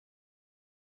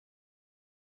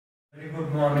Very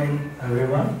good morning,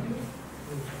 everyone.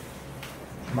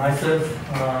 Myself,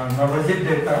 Navajit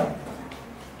Deta.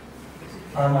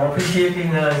 I'm officiating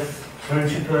as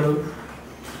principal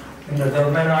in the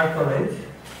Government Art College,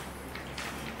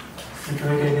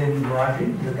 situated in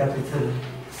Guwahati, the capital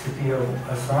city of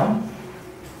Assam.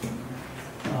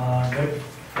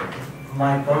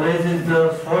 My college is the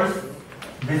first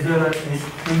visual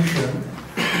institution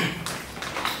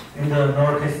in the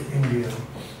Northeast India.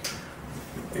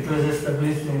 It was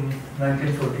established in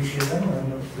 1947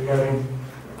 and we are in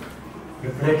the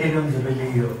Platinum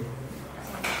Jubilee year.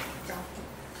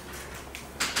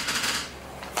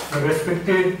 The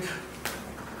respected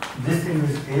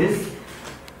distinguished guests,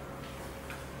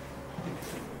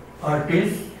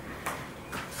 artists,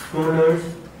 scholars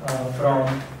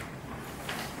from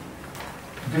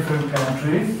different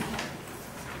countries,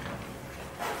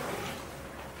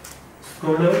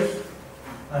 scholars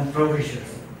and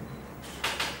professors.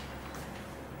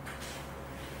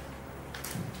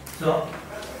 So,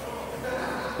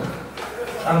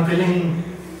 I'm feeling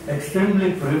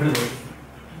extremely privileged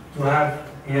to have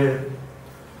here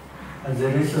as a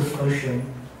research question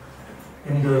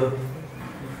in the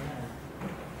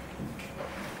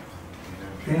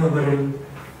inaugural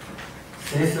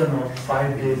session of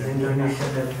 5 days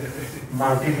international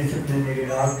multi-disciplinary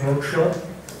art workshop,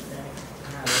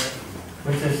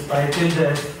 which is titled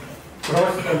as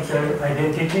Cross-Cultural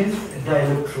Identities,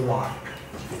 Dialogue Through Art.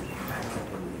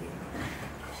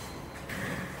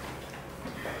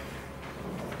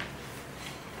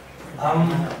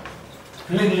 I'm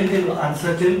feeling a little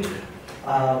unsettled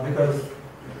because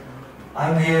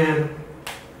I'm here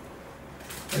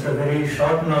at a very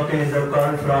short notice. A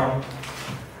call from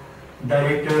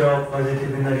Director of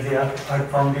Positive Energy Art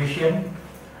Foundation.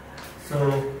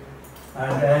 So,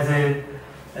 and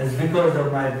as because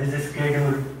of my busy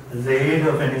schedule as the head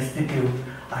of an institute,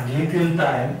 I had little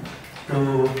time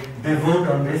to devote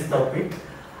on this topic,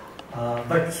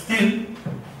 but still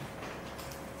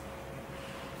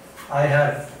I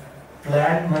have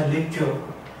planned my lecture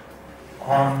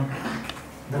on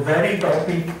the very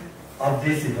topic of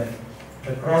this event,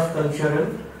 the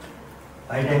cross-cultural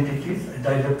identities,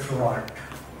 dialogue through art.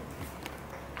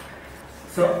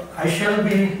 So I shall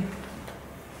be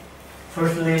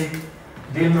firstly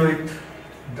deal with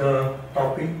the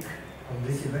topic of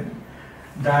this event,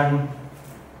 then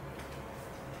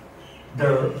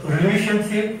the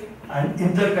relationship and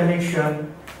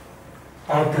interconnection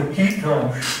of the key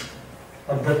terms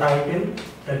of the title,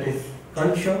 that is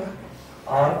culture,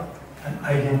 art and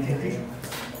identity,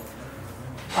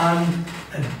 and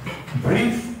a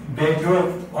brief backdrop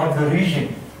of the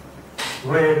region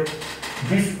where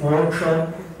this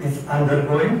workshop is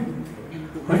undergoing,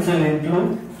 which will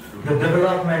include the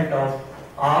development of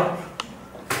art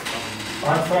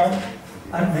form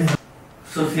and visual,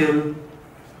 social,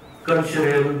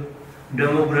 cultural,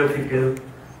 demographical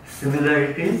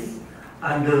similarities,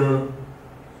 and the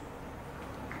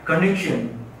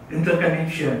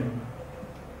interconnection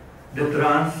that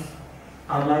runs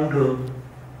among the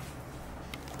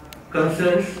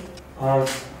cultures of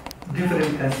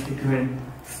different constituent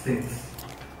states.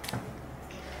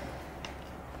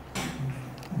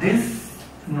 This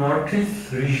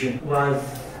northeast region was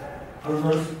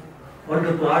almost all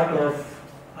the part of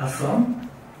Assam,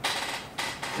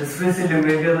 especially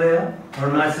Meghalaya,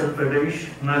 Arunachal Pradesh,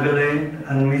 Nagaland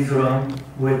and Mizoram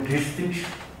were districts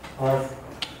of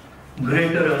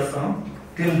Greater Assam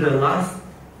till the last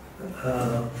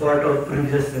part of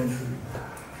previous century.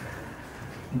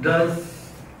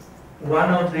 Thus,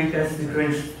 one of the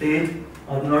constituent states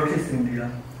of Northeast India,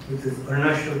 which is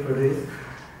Arunachal Pradesh,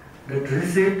 that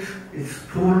received its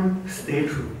full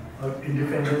statehood or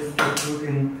independent statehood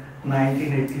in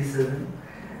 1987,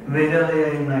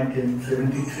 Meghalaya in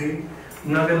 1973,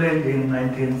 Nagaland in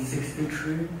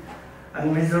 1963,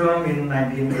 and Mizoram in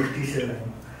 1987.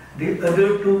 The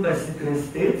other two constituent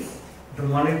states, the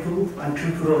Manipur and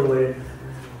Tripura, were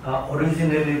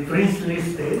originally princely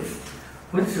states,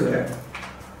 which were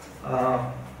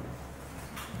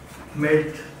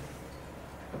made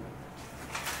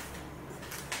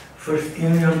first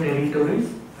union territories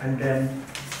and then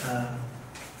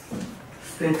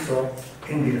states of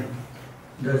India.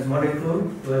 Thus Manipur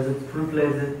was a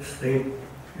full-fledged state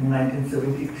in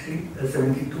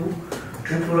 1972,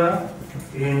 Tripura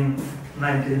in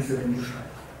 1975.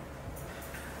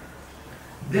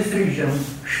 This region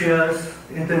shares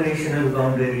international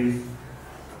boundaries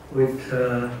with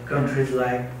countries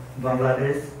like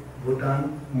Bangladesh,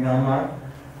 Bhutan, Myanmar,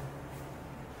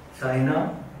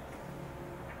 China,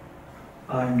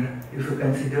 and if you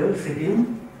consider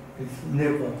Sikkim, it's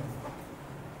Nepal.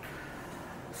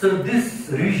 So this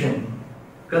region,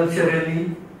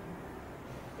 culturally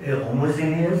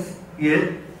homogeneous,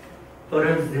 yet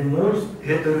perhaps the most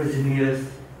heterogeneous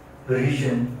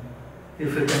region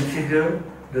if you consider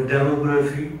the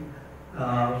demographic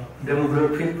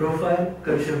profile,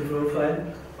 cultural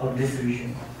profile of this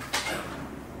region.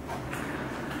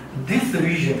 This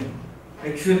region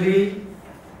actually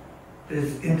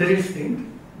is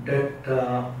interesting that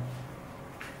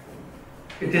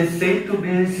it is said to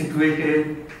be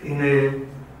situated in a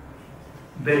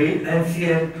very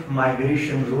ancient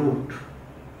migration route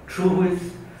through which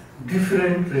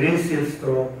different racial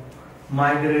stock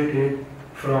migrated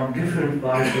from different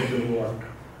parts of the world.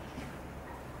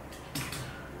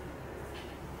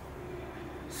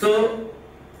 So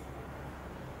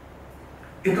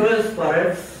it was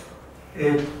perhaps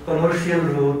a commercial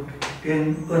route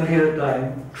in earlier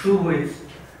time through which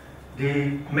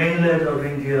the mainland of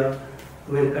India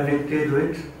were connected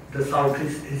with the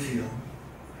Southeast Asia.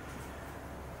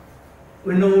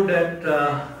 We know that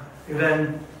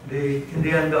even the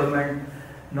Indian government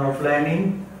now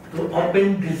planning to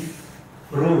open this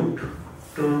route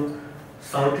to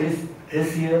Southeast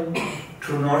Asia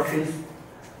through Northeast.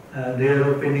 They are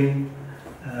opening,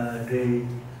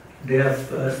 they have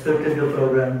started the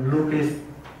program Look East,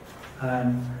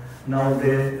 and now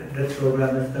that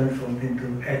program has transformed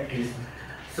into Act East.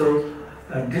 So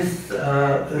this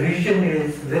region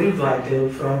is very vital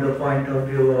from the point of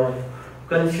view of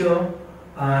culture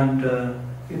and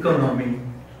economy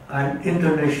and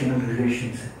international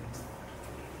relations.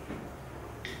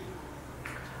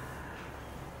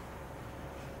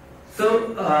 So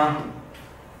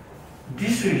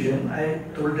this region, I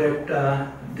told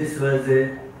that this was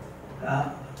a,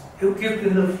 you keep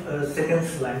in the second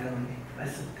slide only, I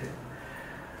said that.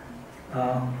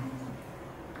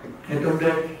 I told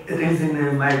that it is in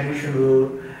a migration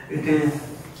route, it has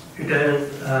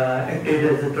acted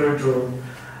as a third road.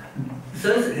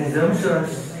 Such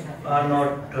assumptions are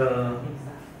not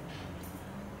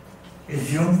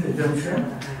assumed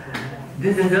assumptions.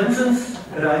 These assumptions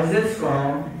arises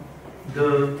from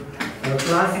the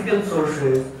classical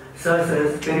sources such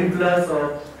as Periplus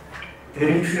of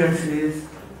Eritrean cities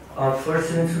of 1st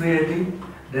century AD,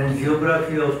 then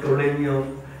geography of Ptolemy of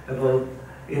about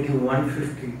AD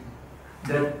 150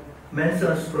 that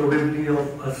mentions probability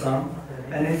of Assam,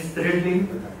 and it's thirdly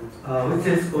which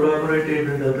is corroborated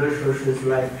with other sources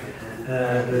like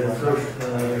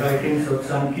the writings of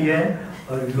Sankian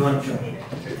or Yuanchang.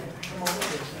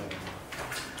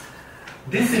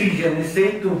 This region is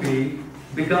said to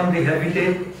become the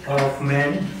habitat of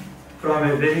man from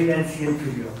a very ancient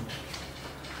period.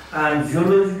 And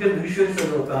geological research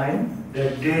of the kind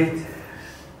that date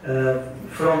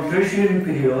from tertiary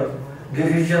period, the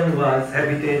region was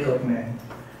habitat of man.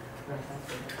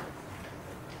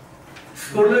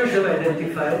 Scholars have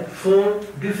identified 4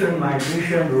 different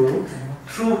migration routes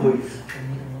through which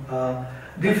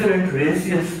different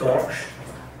racial stocks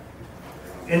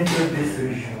enter this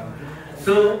region.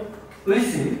 So we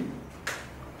see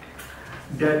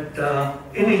that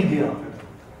in India,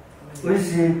 we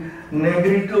see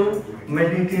Negrito,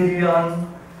 Mediterranean,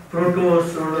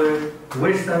 Proto-Australoid,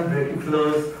 Western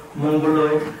Brachypelus,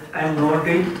 Mongoloid, and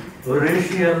Nordic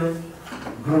racial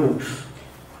groups.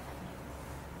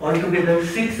 Altogether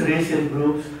 6 racial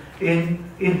groups in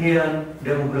Indian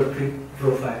demographic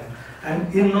profile.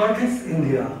 And in Northeast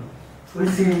India, we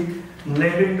see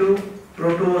Negrito,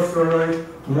 Proto-Australoid,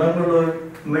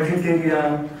 Mongoloid,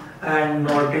 Mediterranean, and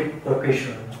Nordic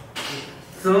Caucasian.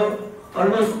 So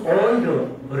almost all the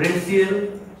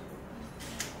racial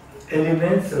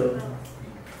elements are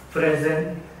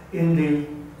present in the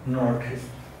Northeast.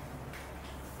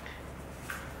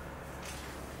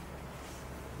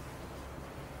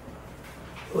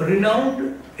 A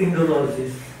renowned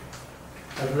Indologist,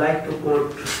 I'd like to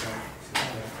quote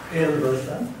A.L.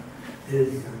 Wilson,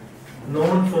 is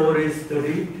known for his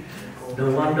study, The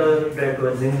Wonder That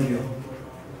Was India.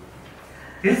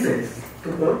 He says,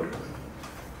 to quote,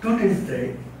 to this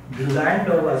day, the land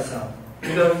of Assam,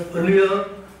 because earlier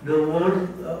the whole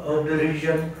of the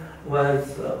region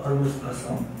was almost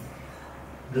Assam.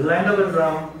 The land of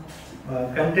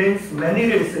Assam contains many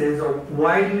races of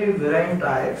widely varying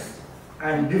types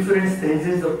and different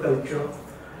stages of culture,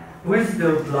 which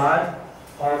the blood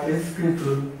of its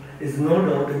people is no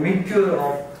doubt a mixture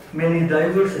of many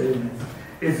diverse elements.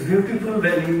 Its beautiful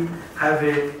valley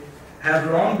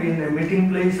have long been a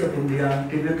meeting place of Indian,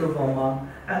 Tibeto-Burman,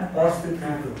 and Austin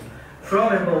people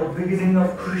from about beginning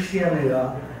of Christian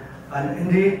era, and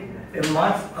indeed a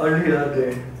much earlier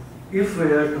date, if we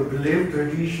are to believe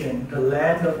tradition, the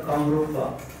land of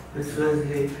Kamrupa, which was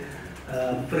the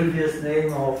previous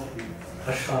name of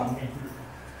Assam,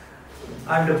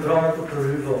 and the Brahmaputra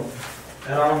River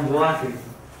around Guwahati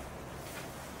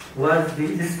was the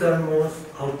easternmost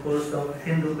outpost of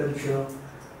Hindu culture,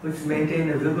 which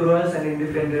maintained a vigorous and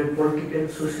independent political,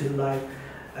 social life,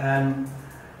 and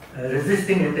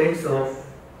resisting attacks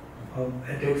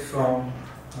from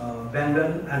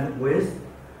Bengal and west,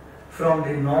 from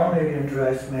the non-Aryan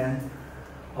tribesmen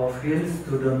of hills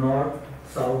to the north,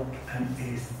 south, and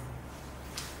east.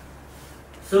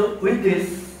 So with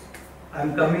this, I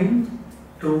am coming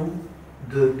to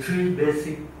the three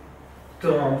basic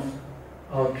terms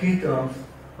or key terms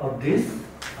of this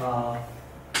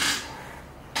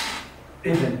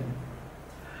event.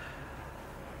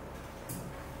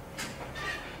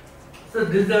 So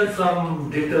these are some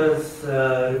data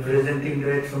representing the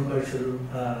ethno-cultural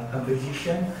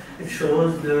composition. It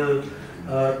shows the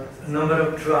number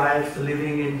of tribes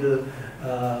living in the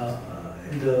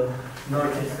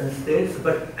northeastern states,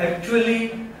 but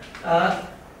actually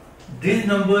this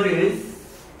number is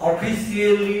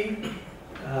officially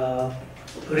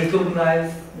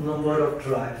recognized number of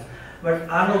tribes, but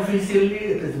unofficially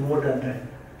it is more than that.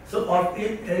 So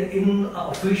in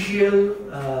official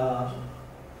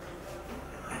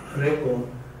record,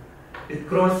 it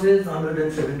crosses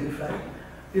 175.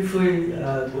 If we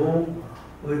go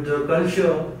with the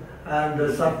culture and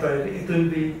the subtribe, it will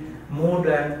be more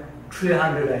than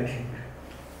 300, I think.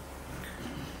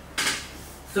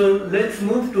 So let's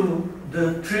move to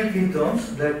the three key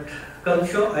terms, that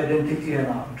culture, identity, and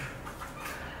art.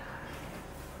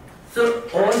 So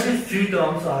all these three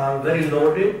terms are very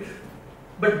loaded,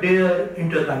 but they are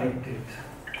interconnected.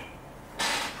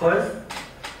 First,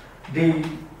 the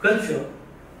culture,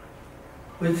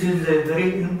 which is a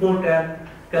very important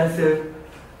concept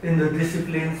in the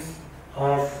disciplines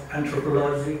of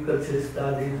anthropology, cultural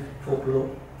studies, folklore,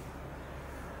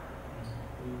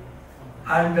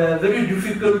 and very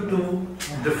difficult to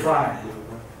define.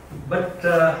 But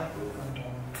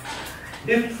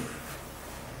if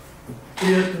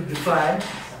we are to define,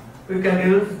 we can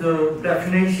use the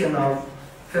definition of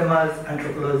famous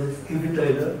anthropologist E.B.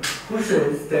 Taylor, who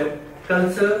says that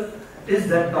culture is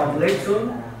that complex whole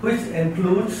which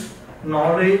includes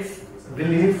knowledge,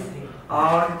 belief,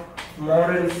 art,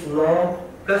 morals, law,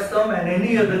 custom, and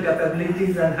any other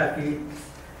capabilities and habits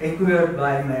acquired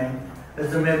by man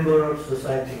as a member of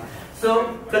society.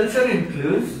 So culture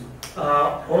includes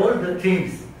all the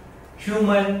things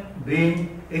human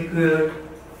being acquired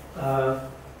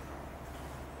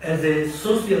as a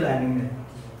social animal.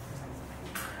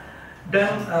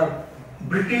 Then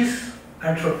British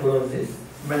anthropologist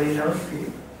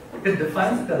Malinowski, it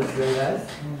defines culture as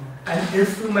an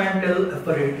instrumental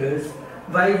apparatus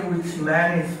by which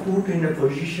man is put in a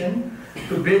position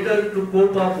to better to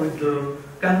cope up with the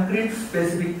concrete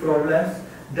specific problems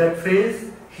that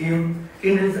face him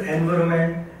in his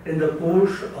environment in the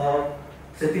course of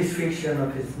satisfaction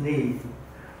of his needs.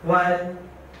 While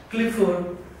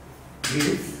Clifford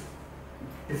Gibbs,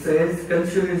 it says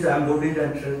culture is embodied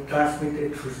and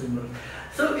transmitted through symbols.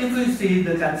 So if we see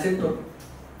the concept of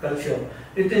culture,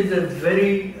 it is a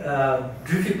very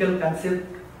difficult concept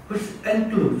which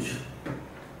includes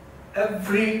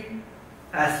every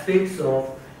aspects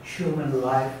of human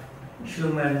life,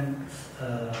 human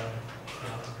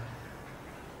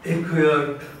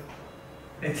acquired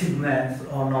achievements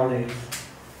or knowledge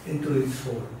into its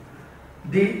whole.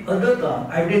 The other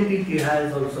term, identity,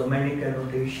 has also many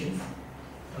connotations.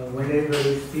 Whenever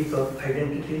we speak of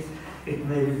identities, it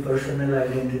may be personal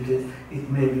identities, it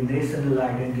may be national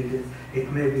identities,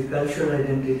 it may be cultural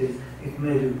identities, it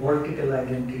may be political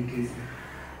identities.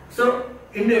 So,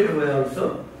 in that way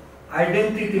also,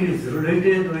 identity is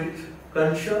related with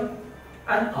culture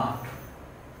and art.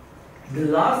 The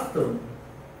last term,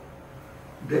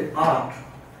 the art,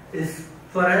 is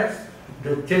perhaps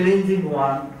the challenging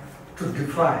one to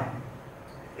define.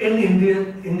 In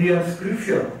Indian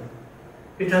scripture,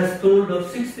 it has told of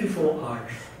 64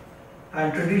 arts,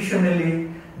 and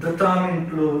traditionally the term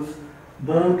includes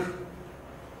both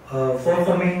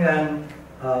performing and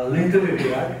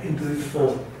literary art into its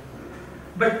form.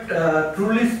 But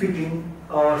truly speaking,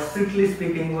 or strictly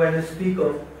speaking, when you speak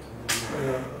of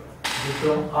the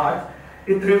term art,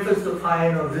 it refers to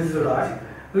fine or visual art,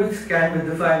 which can be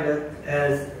defined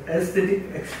as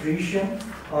aesthetic expression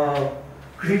or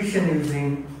creation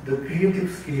using the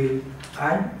creative skill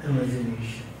and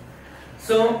imagination.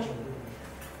 So,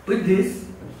 with this,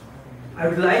 I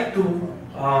would like to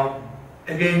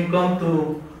again come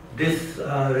to this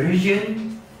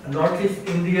region, Northeast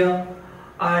India,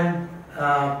 and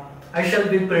I shall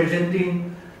be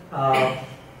presenting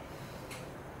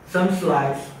some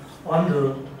slides on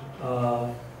the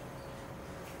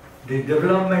the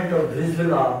development of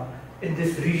visual art in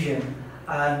this region,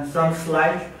 and some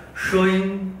slides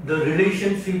showing the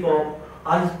relationship of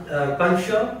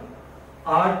culture,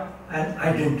 art and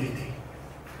identity.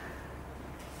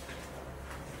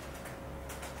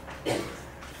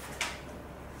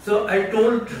 So I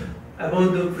told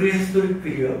about the prehistoric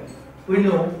period. We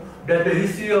know that the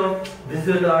history of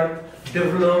visual art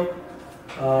developed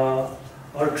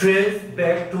or traced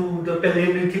back to the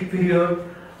Paleolithic period,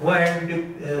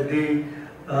 when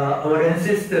our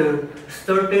ancestors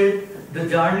started the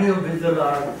journey of visual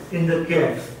art in the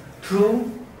caves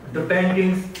through the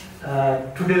paintings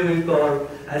today we call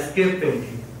as cave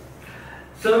painting.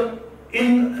 So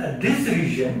in this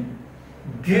region,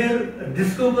 they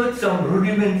discovered some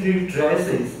rudimentary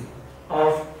traces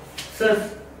of such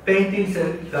paintings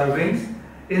and carvings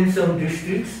in some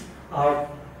districts of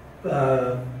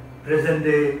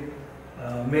present-day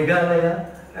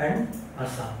Meghalaya and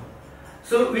Assam.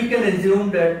 So we can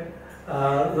assume that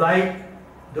like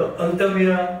the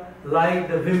Altamira, like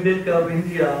the Bhimbetka of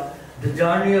India, the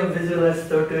journey of visual art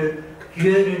started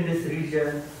here in this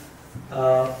region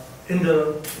in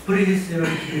the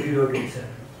prehistoric period itself.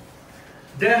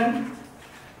 Then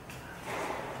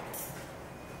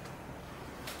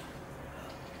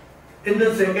in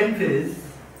the second phase,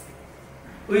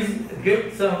 we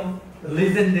get some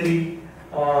legendary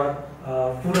or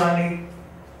Puranic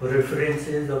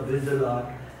references of visual art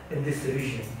in this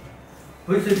region,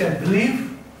 which you can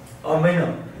believe or may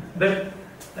not. But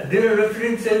there are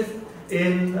references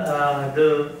in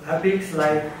the epics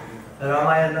like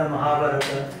Ramayana,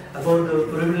 Mahabharata about the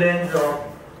prevalence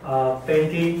of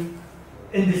painting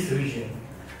in this region.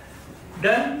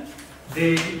 Then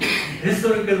the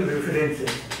historical references.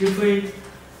 If we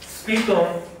speak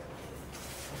of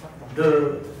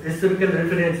the historical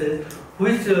references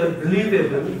which are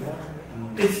believable,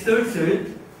 it starts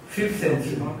with 5th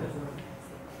century.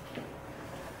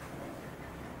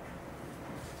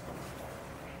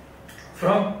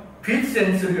 From 5th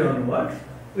century onwards,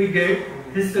 we get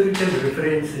historical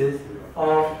references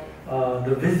of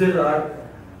the visual art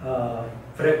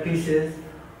practices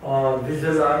or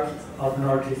visual art of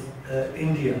Northeast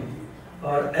India,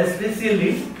 or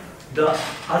especially the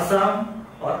Assam,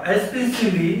 or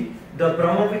especially the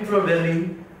Brahmaputra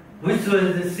Valley, which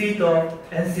was the seat of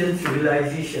ancient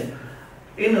civilization.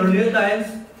 In earlier times,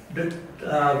 the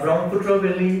Brahmaputra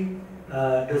Valley,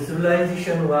 the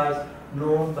civilization was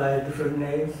known by different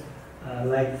names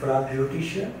like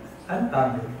Pragjyotisha and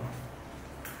Kamrupa.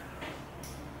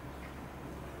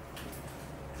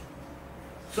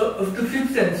 So of the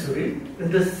 5th century,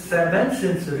 in the 7th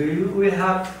century, we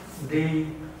have the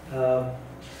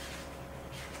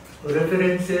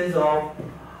references of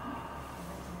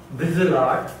visual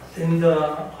art in the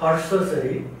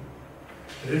Harsasari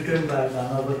written by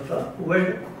Ganabhatta,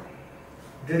 where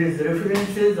there is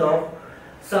references of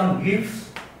some gifts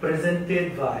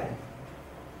presented by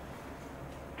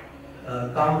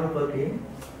Kamrupa king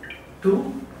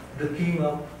to the king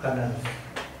of Kannada.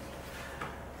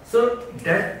 So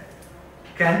that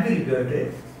can be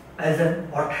regarded as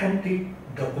an authentic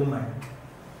document.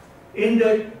 In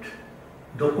that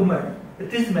document,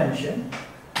 it is mentioned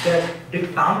that the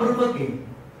Kamrupa king,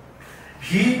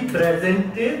 he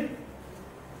presented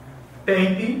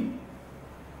painting,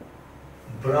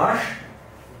 brush,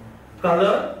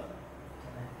 color,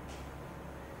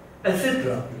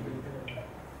 etc.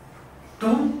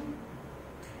 to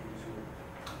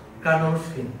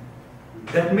Kannauj king.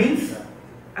 That means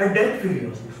at that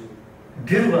period,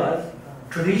 there was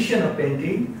tradition of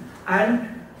painting,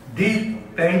 and the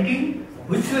painting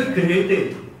which were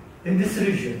created in this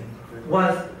region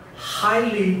was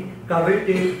highly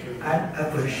coveted and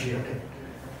appreciated.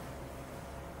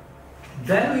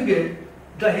 Then we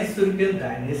get the historical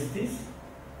dynasties,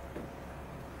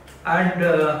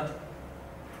 and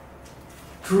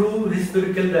through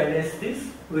historical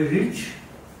dynasties we reach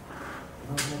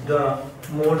the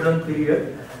modern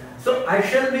period. So I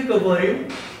shall be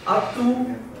covering up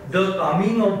to the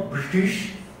coming of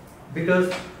British,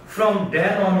 because from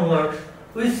then onwards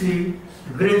we see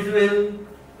gradual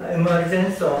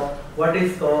emergence of what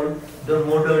is called the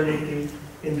modernity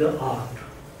in the art.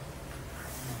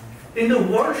 In the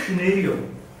world scenario,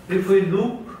 if we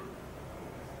look,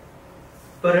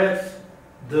 perhaps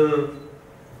the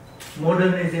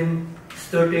modernism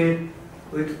started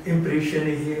with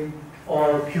Impressionism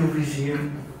or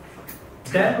Cubism.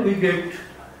 Then we get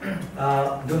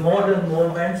the modern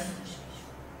movements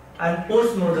and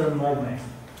postmodern movements.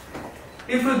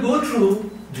 If we go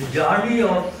through the journey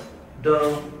of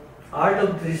the art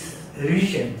of this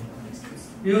region,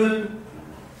 you will,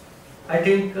 I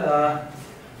think,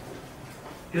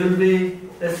 you will be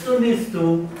astonished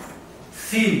to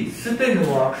see certain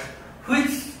works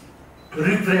which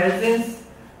represents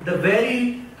the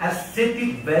very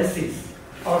aesthetic basis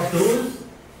of those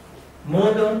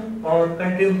modern or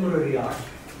contemporary art.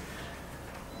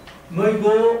 May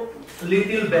go a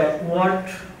little backward,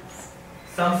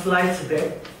 some slides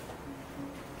back.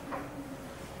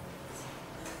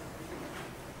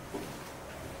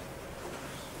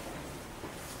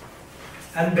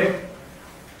 And back.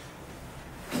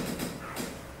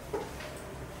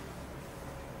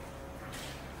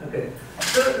 Okay.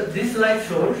 So this slide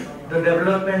shows the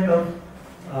development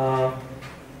of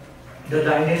the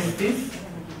dynasties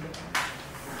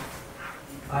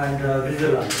and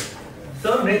visual art.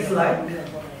 So next slide.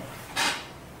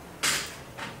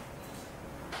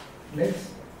 Next.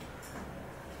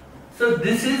 So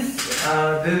this is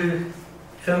the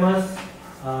famous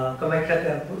Kamakya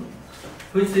temple,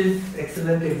 which is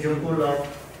excellent example of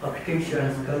architecture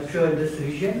and sculpture in this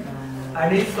region.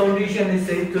 And its foundation is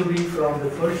said to be from the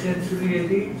 1st century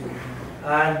AD,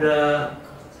 and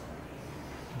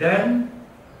then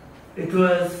it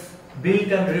was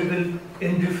built and rebuilt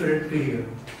in different periods.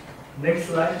 Next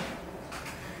slide.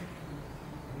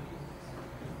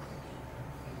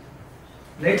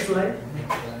 Next slide.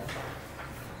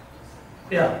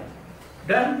 Yeah.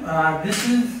 Then this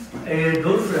is a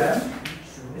door frame.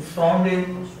 It's found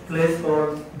in place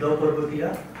called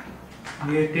Doparbutiya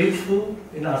near Tejpur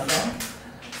in Assam.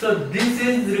 So this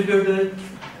is regarded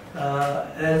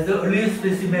as the earliest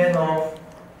specimen of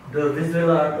the visual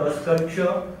art or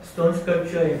sculpture, stone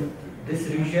sculpture in this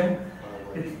region.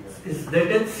 It is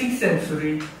dated 6th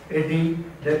century AD,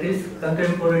 that is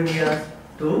contemporaneous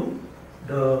to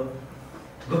the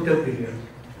Gupta period,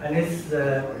 and it's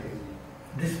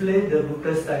displayed the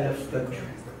Gupta style of sculpture.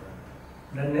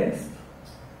 Then next.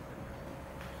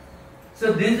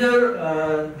 So these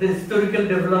are the historical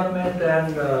development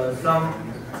and some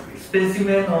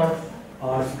specimen of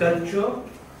sculpture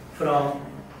from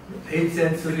 8th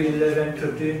century, 11th,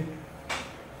 13th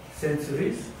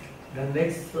centuries. The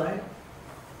next slide.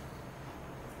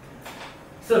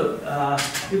 So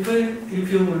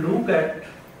if you look at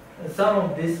some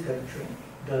of this sculpture,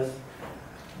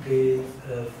 the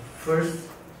first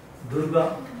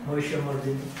Durga,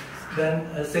 Mahishamaardhini,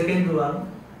 then second one,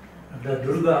 the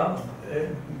Durga,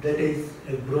 that is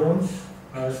a bronze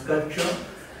sculpture.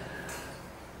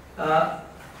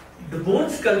 The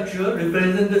both sculpture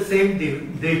represent the same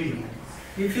deity.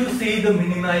 If you see the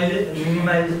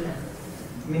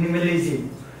minimalism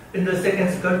in the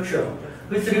second sculpture,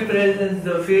 which represents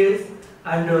the face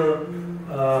and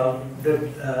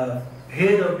the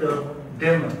head of the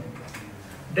demon,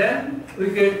 then we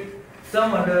get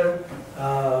some other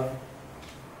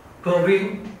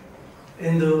carving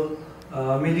in the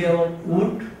medium of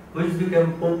wood, which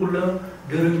became popular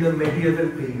during the medieval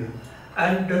period.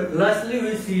 And lastly,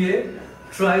 we see a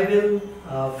tribal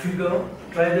figure,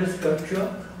 tribal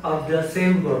sculpture of the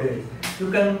same goddess.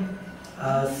 You can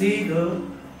see the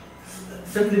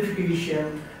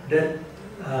simplification that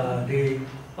the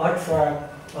art form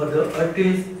or the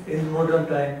artist in modern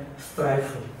time strive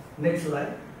for. Next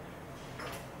slide.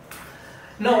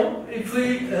 Now, if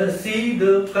we see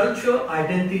the culture,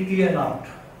 identity and art.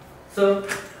 So,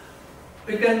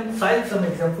 we can cite some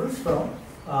examples from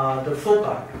the folk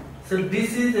art. So,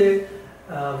 this is a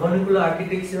vernacular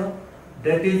architecture,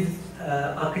 that is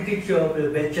architecture of a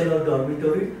bachelor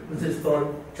dormitory, which is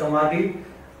called Chamadi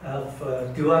of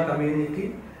Throuhg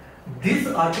community. This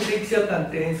architecture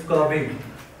contains carving.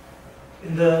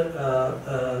 In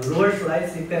the lower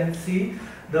slides, you can see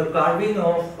the carving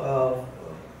of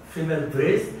female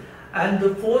breast, and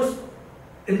the post.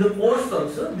 In the post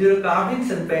also, there are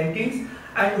carvings and paintings,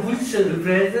 and which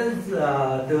represents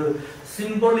the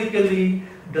symbolically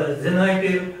the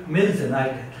genital, male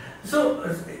genital. So,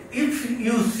 if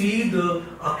you see the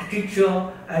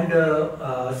architecture and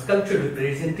sculpture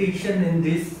representation in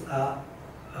this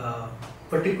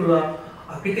particular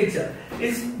architecture,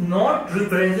 it's not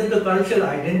represent the cultural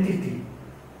identity.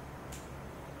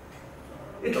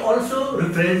 It also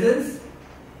represents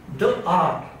the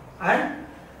art, and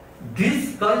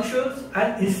these cultures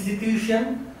and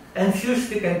institutions ensures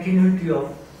the continuity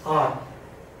of art.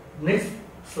 Next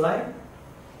slide.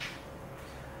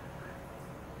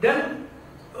 Then,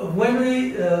 when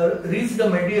we reach the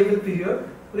medieval period,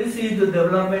 we see the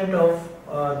development of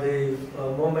the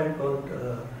movement called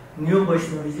Neo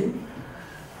Vaishnavism,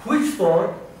 which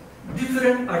for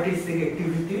different artistic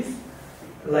activities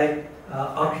like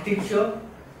architecture.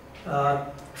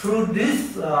 Through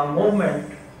this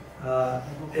movement, a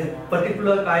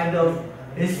particular kind of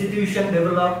institution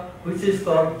developed, which is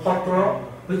called Patra,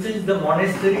 which is the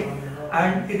monastery,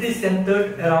 and it is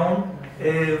centered around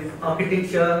a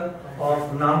architecture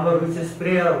of number which is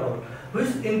prayerable, which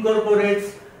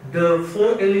incorporates the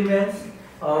 4 elements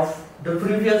of the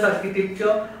previous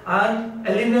architecture and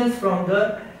elements from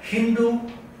the Hindu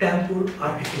temple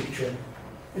architecture.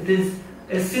 It is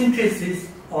a synthesis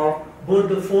of both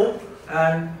the folk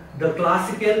and the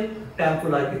classical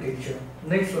temple architecture.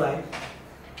 Next slide.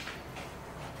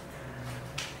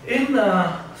 In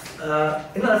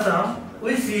Assam,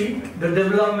 we see the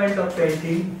development of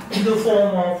painting in the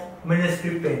form of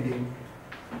manuscript painting.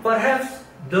 Perhaps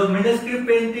the manuscript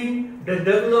painting that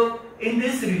developed in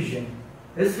this region,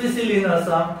 especially in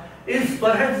Assam, is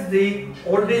perhaps the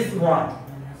oldest one,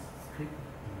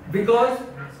 because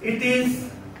it is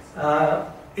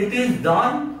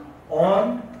done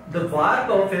on the bark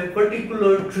of a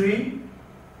particular tree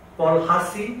called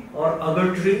hasi or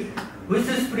agar tree, which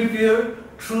is prepared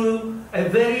through a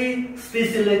very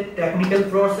specialized technical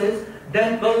process.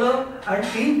 Then color and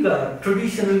ink are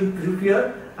traditionally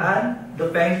prepared, and the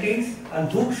paintings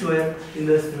and books were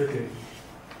illustrated.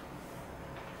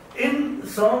 In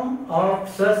some of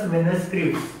such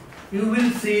manuscripts, you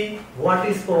will see what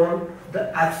is called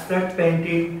the abstract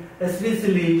painting,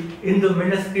 especially in the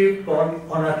manuscript called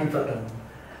Onatipatan.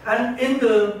 And in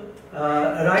the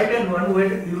right hand one,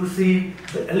 where you see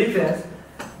the elephants,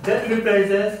 that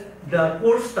represents the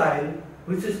court style,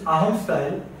 which is Ahom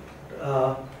style,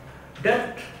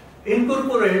 that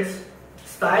incorporates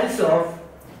styles of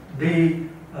the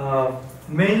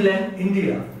mainland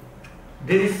India.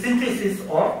 There is synthesis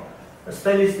of a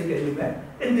stylistic element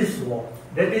in this work.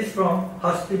 That is from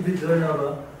Hasti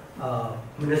Vidyanava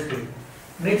manuscript.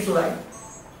 Next slide.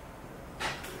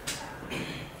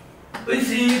 We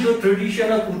see the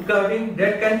tradition of wood carving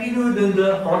that continued in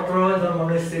the hot rods or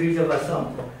monasteries of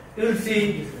Assam. You will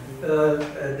see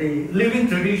the living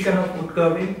tradition of wood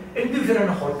carving in different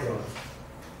hot rods.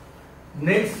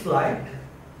 Next slide.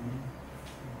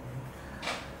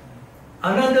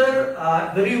 Another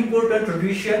very important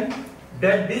tradition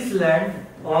that this land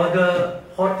or the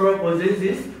hot rod possesses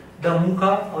is the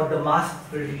mukha or the mask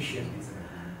tradition.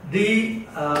 The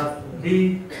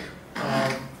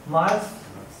mask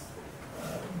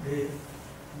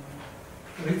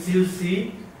which you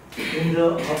see in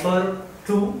the upper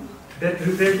two, that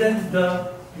represents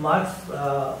the marks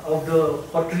of the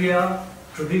Kshatriya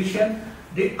tradition.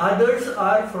 The others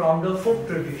are from the folk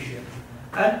tradition.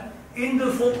 And in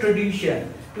the folk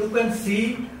tradition, you can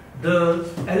see the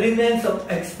elements of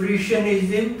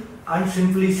expressionism and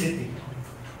simplicity.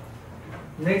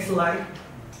 Next slide.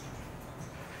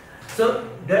 So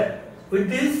that with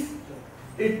this,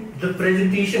 the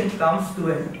presentation comes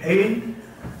to an end,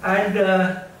 and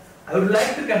I would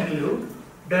like to conclude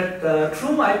that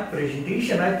through my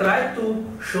presentation, I tried to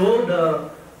show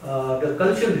the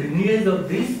cultural lineage of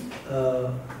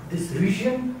this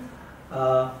region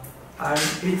and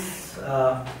its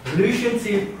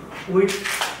relationship with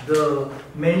the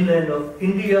mainland of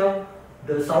India,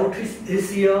 the Southeast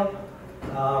Asia,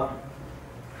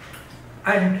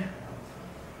 and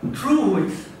through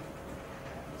which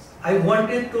I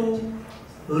wanted to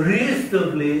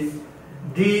re-establish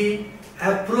the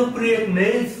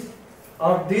appropriateness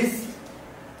of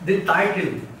the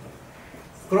title,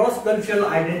 Cross-Cultural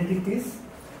Identities,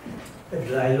 a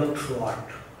dialogue throughout,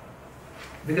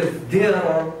 because they are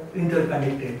all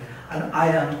interconnected. And I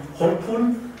am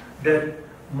hopeful that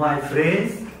my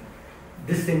friends,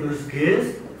 distinguished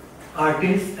guests,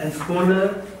 artists and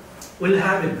scholars will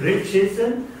have a great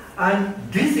session, and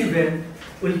this event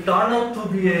will turn out to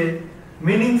be a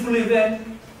meaningful event,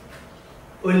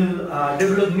 will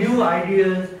develop new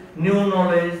ideas, new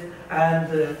knowledge,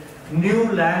 and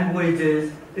new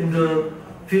languages in the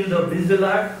field of visual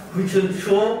art, which will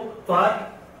show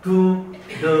part to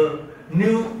the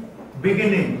new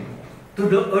beginning to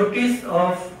the artists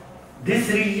of this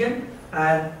region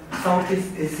and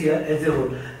Southeast Asia as a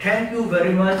whole. Thank you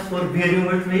very much for bearing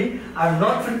with me. I'm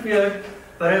not prepared,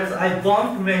 perhaps I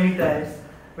bumped many times,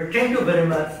 but thank you very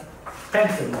much.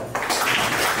 Thanks a lot.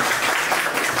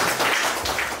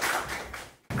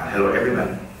 Hello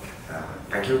everyone.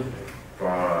 Thank you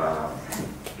for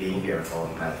being here for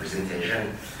my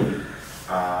presentation.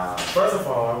 First of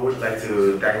all, I would like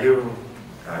to thank you,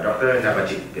 Dr.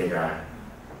 Nabajit Dega,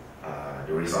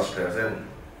 the resource person,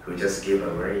 who just gave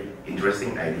a very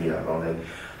interesting idea about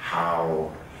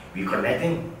how we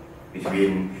connecting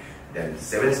between the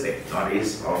 7 states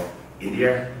northeast of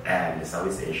India and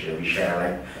Southeast Asia. We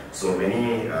share so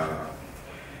many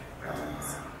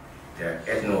the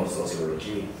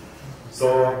ethno-sociology.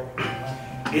 So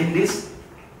in this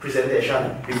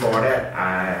presentation, before that,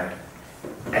 I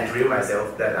introduced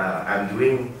myself that I'm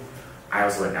doing I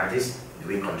also an artist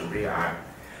doing contemporary art,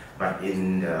 but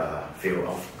in the field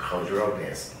of cultural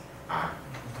based art.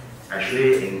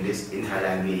 Actually, in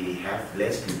Thailand, we have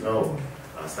less people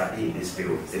study in this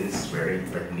field since it's very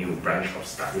new branch of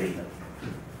study.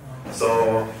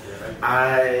 So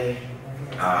I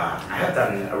have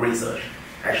done a research.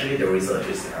 Actually, the research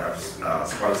is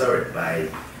sponsored by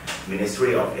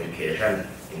Ministry of Education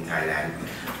in Thailand.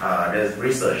 The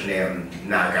research named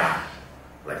Naga,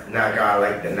 like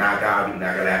the Naga with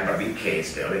Nagaland, but with K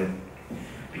spelling,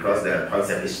 because the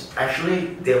concept is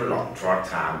actually developed throughout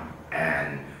time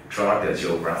and throughout the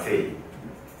geography.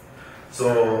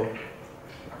 So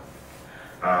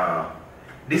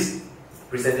this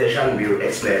presentation will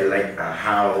explain like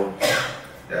how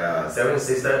the Seven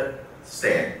Sister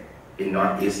State in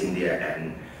Northeast India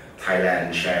and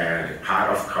Thailand share part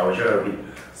of culture with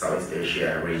Southeast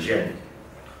Asia region.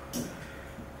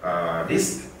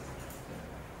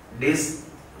 This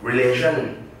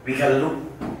relation, we can look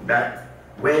back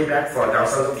way back for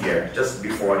thousands of years, just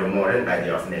before the modern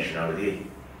idea of nationality.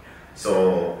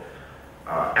 So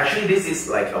actually this is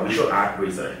like a visual art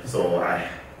research, so I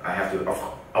have to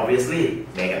obviously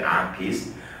make an art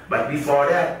piece. But before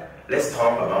that, let's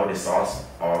talk about the source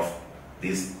of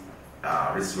this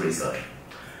research.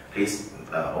 Please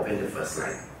open the first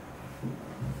slide.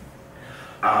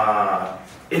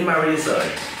 In my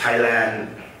research, Thailand,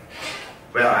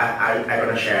 well, I'm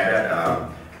going to share that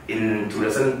in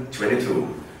 2022,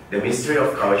 the Ministry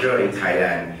of Culture in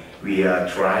Thailand, we are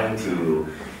trying to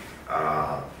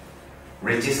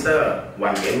register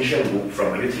one ancient book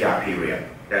from Ayutthaya period,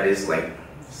 that is like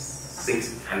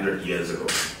 600 years ago.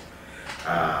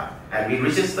 And we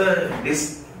registered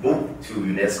this book to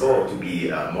UNESCO to be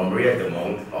a Memorial of the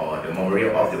Month or the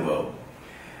Memorial of the World.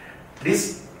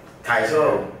 This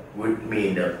title would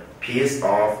mean the piece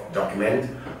of document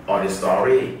or the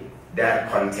story that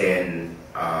contain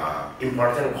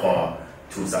important core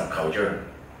to some culture.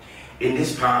 In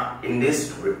this part,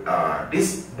 this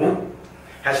book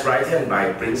has written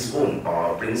by Prince Ung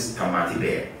or Prince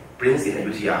Thammatibet, Prince in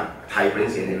Ayutthaya, Thai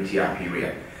Prince in Ayutthaya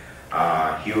period.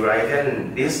 He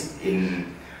written this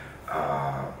in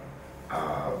how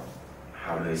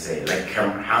do I say, like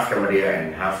half Cambodia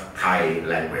and half Thai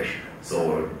language.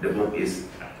 So the book is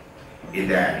in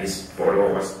there. His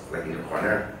photo was like in the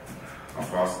corner, of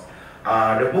course.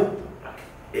 The book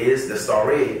is the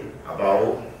story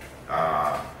about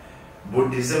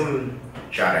Buddhism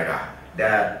Charaka,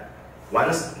 that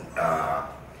once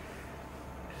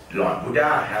Lord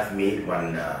Buddha have met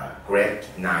one great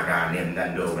Naga named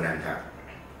Nando Vananta.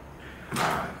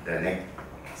 The next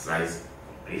slide,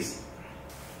 please.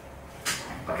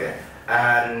 Okay,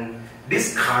 and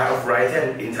this kind of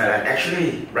writing in Thailand,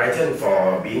 actually writing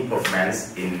for being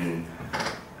performance in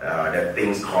the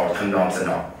things called Thanong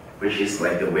Sanok, which is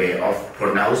like the way of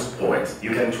pronounced poet.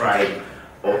 You can try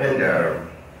open the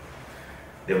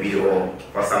video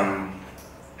for some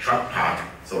short part,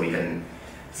 so we can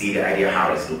see the idea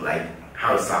how it look like,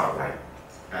 how it sound like,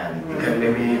 and you can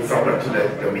maybe forward to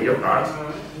the middle part.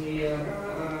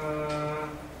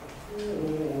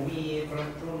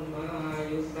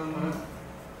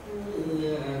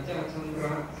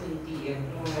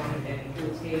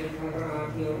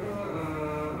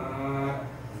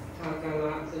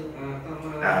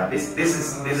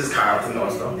 This is kind of no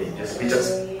something. We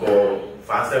just go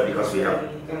faster because we have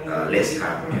less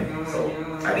time. Okay? So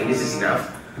I think this is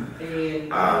enough.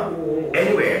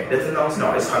 Anyway, the Throuhg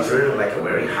song is considered like a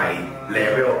very high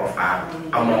level of art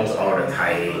amongst all the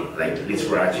Thai like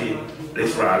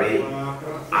literary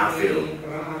art field.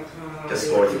 Just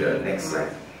go to the next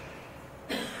slide.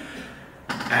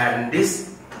 And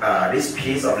this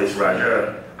piece of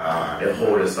literature, the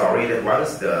whole story that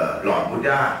once the Lord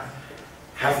Buddha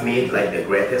have made like the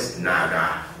greatest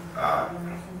Naga,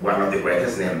 one of the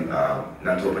greatest named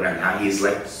Nantopananta. He is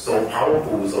like so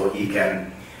powerful, so he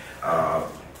can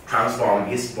transform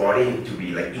his body to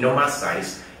be like enormous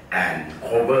size and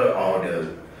cover all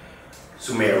the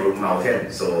Sumeru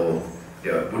mountain, so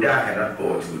the Buddha cannot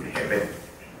go to heaven.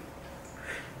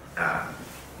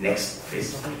 Next,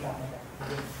 please.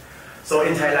 So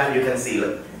in Thailand, you can see,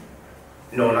 like,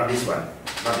 no, not this one,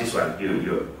 not this one.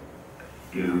 You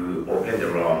open the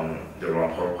wrong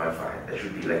PowerPoint file. That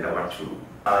should be like the one too.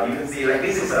 You can see like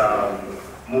this is a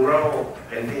mural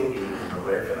painting in a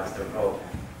very famous temple.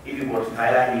 If you go to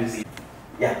Thailand, you see,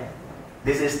 yeah,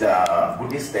 this is the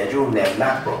Buddhist statue named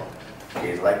Nakro.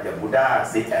 It's like the Buddha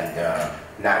sit and the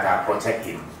Naga protect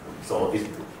him. So it's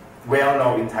well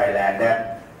known in Thailand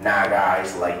that Naga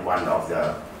is like one of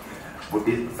the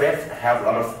Buddhist faith have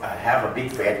a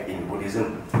big faith in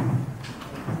Buddhism.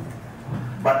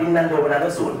 But in Nando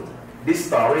Vananda Sun, this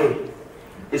story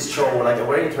it shows like a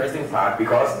very interesting part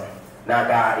because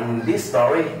Naga in this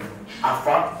story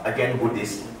fought against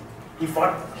Buddhists. He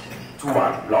fought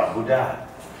toward Lord Buddha.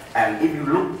 And if you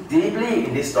look deeply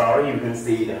in this story, you can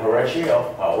see the hierarchy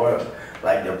of power.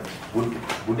 Like the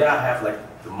Buddha have like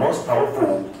the most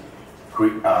powerful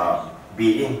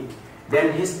being.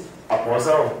 Then his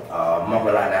apostle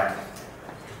Meghalaya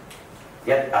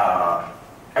get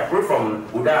approved from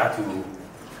Buddha to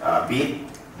beat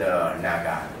the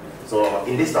Naga. So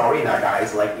in this story, Naga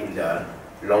is like in the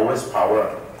lowest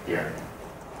power here.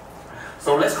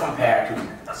 So let's compare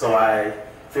to. So I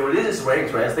feel this is very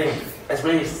interesting,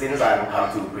 especially since I'm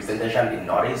come to presentation in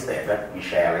Northeast State that we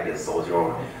share like a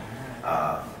social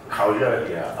culture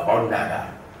here about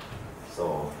Naga.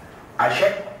 So I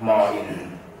checked more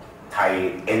in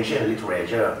Thai ancient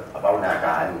literature about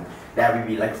Naga, and there will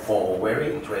be like 4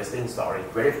 very interesting stories,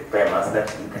 very famous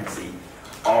that you can see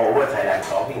all over Thailand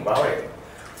talking about it.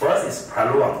 First is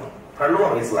Throuhg.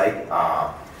 Throuhg is like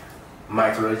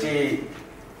mythology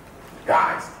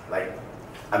guys, like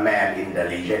a man in the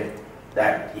legend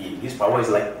that his power is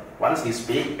like once he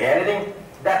speaks anything,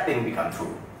 that thing becomes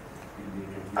true.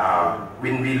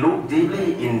 When we look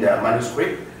deeply in the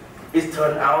manuscript, it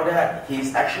turned out that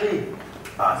he's actually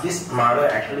his mother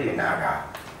actually a Naga.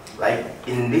 Like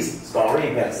in this story,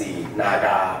 you can see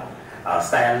Naga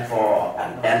stand for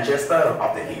an ancestor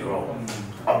of the hero,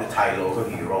 of the Thai local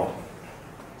hero.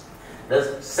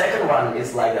 The second one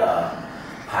is like a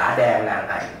Pa Dang Nang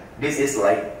Ai. This is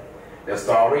like the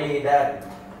story that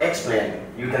explain.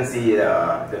 You can see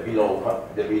the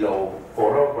below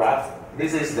photograph.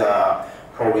 This is the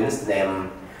province named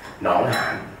Nong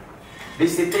Han.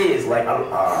 This city is like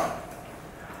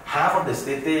half of the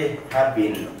city have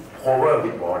been covered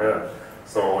with water.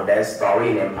 So there's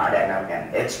story named Pa Dang Nang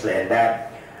and explain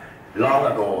that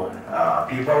long ago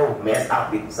people messed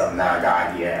up with some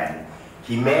Naga here and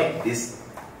he made this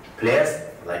place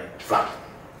like flood.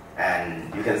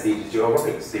 And you can see the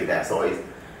geography still there. So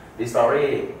this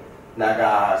story,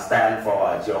 Naga stand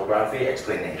for geography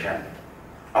explanation.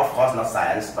 Of course not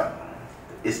science, but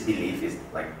its belief is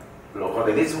like local.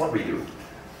 This is what we do.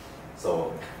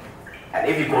 So, and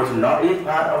if you go to northeast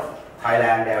part of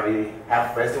Thailand, there we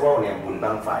have festival named Bun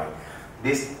Bang Phai.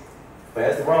 This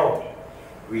festival,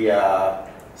 we are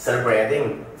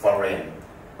celebrating for rain.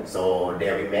 So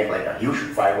there we make like a huge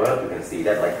firework. You can see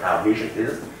that like how huge it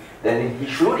is. Then he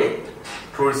shoot it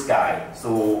through the sky.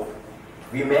 So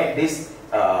we make this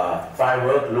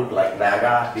firework look like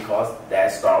Naga because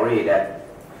there's story that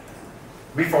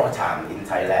before time in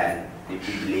Thailand, we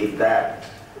believe that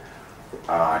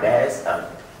there's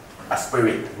a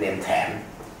spirit named Tan.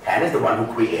 Tan is the one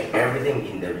who created everything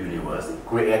in the universe,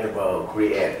 create the world,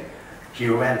 create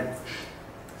human.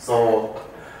 So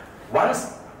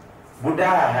once Buddha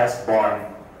has born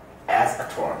as a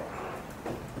thorn,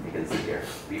 you can see here,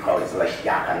 we call it like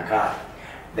Yakanka.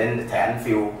 Then the Tan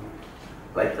feel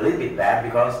like a little bit bad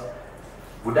because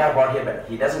Buddha born here, but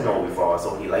he doesn't know before,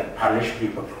 so he like punish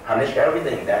people, punish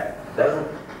everything that doesn't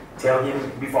tell him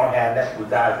beforehand that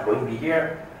Buddha is going to be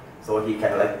here, so he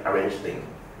can like arrange things.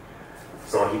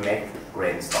 So he make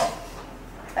rain stop.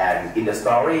 And in the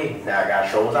story, Naga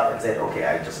shows up and said, okay,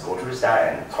 I just go to the sky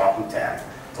and talk to Tan.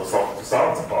 So to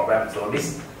solve the problem. So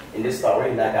in this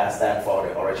story, Naga stands for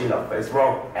the origin of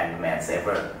festival and man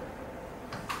saver.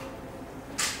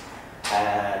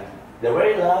 And the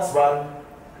very last one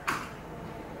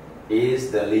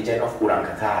is the legend of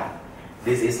Urankata.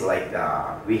 This is like,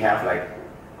 we have like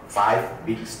 5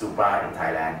 big stupa in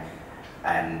Thailand.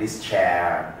 And this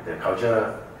share the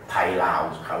culture, Thai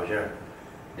Lao culture.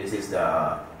 This is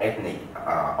the ethnic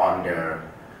on the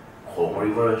Throuhg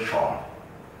River shore.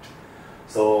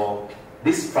 So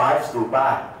these 5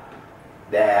 stupa,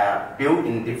 they are built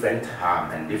in different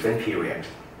time and different period,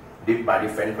 by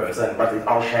different person, but it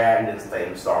all share in the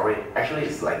same story. Actually,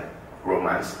 it's like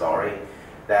romance story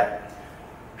that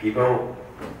people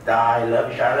die,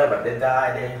 love each other, but they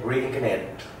die, they reincarnate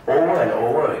over and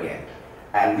over again.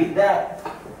 And with that,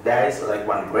 there is like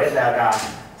one great Naga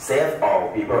save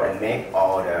all people and make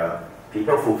all the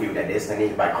people fulfill their destiny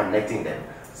by connecting them.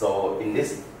 So in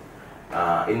this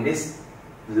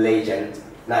legend,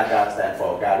 Naga stands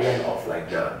for guardian of like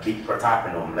the big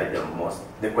Pratap, like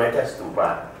the greatest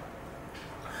stupa.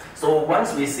 So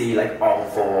once we see like all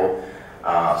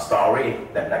 4 story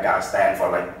that Naga stand for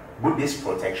like Buddhist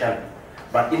protection,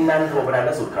 but in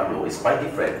Nantopananda Sutkamlu is quite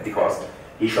different because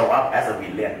he show up as a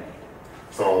villain.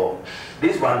 So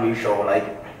this one we show like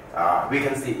we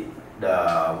can see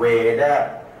the way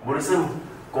that Buddhism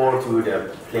go to the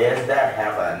place that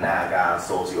have a Naga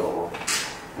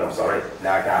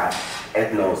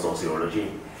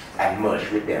ethno-sociology, and merge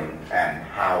with them, and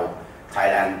how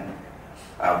Thailand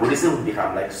Buddhism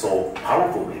become like so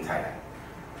powerful in Thailand.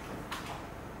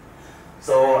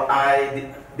 So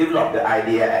I developed the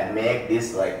idea and make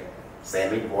this like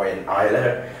semi-point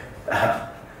Euler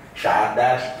chart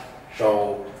that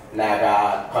show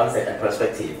Naga concept and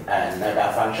perspective and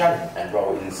Naga function and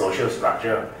role in social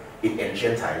structure in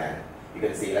ancient Thailand. You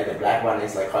can see like the black one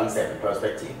is like concept and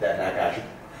perspective that Naga should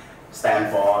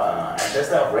stand for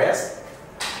ancestor of race,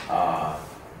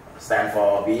 stand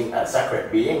for being a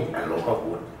sacred being and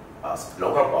local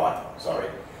god. Sorry.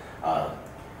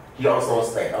 He also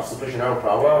state of supernatural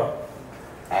power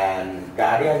and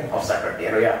guardian of sacred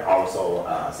area, also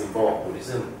a symbol of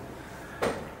Buddhism.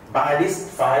 By these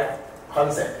 5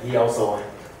 concepts, he also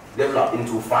developed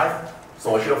into 5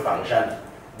 social functions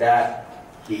that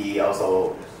he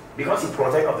also, because he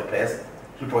protect of the place,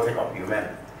 he protect of human,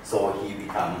 so he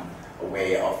become a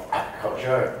way of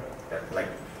agriculture, like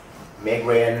make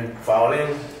rain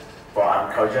falling for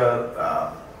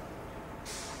agriculture,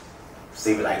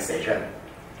 civilization,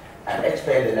 and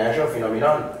explain the natural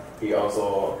phenomenon. He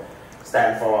also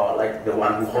stand for like the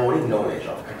one who holding knowledge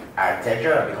of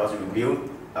architecture, because we build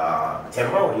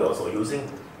temple. He also using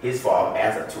his form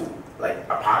as a tool, like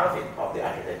a part of it of the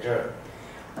architecture.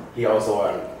 He also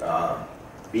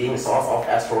being source of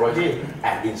astrology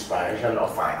and inspiration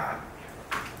of fine art.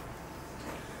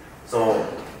 So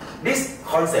this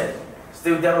concept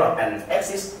still develop and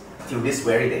exists till this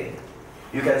very day.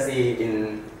 You can see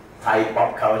in Thai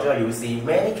pop culture, you see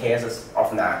many cases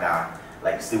of Naga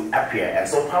like still appear and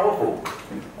so powerful.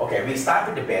 Okay, we start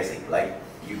with the basic, like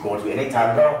you go to any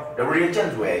temple, the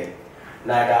religions where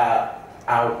Naga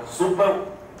are super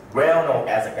well known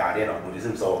as a guardian of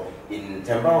Buddhism. So in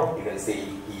temple, you can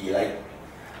see he like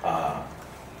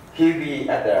he be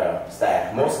at the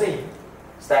stair, mostly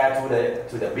stair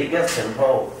to the biggest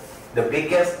temple, the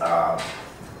biggest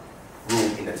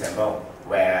room in the temple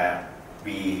where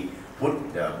we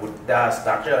put the Buddha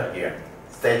structure here,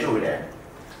 statue there.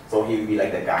 So he will be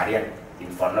like the guardian in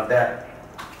front of that.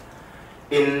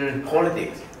 In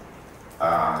politics,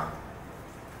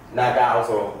 Naga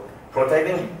also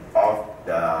protecting of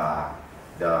the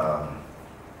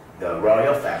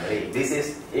royal family. This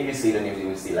is, if you see the news, you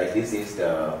will see like this is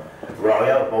the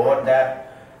royal board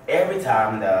that every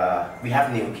time we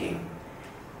have new king,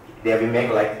 they will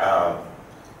make like a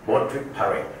boat trip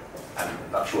parade. I'm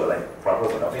not sure like proper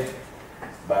word of it,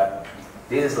 but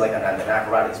this is like an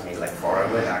Andanagara, it's mean like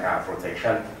forever Naga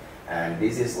protection, and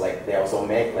this is like they also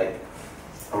make like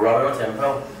a royal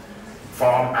temple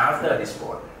formed after this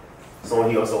boat. So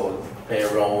he also play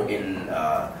a role in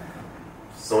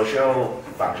social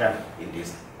function in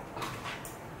this.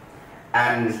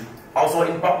 And also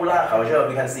in popular culture,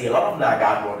 we can see a lot of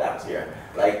Naga products here.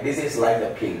 Like this is like the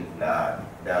pin,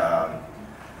 the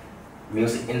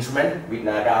music instrument with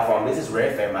Naga form. This is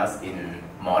very famous in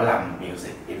Molam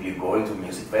music. If you go into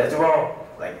music festival,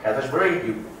 like Katashburi,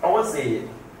 you always see it.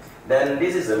 Then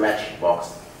this is a match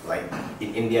box. Like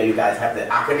in India, you guys have the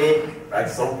Agni, right?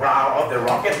 So proud of the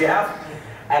rocket we have.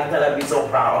 And Thailand, be so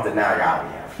proud of the Naga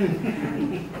we have.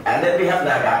 And then we have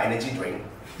Naga energy drink.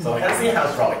 So you can see how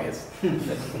strong it is.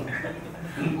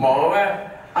 Moreover,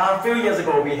 a few years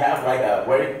ago, we have like a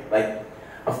very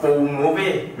a full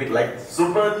movie with like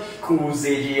super cool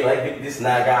CG, like with this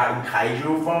Naga in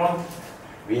kaiju form.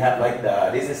 We have like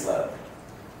this is the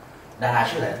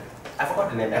Shillong. I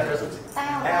forgot the name. Actress.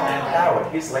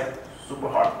 Throuhg. He's like super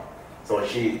hot. So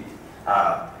she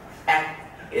act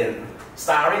in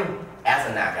starring as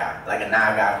a Naga, like a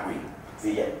Naga queen.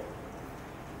 See it?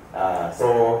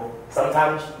 So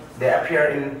sometimes they appear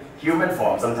in human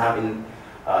form, sometimes in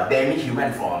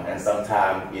demi-human form, and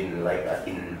sometimes in like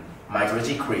in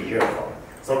mythology creature form.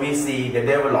 So we see the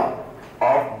development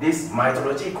of this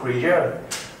mythology creature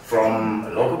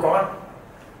from local god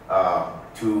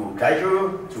to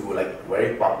kaiju to like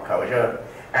very pop culture,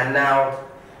 and now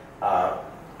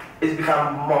it's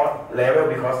become more level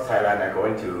because Thailand are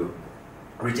going to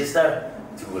register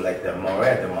to like the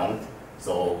moray, the monk.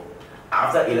 So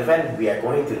after elephant, we are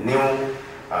going to new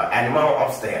animal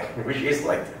upstairs, which is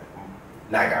like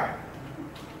Naga.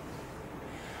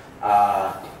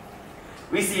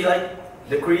 We see like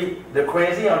the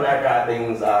crazy on Naga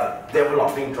things are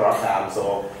developing throughout time.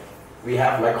 So we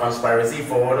have like conspiracy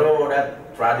photo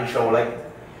that try to show like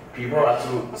people are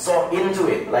so into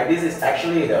it. Like this is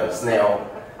actually the snail,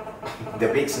 the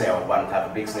big snail, one type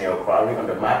of big snail crawling on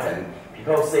the mud, and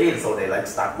people see it, so they like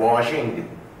start washing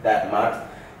that mud.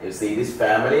 You see this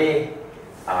family,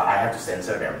 I have to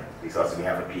censor them because we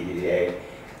have a PDA.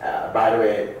 By the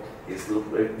way,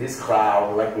 this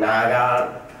cloud like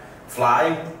Naga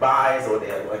flying by, so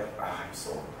they're like, I'm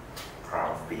so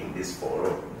proud of being this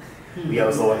photo. We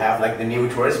also have like the new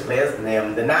tourist place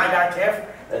named the Naga Cave,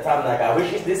 the Tham Naga,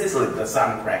 which is, this is like the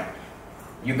sun crack.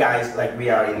 You guys, like we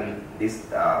are in this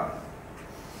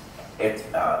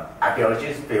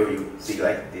archaeologist field, you see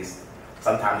like this,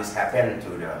 sometimes this happen to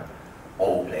the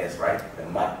old place, right? The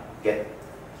mud get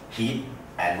heat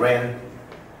and rain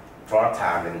throughout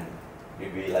time, and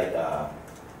it will be like a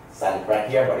sun crack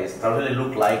here, but it totally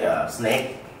look like a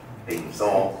snake thing.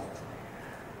 So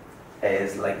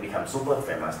it's like become super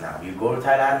famous now. You go to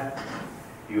Thailand,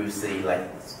 you see like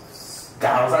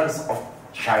thousands of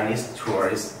Chinese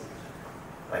tourists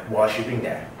like worshipping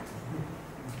there.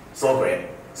 So great.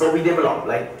 So we developed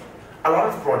like a lot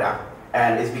of product,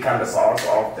 and it's become the source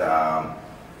of the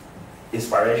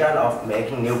inspiration of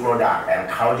making new product and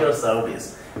cultural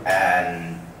service.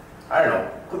 And I don't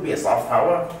know, could be a soft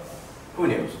power. Who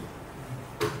knows?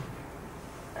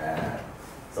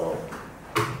 So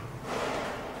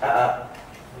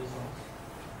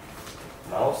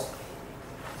mouse.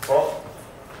 Oh,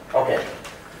 okay.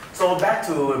 So back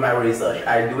to my research.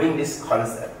 I'm doing this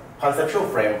conceptual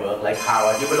framework, like how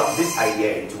I develop this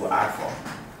idea into art form.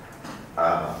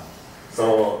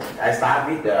 So I start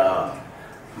with the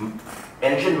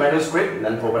ancient manuscript,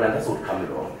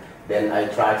 Throuhg. Then I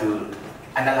try to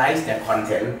analyze the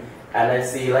content, and I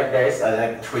see like there is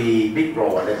like three big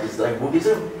roles. That is like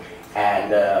Buddhism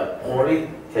and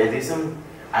polytheism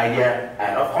idea,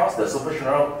 and of course the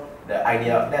supernatural, the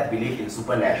idea that believe in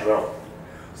supernatural.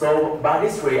 So by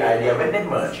these three ideas, when they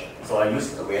merge, so I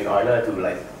use Wayne Euler to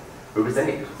like represent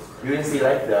it. You can see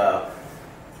like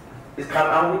it come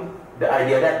out with the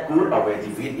idea that good always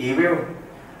defeat evil,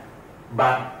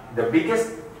 but the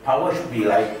biggest power should be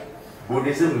like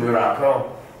Buddhism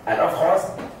miracle, and of course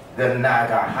the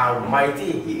Naga, how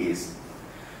mighty he is.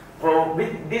 So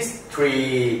with these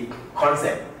three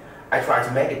concepts, I try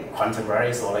to make it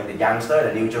contemporary, so like the youngster,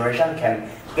 the new generation can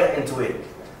get into it.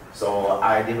 So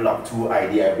I developed two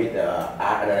ideas with the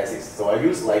art analysis. So I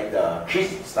use like the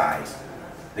kitsch styles.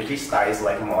 The kitsch style is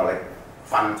like more like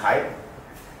fun type,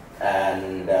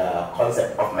 and the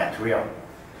concept of material.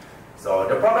 So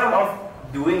the problem of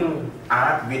doing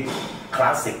art with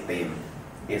classic theme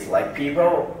is like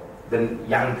people, the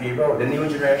young people, the new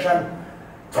generation,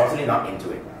 totally not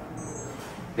into it.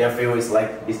 They feel it's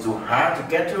like it's too hard to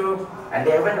get to, and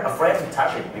they're even afraid to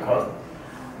touch it because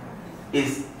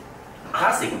it's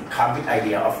classic come with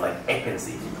idea of like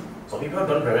expensive. So people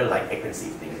don't really like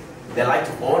expensive things. They like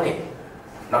to own it,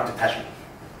 not to touch it.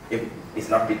 If it's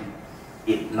not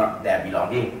their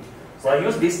belonging. So I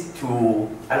use this to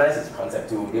analyze this concept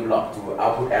to develop to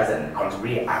output as a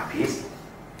contemporary art piece.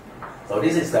 So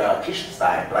this is the kitsch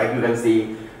style. Like you can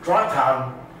see, throughout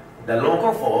time, the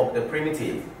local folk, the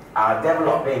primitive, are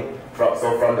developing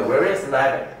from the various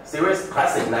series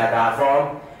classic Naga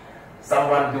form.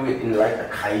 Someone do it in like a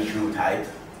kaiju type,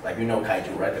 like you know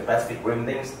kaiju, right? The Pacific Rim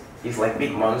things. It's like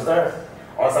big monster,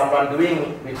 or someone doing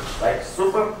it with like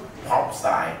super pop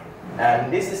style.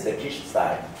 And this is the kitsch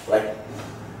style, like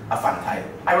a fun type.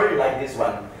 I really like this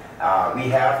one. We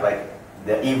have like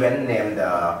the event named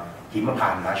the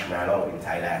Himapan Marshmallow in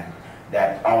Thailand,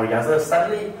 that our youngsters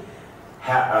suddenly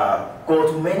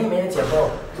go to many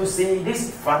temples to see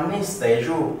this funny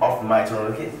statue of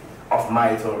mythology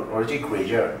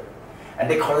creature, and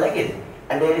they collect it,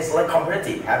 and there is like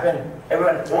competitive happen.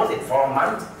 Everyone posts it for a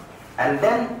month, and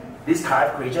then this kind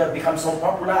of creature becomes so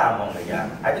popular among the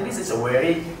young. I think this is a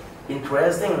very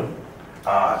interesting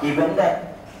event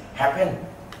that happened.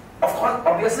 Of course,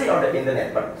 obviously on the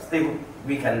internet, but still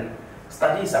we can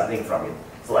study something from it.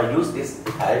 So I use this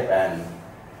type, and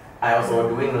I also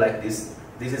doing like this.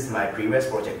 This is my previous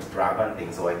project, dragon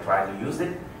thing. So I try to use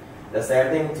it, the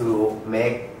same thing, to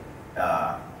make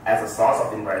as a source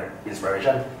of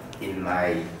inspiration in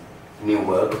my new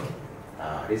work.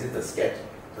 This is the sketch.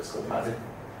 Just go past it.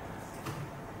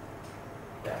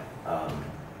 Yeah.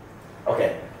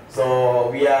 Okay.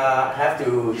 So we have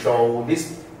to show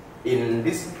this in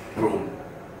this room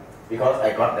because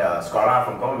I got the scholar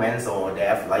from government, so they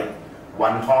have like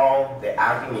one hall. They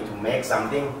asking me to make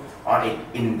something on it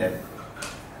in the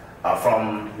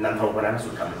from Nantopanan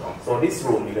Sudkamikong. So this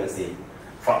room you can see,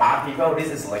 for art people, this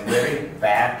is like very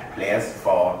bad place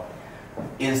for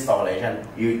installation.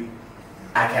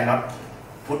 I cannot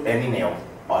put any nail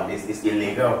on this. It's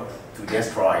illegal to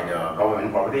destroy the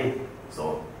government property.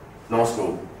 So no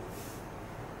screw.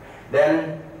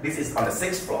 Then this is on the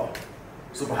 6th floor,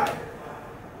 super high.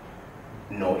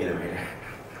 No elevator.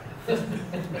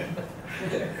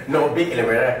 No big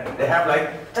elevator. They have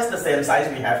like just the same size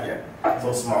we have here,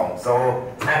 so small.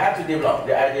 So I have to develop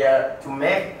the idea to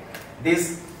make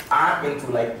this art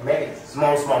into like make it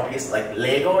small piece, like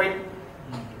Lego it,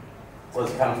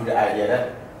 was come to the idea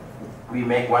that we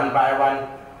make one by one,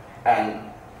 and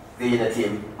the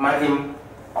team, my team,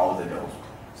 all the those.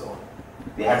 So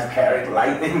they have to carry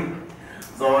lighting.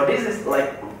 So this is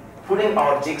like putting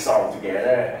all jigsaw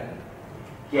together, and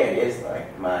here it is, like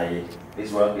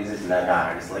this work. This is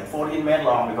Lanka. It's like 14 minutes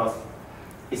long because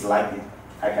it's like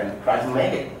I can try to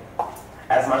make it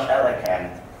as much as I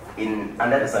can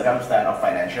under the circumstance of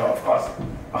financial, of course,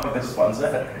 of the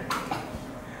sponsor.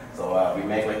 So we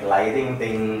make like lighting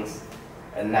things,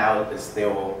 and now it's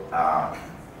still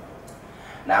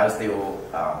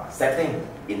setting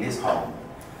in this hall.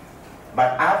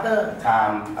 But after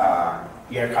time,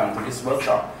 here come to this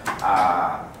workshop,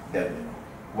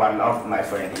 one of my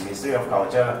friends in Ministry of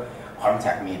Culture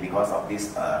contact me because of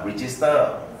this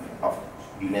register of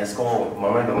UNESCO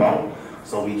Monument.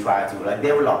 So we try to like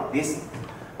develop this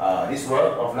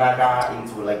work of Naga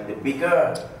into like the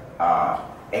bigger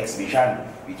exhibition.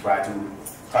 We try to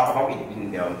talk about it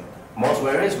in the most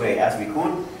various way as we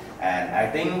could, and I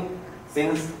think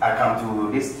since I come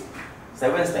to this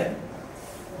 7th step,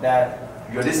 that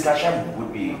your discussion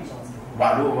would be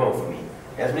valuable for me,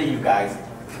 especially you guys,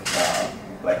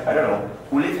 like I don't know,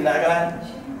 who live in Nagaland,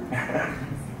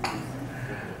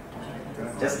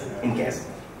 just in case.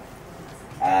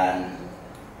 And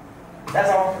that's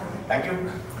all. Thank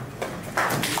you.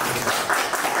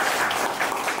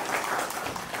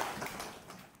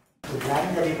 Good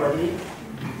night, everybody.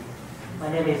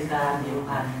 My name is Khan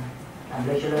Yuhan. I'm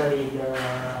lecturer in the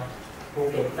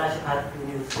Phuket Ratchapat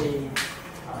University.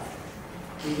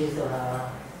 This is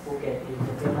Phuket is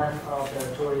the famous of the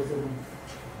tourism.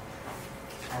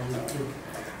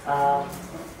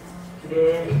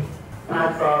 Today,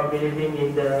 apart from believing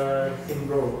in the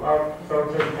symbol of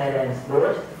Southern Thailand's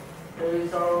boat, the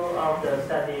result of the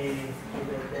study is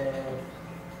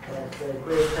the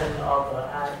creation of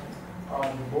art on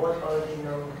both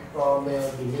original from the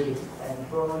belief and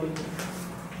flowing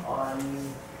on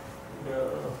the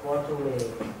waterway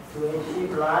to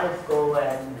achieve life goal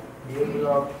and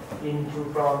develop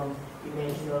into from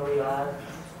imaginary art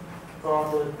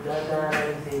from the data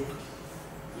analysis.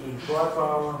 It was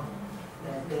found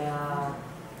that there are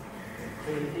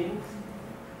three things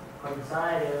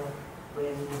considered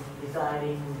when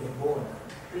designing the boat: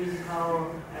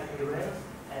 physical appearance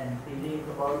and belief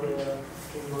about the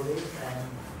symbolism and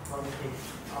context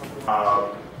of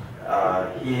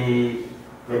the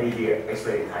maybe he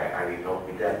explain Thai, I will go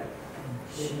with that.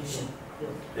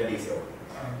 The detail.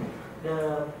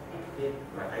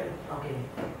 โอเค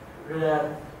เรือ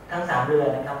ทั้ง3เรือ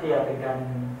นะครับที่เป็นการ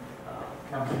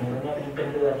นำเสนอเนี่ยเป็น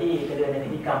เรือที่เป็นเรือในพิ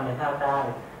ธีกรรมในภาคใต้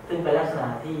ซึ่งเป็นลักษณะ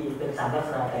ที่เป็น3ลักษ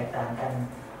ณะแตกต่างกัน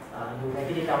อยู่ใน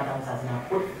พิธีกรรมทางศาสนา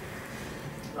พุทธ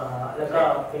แล้วก็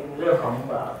เป็นเรื่องของ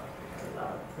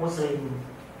มุสลิม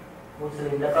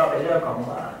แล้วก็เป็นเรื่องของ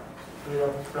เรือ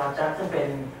ปราจักซึ่งเป็น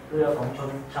เรือของชน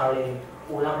ชาวเล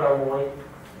อูรังราโวย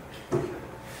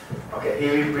Okay, he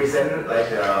represent like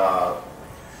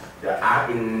the art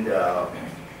in the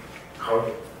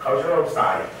cultural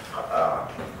side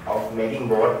of making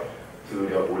boat to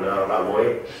the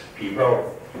Ularawoi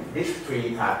people. These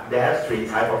there are 3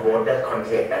 types of boat that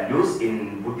contain and used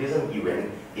in Buddhism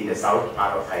event in the south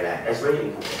part of Thailand, especially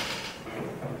in Phuket.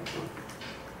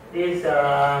 This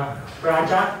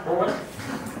Prajak boat,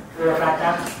 the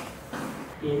Prajak,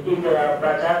 in the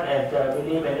Prajak as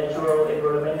believe in natural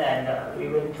environment, and we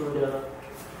went to the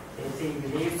sea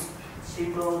belief.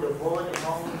 People, the boat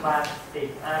among plastic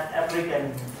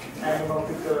African animal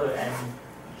figure and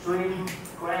shrimp,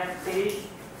 crabfish,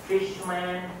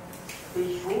 fishman,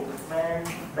 fish hook, man,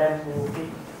 bamboo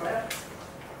fish crab,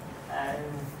 and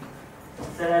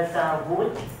salsa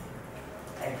wood,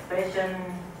 expression,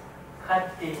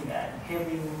 cutting and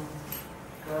carving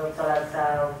salsa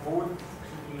wood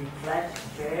in flat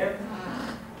shape.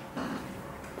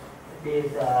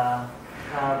 These are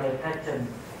the pattern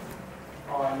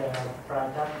on the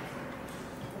product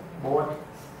board,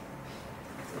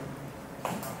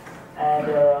 and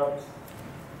the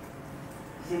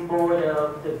symbol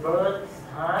of the bird's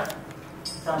heart,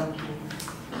 some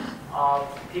of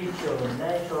picture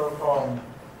natural form,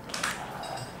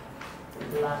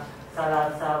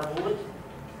 salasa wood,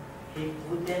 he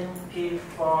wouldn't keep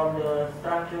from the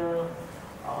structure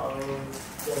of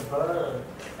the bird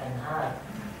and heart.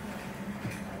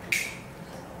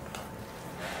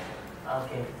 โอ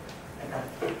เคนะครับ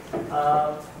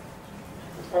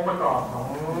องค์ประกอบข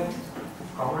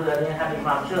องเรือเนี่ยครับมีค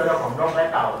วามเชื่อเรื่องของนกและ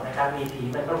เต่านะครับมีผี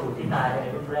บรรพบุรุษที่ตายใน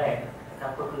รุ่นแรกนะครั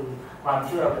บก็คือความเ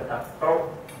ชื่อเกี่ยวกับโต๊ะ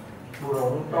บุหล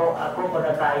งโต๊ะโต๊ะบน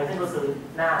ไตซึ่งก็คือ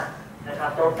หน้านะครับ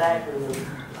โต๊ะแรกคือ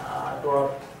ตัว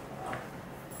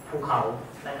ภูเขา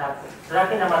นะครับและ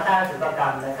ที่นำมาสร้างศิลปกรร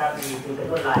มนะครับมีเป็น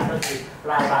ลวดลายก็คือ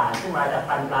ลายบาทซึ่งมาจาก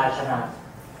ฟันปลายฉนาด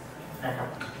นะครับ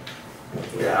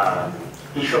Yeah,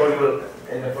 he showed you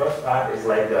in the first part is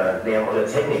like the name of the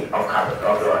technique of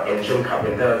the ancient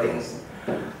carpenter things.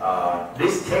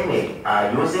 This technique are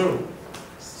using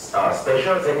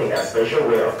special technique and special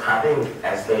way of cutting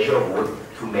and special wood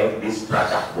to make this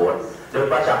project board. The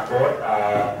project board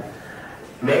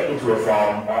made into a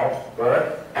form of bird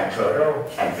and turtle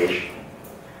and fish.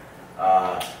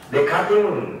 They cutting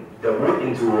the wood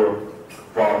into a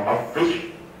form of fish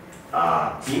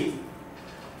teeth.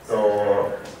 So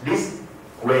this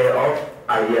way of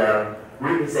idea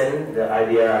represent the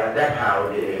idea that how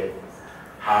they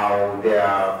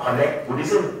connect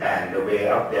Buddhism and the way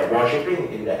of their worshipping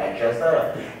in the ancestor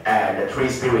and the three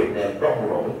spirits named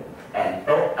Throuhg and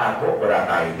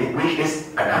Throuhg, which is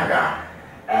Anaga,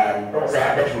 and Throuhg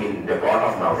that means the god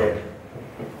of mountain.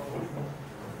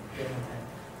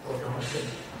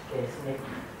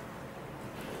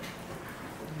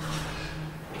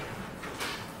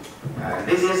 And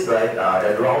this is like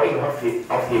the drawing of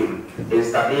him in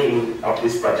studying of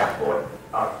this project board.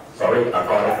 Sorry,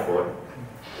 Kodak board.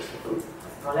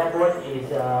 Kodak board is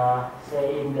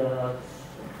say in the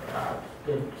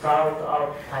south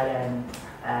of Thailand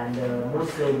and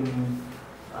Muslim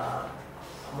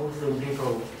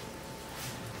people.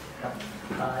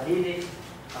 This is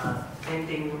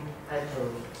painting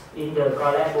pattern in the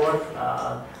Kodak board.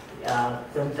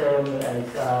 Sometimes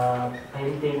is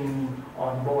painting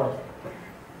on board.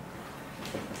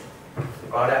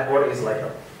 That board is like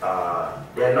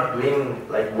they're not doing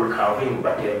like wood carving,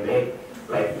 but they make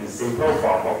like in simple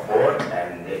form of board,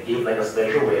 and they give like a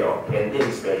special way of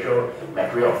painting, special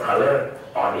material of color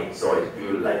on it, so it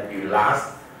will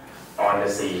last on the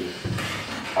sea,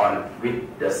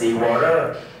 with the sea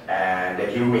water and the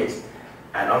humid,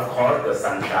 and of course the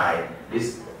sunshine.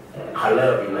 This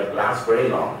color will like last very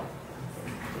long.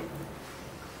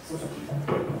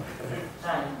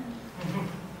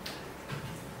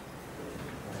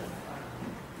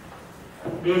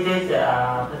 This is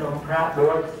Phnom Phra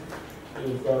board.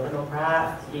 Phnom Phra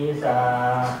is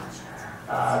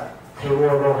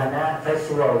Throuhg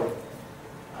festival.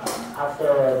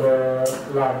 After the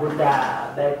Lord Buddha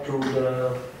back to the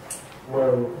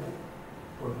world.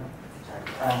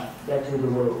 Back to the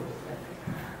world.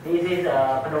 This is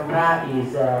Phnom Phra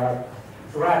is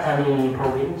Surathani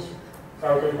province,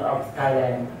 southern of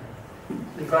Thailand.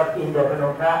 Because in the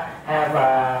Phnom Phra have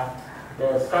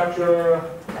the sculpture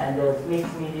and the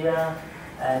mixed media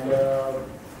and the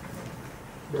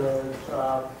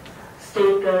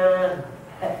sticker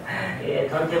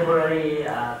contemporary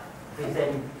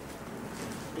present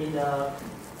in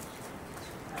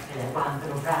ขยายความพ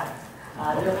นมพระ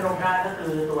เรื่องพนมพระก็คื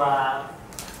อตัว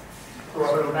พ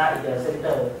นมพระอีก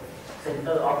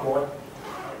center of both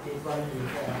this one is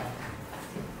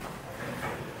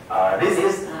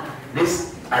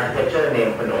this architecture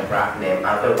named Phnom Phra, named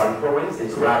after one province in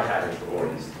Surathani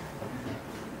province.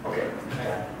 Okay.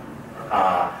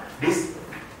 This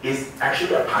is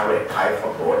actually a private type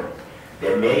of board.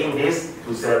 They're making this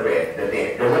to celebrate the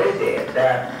day, the very day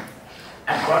that,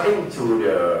 according to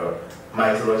the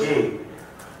mythology,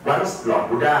 once Lord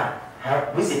Buddha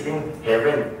have visiting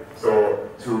heaven, so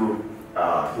to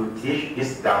teach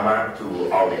his Dharma to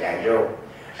all the angels.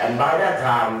 And by that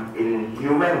time, in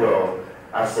human world,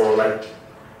 so like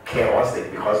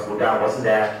chaotic because Buddha wasn't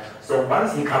there. So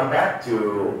once he come back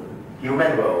to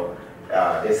human world,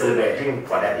 they celebrating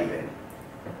for that event.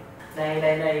 ใน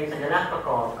สัญลักษณ์ประก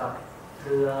อบกับเ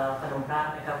รือพนมพระ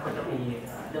นะครับก็จะมี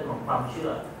เรื่องของความเชื่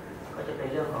อก็จะเป็น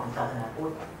เรื่องของศาสนาพุท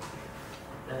ธ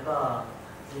แล้วก็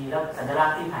มีสัญลัก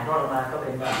ษณ์ที่ถ่ายทอดออกมาก็เป็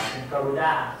นกรุณ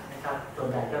านะครับส่วน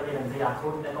ใหญ่ก็เป็นพญาครุ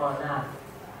ฑแล้วก็นาค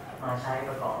มาใช้ป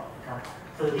ระกอบครับ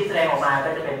สื่อที่แสดงออกมาก็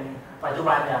จะเป็นปัจจุ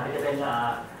บันเนี่ยจะเป็น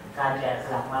การแกะส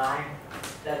ลักไม้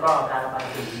แล้วก็การระบาย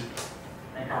สี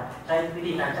นะครับใช้วิ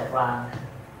ธีการจัดวาง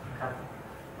ครับ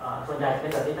ส่วนใหญ่เป็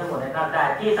นแบบนี้ทั้งหมดในภาคใต้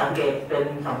ที่สังเกตเป็น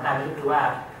สำคัญก็คือว่า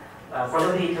คน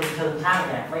ที่เชิงช่าง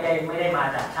เนี่ยไม่ได้มา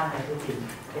จากช่างในพื้นถิ่น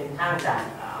เป็นช่างจาก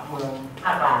เมืองภ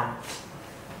าคกลาง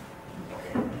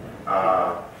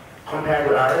Compared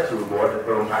to other two boards, the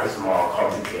Phnom Phra is more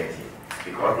complicated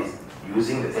because it's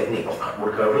using the technique of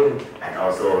wood carving and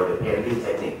also the painting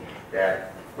technique that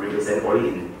represent only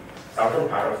in southern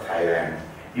part of Thailand.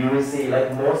 You will see like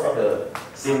most of the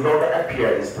symbols that appear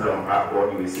in Phnom Phra board,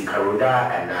 you will see Garuda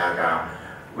and Naga,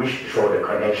 which show the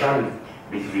connection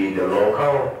between the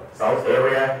local south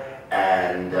area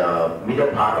and the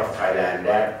middle part of Thailand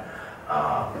that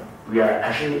we are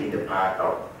actually in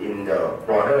the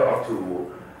border of two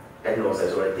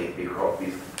ethno-socialistic because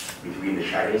between the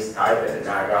Chinese type and the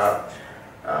Naga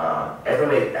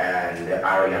ethnic and the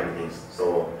Aryan things.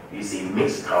 So you see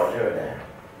mixed culture there.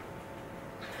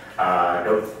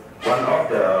 One of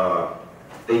the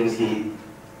things he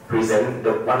present,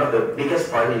 one of the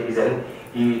biggest point he present,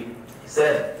 he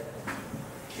said,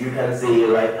 you can see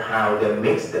like how they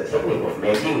mix the technique of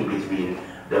making between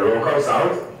the local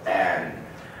South and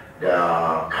the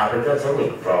carpenter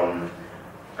technique from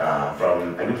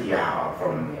Ayutthaya or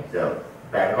from the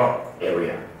Bangkok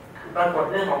area. ปรากฏ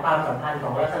เรื่องของความสัมพันธ์ขอ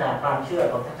งลักษณะความเชื่อ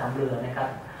ของทั้งสามเรือนะครับ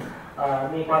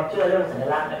มีความเชื่อเรื่องสัญ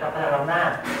ลักษณ์นะครับพลังอำนา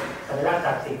จสัญลักษณ์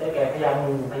ศักดิ์สิทธิ์ได้แก่พญา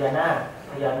งูพญานาค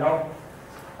พญานก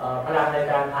พลังใน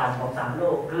การผ่านของสามโล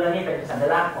กเรือนี่เป็นสัญ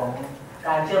ลักษณ์ของก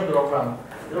ารเชื่อมโยงระหว่าง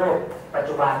โลกปัจ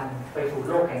จุบันไปสู่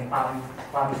โลกแห่งค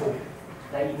วามสุข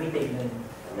ในอีกมิติหนึ่ง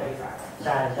ใ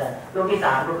ช่โลกที่ส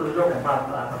ามก็คือโลกแห่ง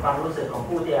ความรู้สึกของ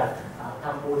ผู้ที่ท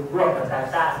ำบุญร่วมกับการ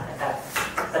สร้างนะครับ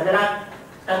สัญลักษณ์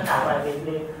ทั้งสามอัน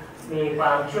มีคว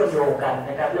ามเชื่อมโยงกัน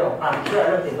นะครับเรื่องของความเชื่อเ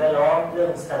รื่องสิ่งแวดล้อมเรื่อ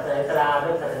งศาสนาอิสลามเ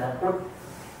รื่องศาสนาพุทธ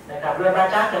นะครับเรือบา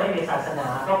จักจะไม่มีศาสนา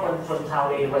เพราะคนชนชาว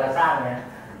เลเวลาสร้างเนี่ย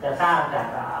จะสร้างจาก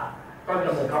ต้นก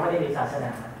ำเนิดเขาไม่ได้มีศาสน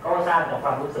าก็สร้างจากคว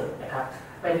ามรู้สึกนะครับ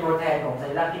เป็นตัวแทนของสั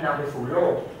ญลักษณ์ที่นำไปสู่โล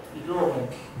กอีกโลกหนึ่ง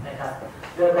นะครับ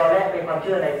เรือกอแรกเป็นความเ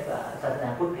ชื่อในศาสนา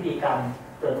พุทธพิธีกรรม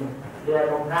ส่วนเรือ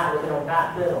นมพระหรือนมพระ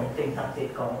เรื่องของสิ่งศักดิ์สิท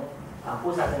ธิ์ของ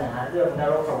ผู้ศาสนาเรื่องน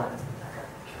รกสวรรค์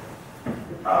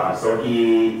So he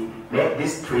made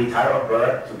these three types of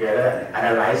bird together and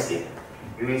analyzed it.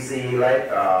 You will see like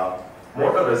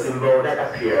most of the symbol that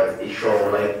appears is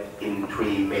shown like in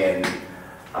three main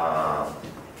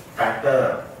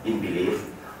factor in belief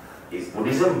is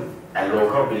Buddhism and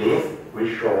local belief,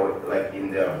 which show like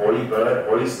in the holy bird,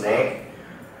 holy snake,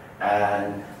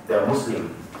 and the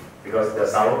Muslim, because the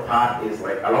south part is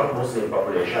like a lot of Muslim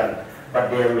population,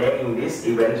 but they are making this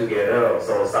event together,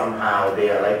 so somehow they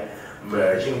are like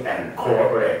merging and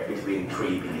cooperate between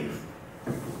three beliefs.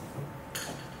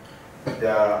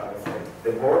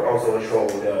 The board also show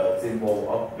the symbol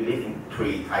of belief in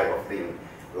three type of things,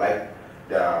 like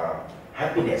the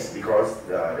happiness, because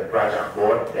the project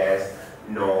board there's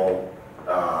no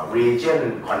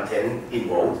religion content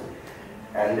involved,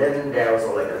 and then there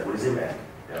also like the Buddhism and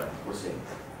the Muslim.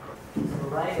 So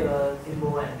why the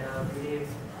symbol and the belief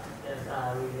is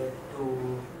related to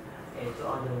each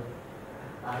other?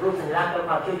 รูปสัญลักษณ์และค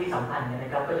วามเชื่อที่สัมพันธ์เนี่ยนะ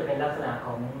ครับก็จะเป็นลักษณะข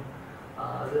อง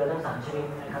เรือทั้งสามชนิด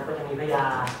นะครับก็จะมีพญา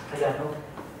นก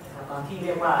นะครับที่เ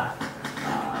รียกว่า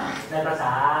ในภาษ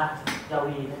ายา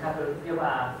วีนะครับเรียกว่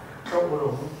าโต๊ะบุ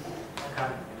รุษนะครับ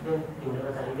เรื่องอยู่ในภ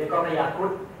าษาลิเรียกก็พญาครุ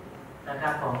ฑนะครั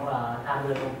บของทางเรื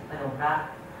อพนมพระ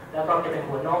แล้วก็จะเป็น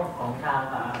หัวนกของทาง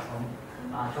ของ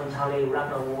ชนชาวเลวรัก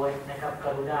เราโวยนะครับก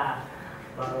รุณา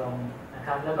บรมนะค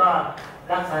รับแล้วก็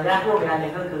ลักษณะยากพวกอีกอันหนึ่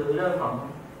งก็คือเรื่องของ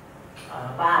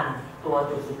บ้านตัว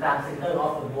จุดศูนย์กลาง center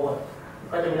of the boat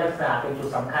ก็จะมีลักษณะเป็นจุด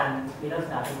สำคัญมีลักษ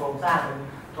ณะเป็นโครงสร้างเป็น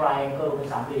triangle เป็น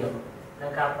สามเหลี่ยมน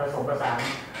ะครับผสมผสาน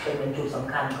เป็นจุดส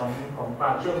ำคัญของควา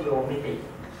มเชื่อมโยงมิติ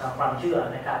ความเชื่อ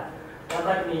นะครับแล้ว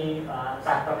ก็มี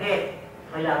สัตว์ประเภท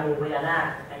พญางูพญานาค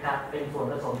นะครับเป็นส่วน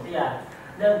ผสมที่จะ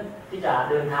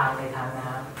เดินทางในทางน้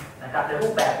ำนะครับแต่รู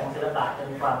ปแบบของศิลปะจะ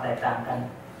มีความแตกต่างกัน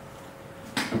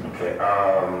Okay.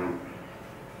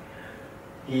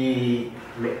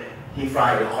 He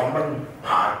find a common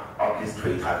part of these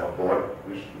three types of board,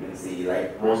 which you can see like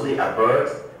mostly a bird,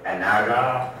 an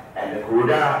naga, and a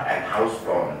kuda and house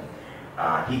form.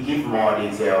 He give more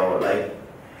detail like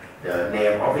the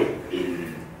name of it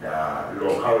in the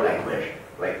local language,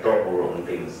 like Toburong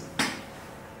things.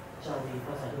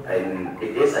 And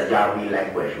it is a Yawi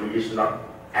language, which is not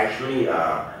actually a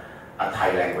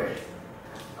Thai language.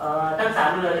 ทั้งสาม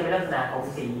เรือจะเป็นลักษณะของ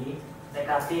สีนะค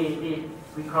รับที่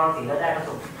วิเคราะห์สีแล้วได้ผส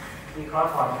มวิเคราะห์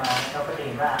ถอดออกมาเราก็จะเ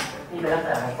ห็นว่านี่เป็นลักษ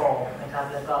ณะของฟองนะครับ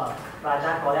แล้วก็ราช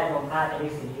าคอแรกนมผ้าจะมี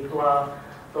สีตัว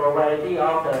variety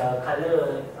of the color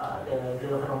เรื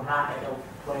อพนมผ้าจะ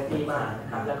variety มากนะ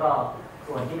ครับแล้วก็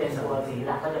ส่วนที่เป็นตัวสีห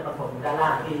ลักก็จะปรากฏอยู่ด้านล่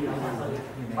างที่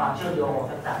มีความเชื่อมโยงของ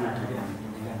ทั้งสามนั้น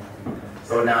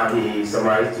So now he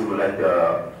summarized to like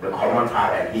the common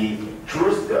part, and he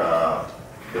choose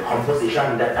the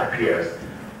composition that appears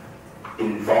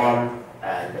in form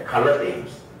and the color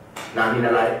themes. Now he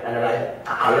analyze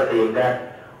a color theme that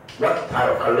what type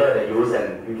of color they use, and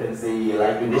you can see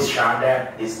like in this chart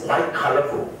that is quite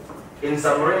colorful. In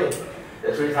summary,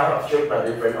 the three types of shape are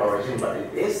different origin, but it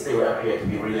is still appear to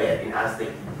be related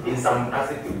in some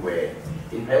artistic way.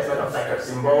 In placement of sacred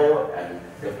symbol and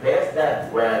the place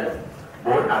that where the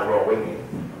boat are rowing in.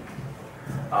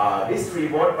 These three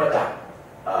boat projects,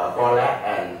 Golak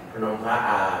and Phnom Penh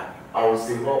are our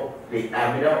symbol, the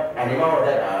animal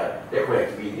that are decorated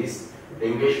to be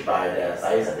distinguished by their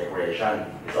size and decoration.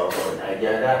 It's also an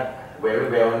idea that very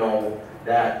well known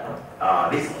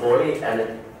that these holy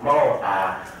animals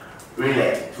are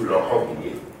related to local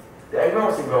belief. The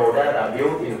animal symbols that are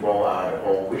built in bold are the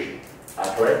whole, which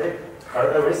are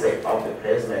characteristic of the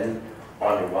placement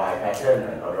on the Y pattern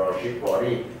and although sheep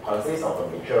body consists of a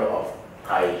mixture of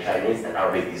Thai, Chinese, and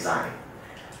Arabic design.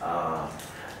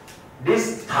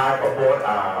 This type of boat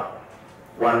are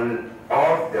one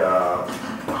of the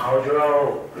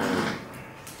cultural,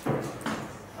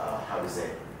 how to say,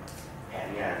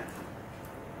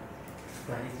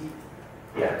 strategy?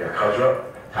 Yeah, the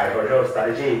Thai cultural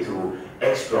strategy to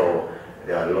explore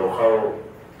the local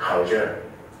culture.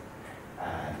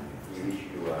 And we wish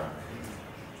you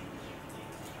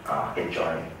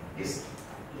enjoy this.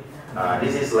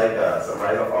 This is like a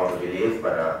summary of all the beliefs,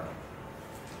 but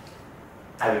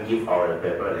I will give all the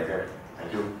paper later.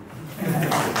 Thank you.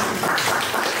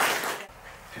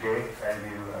 Today I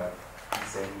will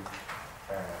present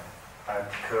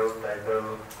article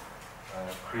titled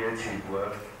Creative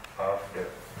Work of the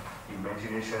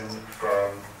Imagination from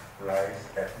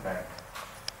Life at Night.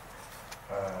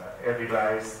 Every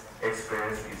life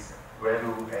expresses its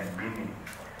value and meaning.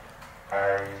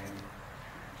 I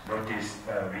notice,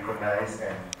 recognize,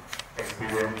 and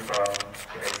experience from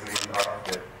the experience of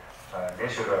the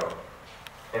natural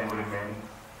environment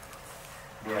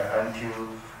until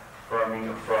forming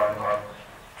a form of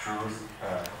true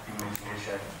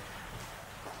imagination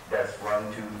that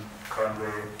want to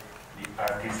convey the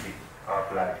artistic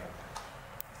of life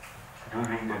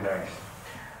during the night,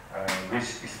 which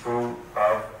is full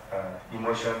of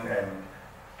emotion and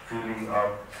feeling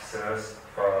of search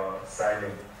for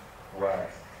silent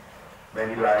voice.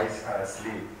 Many lights are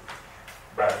asleep,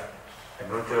 but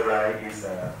another light is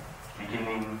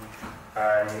beginning.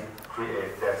 I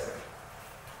create that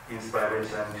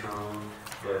inspiration to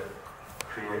the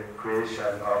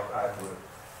creation of artwork.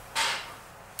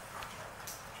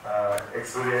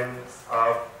 Experience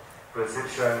of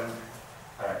perception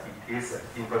it is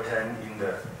important in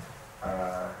the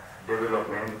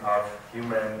development of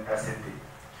human aesthetic.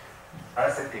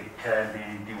 Aesthetic can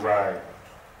be divided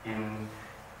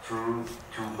into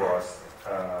two broad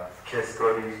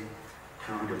categories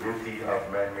to the beauty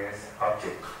of man-made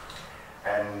objects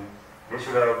and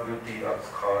natural beauty, of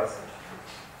course.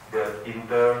 The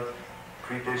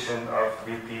interpretation of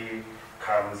beauty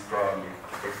comes from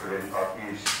the experience of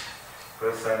each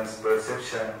person's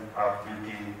perception of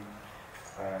beauty,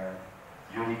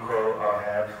 unique or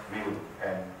have view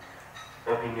and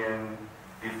opinion,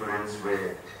 different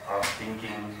way of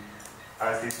thinking.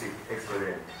 Artistic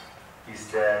experience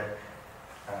is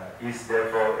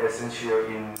therefore essential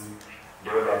in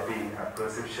developing a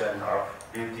perception of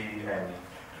beauty and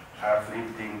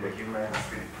uplifting the human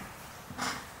spirit.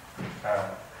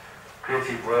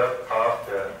 Creative work of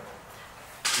the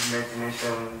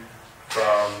imagination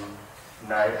from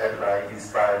night at light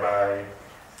inspired by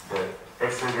the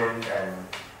experience and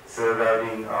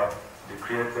surrounding of the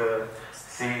creator,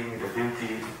 seeing the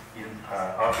beauty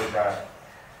of the dark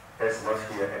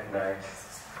atmosphere at night,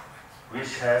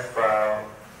 which has found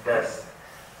that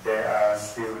there are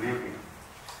still living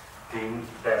things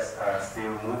that are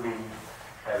still moving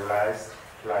and lives.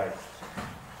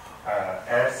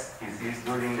 As it is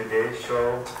during the day,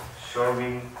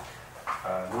 showing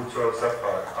mutual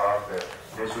support of the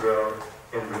natural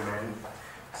environment,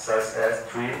 such as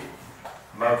trees,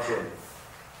 mountains,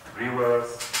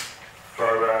 rivers,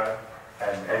 flora,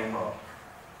 and animals.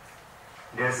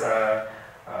 There's a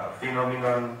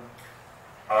phenomenon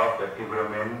of the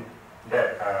environment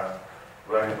that are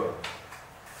variable.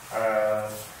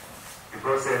 The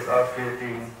process of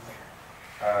creating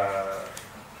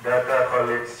data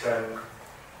collection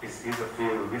is a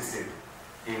field visit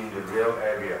in the real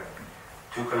area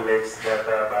to collect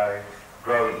data by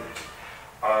drawing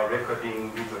or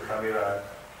recording with the camera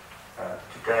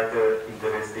to gather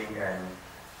interesting and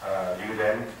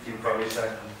relevant information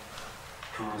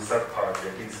to support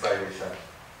the inspiration.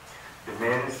 The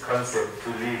main concept to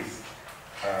lead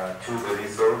to the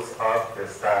results of the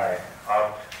style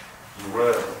of the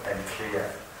world and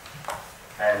clear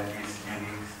and is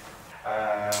unique.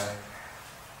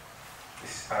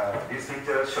 This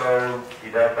picture shows the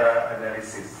data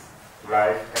analysis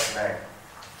live at night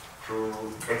to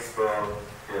explore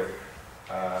the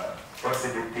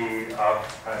possibility of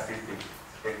artistic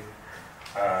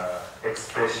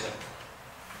expression.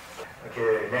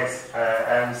 Okay, next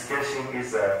I'm sketching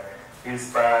is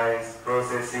inspired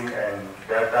processing and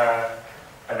data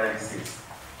analysis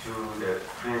to the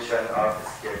creation of the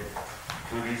sketch,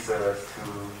 to research,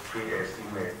 to create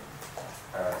image,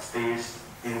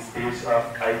 stage of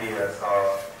ideas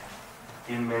or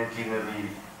imaginary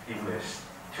image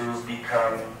to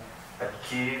become a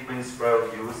key principle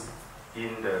used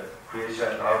in the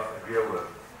creation of real work.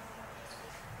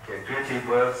 Okay, creative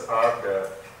works of the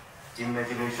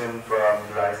imagination from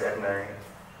Rise at Night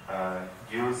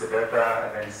use the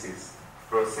data analysis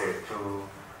process to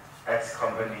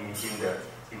accompany in the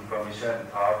information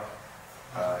of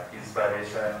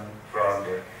inspiration from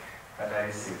the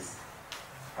analysis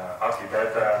of the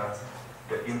data,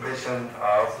 the impression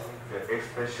of the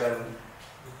expression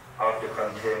of the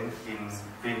content in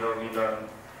phenomenon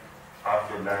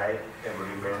of the night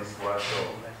environments was so.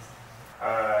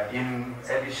 In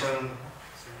addition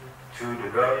to the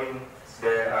drawing,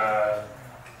 there are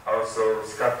also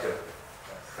sculpture.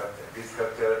 This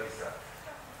sculpture is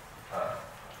a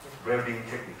welding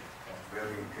technique.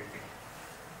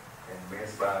 And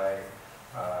made by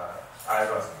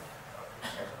iron.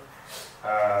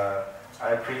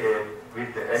 I create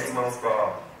with the animal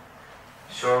form,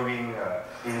 showing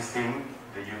instinct,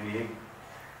 the unique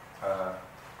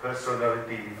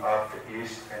personality of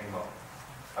each animal.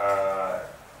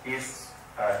 It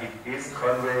is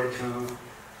conveyed to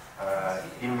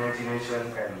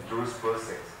imagination and those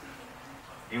process,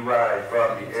 derived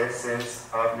from the essence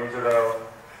of natural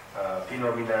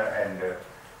phenomena and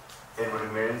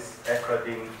environments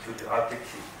according to the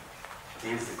objective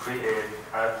is to create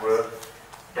artwork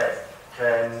that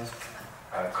can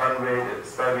convey the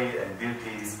story and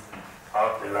beauty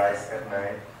of the lights at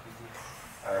night,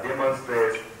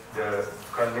 demonstrate the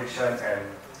connection and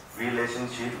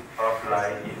relationship of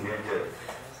light in nature,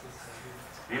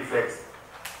 reflects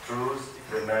through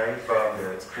the night from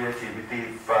the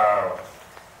creativity found,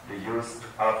 the use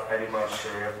of animal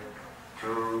shape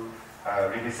to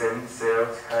represent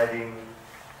self hiding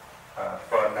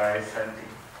for night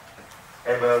hunting,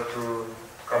 able to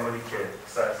communicate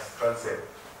such concept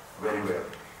very well.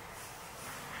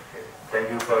 Okay. Thank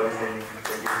you for listening.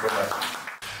 Thank you so much.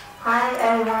 Hi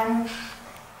everyone.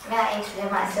 May I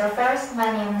introduce myself first? My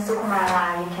name is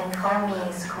Sukumara. You can call me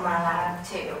Sukumara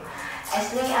too.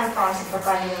 Actually, I'm from Sri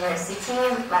Lanka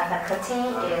University. My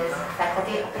faculty is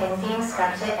Faculty of Painting,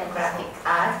 Sculpture, and Graphic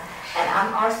Art. And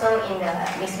I'm also in the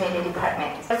Mixed Media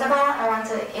Department. First of all, I want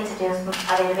to introduce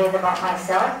a little bit about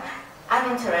myself.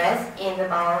 I'm interested in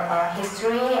about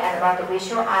history and about the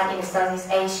visual art in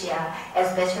Southeast Asia,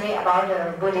 especially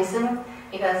about Buddhism,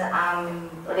 because I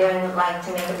really like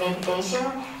to make a meditation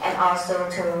and also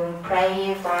to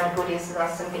pray for the Buddhists or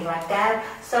something like that.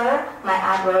 So my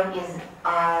artwork is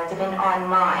depend on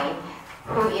mine,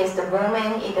 who is the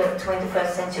woman in the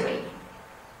 21st century.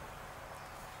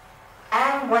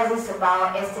 And what is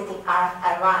about aesthetic art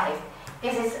and life?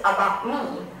 This is about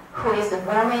me, who is the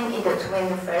woman in the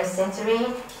 21st century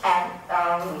and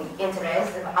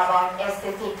interested about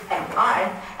aesthetic and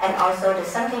art, and also the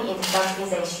something in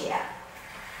Southeast Asia.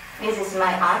 This is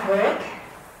my artwork.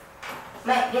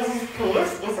 This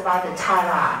piece is about the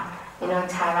Tara. You know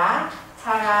Tara?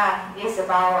 Tara is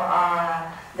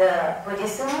about the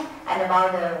Buddhism and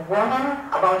about the woman,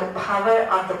 about the power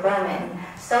of the woman.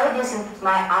 So this is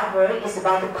my artwork is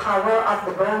about the power of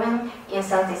the woman in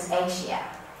Southeast Asia.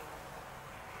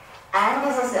 And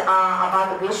this is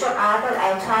about the visual art that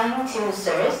I'm trying to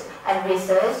search and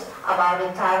research about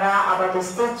the Tara, about the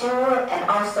statue, and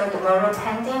also the mural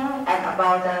painting, and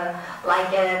about the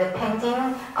the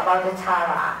painting about the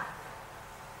Tara.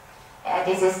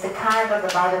 This is the kind of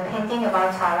about the painting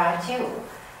about Tara too.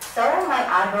 So my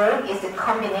artwork is the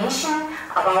combination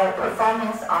about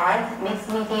performance art, mixed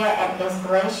media, and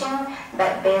installation,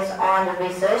 but based on the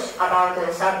research about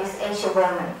the Southeast Asia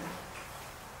woman.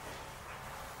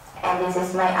 And this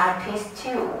is my art piece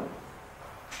too.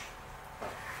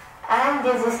 And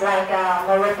this is like a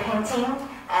mural painting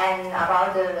and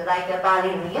about the a Bali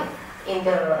reef in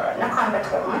the Nakhon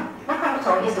Pathom. Nakhon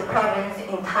Pathom is the province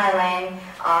in Thailand,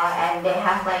 and they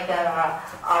have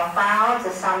found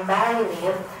some Bali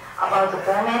reef about the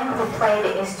woman who play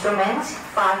the instrument,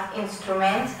 5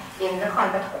 instruments in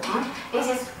Nakhon Pathom. This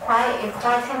is quite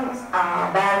important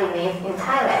Bali reef in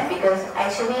Thailand because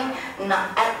actually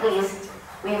at least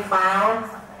we found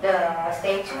the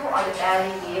statue of the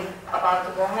Bali reef about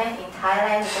the woman in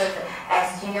Thailand because,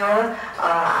 as you know,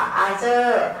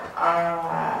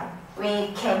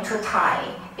 we came to Thai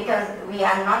because we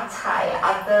are not Thai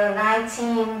after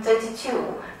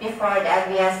 1932. Before that,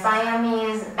 we are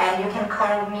Siamese, and you can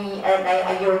call me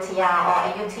Ayutthaya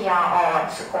or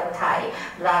Sukhothai,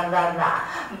 blah blah blah.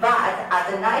 But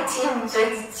after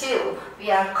 1932,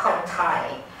 we are called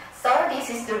Thai. So this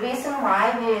is the reason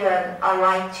why we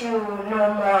like to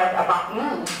know more about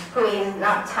me, who is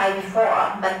not Thai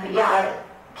before, but we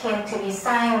came to be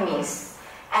Siamese.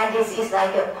 And this is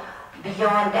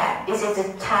beyond that. This is the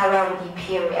Tharavadi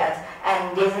period,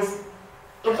 and this is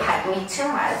impact me too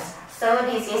much. So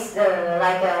this is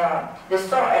the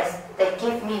source that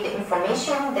give me the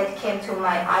information that came to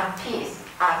my art piece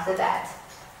after that.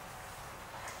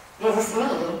 This is me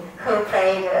who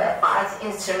play the art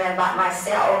instrument by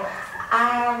myself.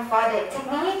 For the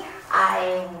technique,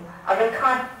 I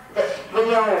record the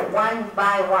video one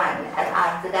by one, and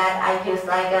after that I use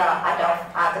like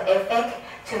After Effects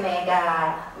to make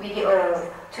a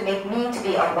video to make me to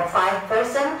be a 5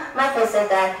 person. My friend said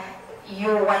that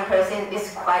you 1 person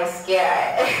is quite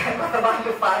scared. What about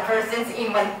you 5 persons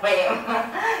in one frame?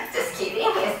 Just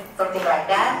kidding, it's something like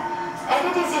that.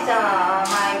 And this is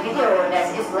my video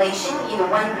that's installation in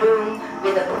one room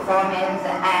with the performance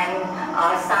and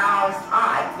sound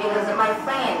art, because my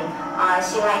friend,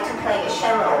 she likes to play a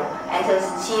cello, and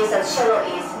she is a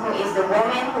celloist who is the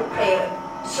woman who play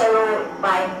cello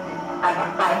by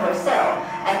herself.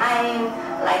 And I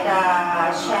like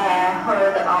share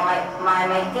her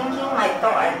my thinking, my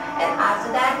thought, and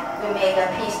after that we make a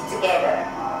piece together.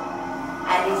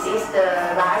 And this is the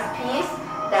last piece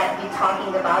that we're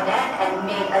talking about that, and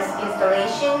made us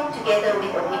installation together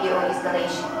with a video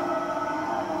installation.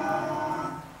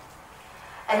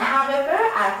 And however,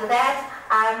 after that,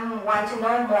 I want to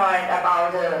know more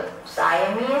about the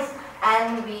Siamese,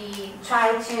 and we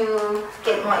try to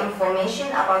get more information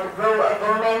about the role of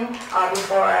women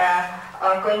before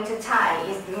going to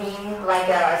Thai. It means like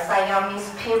a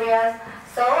Siamese period.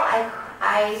 So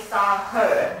I saw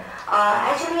her.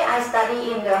 Actually, I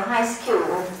studied in the high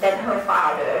school that her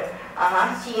father.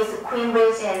 She is a Queen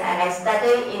Regent, and I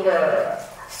studied in the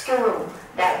school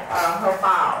that her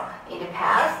father in the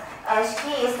past.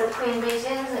 She is the Queen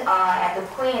Regent and the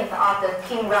Queen of the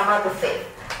King Rama V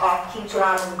of King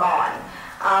Chulalongkorn.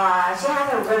 She has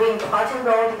a very important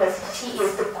role because she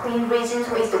is the Queen Regent,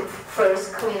 who is the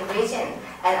first Queen Regent.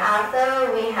 And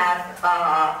after we have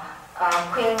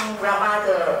Queen Rama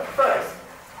I.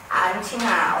 Until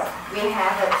now, we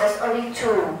have just only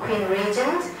 2 Queen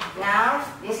Regents. Now,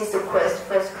 this is the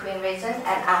first Queen Regent,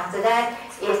 and after that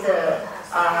is the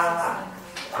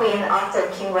Queen of the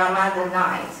King Rama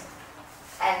IX.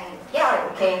 And yeah,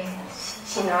 okay,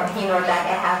 he know that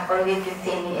I have only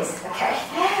 15 minutes, okay.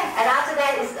 And after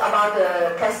that is about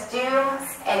the costume,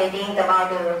 anything about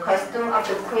the costume of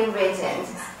the Queen Regent.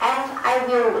 And I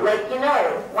will let you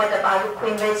know what about the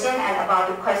Queen Regent and about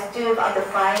the costume of the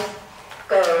 5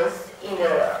 girls in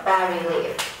the bas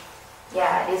relief.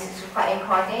 Yeah, this is quite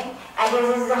important. And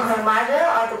this is her mother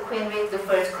of the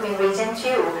first Queen Regent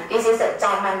too. This is a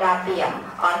Jamanda Piam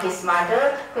on his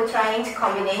mother, who trying to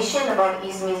combination about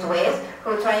East-West ways,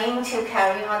 who trying to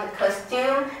carry on the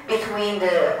costume between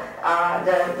the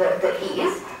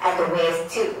East and the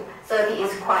West too. So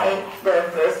this is quite the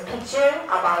first picture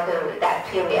about that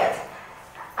period.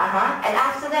 And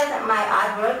after that, my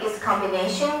artwork is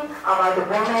combination about the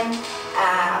woman,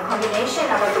 combination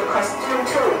about the costume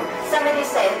too. Somebody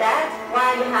said that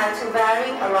why you have to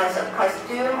vary a lot of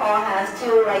costume or have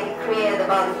to like create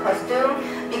about the costume,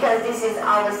 because this is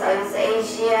our South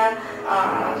Asia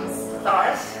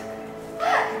stars.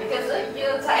 Because you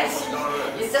Thai,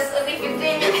 it's just only 15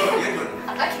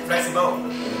 minutes. Flexible.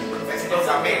 Flexible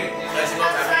are made. I'm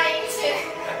trying to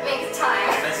make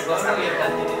time. Flexible are made.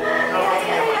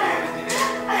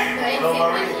 Don't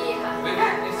worry.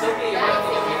 It's okay.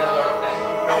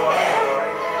 Don't worry.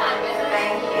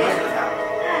 Thank you.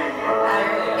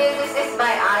 This is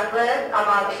my artwork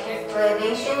about the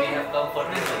explanation.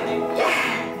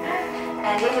 Yeah.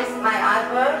 And this is my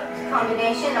artwork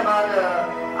combination about the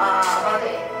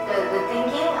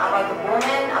thinking about the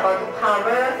woman, about the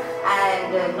power,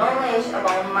 and the knowledge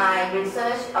about my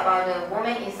research about the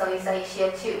woman in Southeast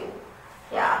Asia too.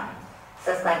 Yeah,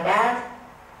 just like that.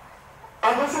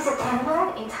 And this is a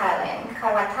temple in Thailand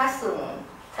called Wat Thasung.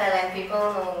 Thailand people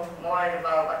know more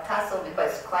about Wat Thasung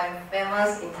because it's quite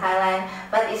famous in Thailand,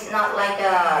 but it's not like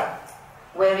a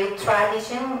very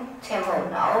traditional temple,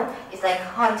 no. It's like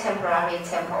contemporary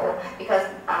temple, because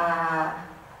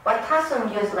Wat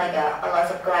Thasung use like a lot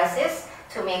of glasses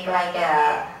to make like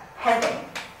a heaven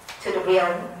to the real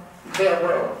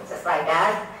world, just like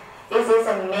that. This is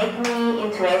make me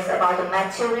interested about the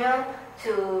material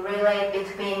to relate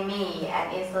between me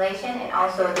and installation, and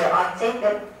also the object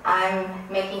that I'm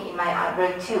making in my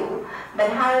artwork too.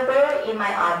 But however, in my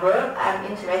artwork, I'm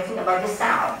interested about the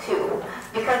sound too,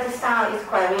 because the sound is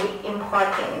quite really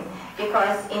important.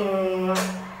 Because in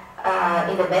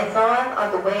the method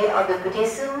or the way of the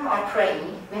Buddhism or pray,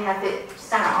 we have the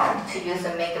sound to use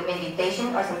to make a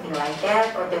meditation or something like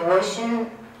that, or devotion,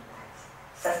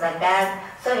 such like that.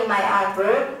 So in my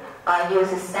artwork,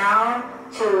 use sound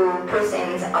to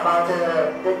present about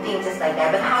the things just like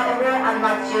that. But however, I'm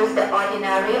not use the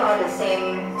ordinary or the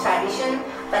same tradition,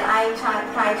 but I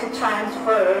try to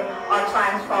transfer or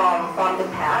transform from the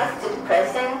past to the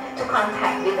present to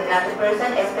contact with another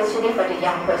person, especially for the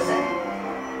young person.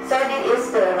 So this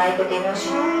is like a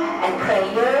devotion and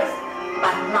prayers,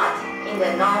 but not in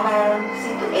the normal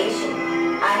situation.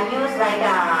 I use like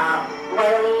a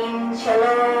violin,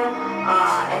 cello,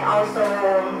 and also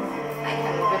I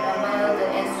can remember the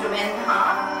instrument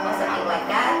harp or something like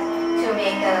that to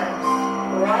make a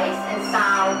voice and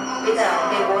sound with the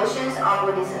devotions of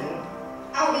Buddhism.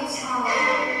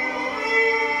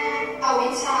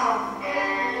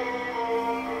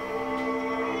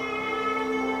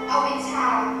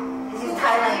 This is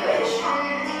Thai language.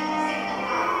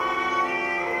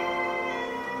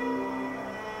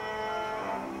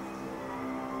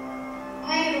 ไ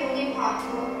ม่รู้ในความ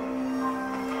ทุกข์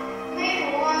ไม่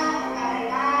รู้ว่าอะไร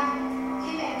บ้าง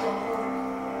ที่เป็นตัวทุกข์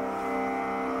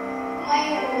ไม่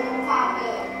รู้ความเ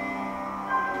กิด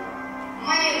ไ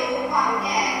ม่รู้ความแ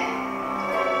ก่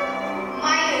ไ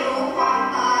ม่รู้ความ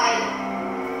ตาย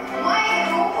ไม่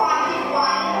รู้ความผิดห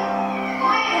วังไ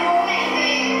ม่รู้ในเห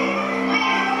ตุไม่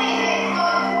รู้ในเหตุเ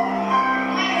กิดทุกข์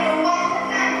ไม่รู้ว่าทุกข์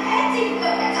นั้นแท้จริงเกิ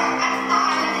ดมาจากอัตตา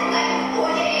และจิตใจของตัว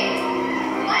เอง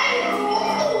ไม่รู้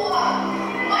ตัว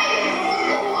ไม่รู้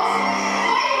ตัวไ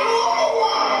ม่รู้ตัว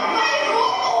ไม่รู้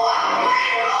ตัวไม่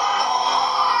รู้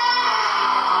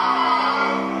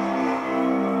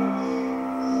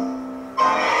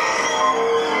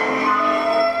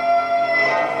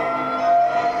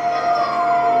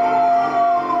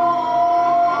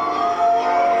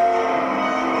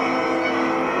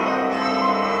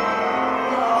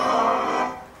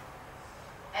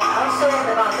And also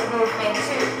about the movement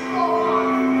too.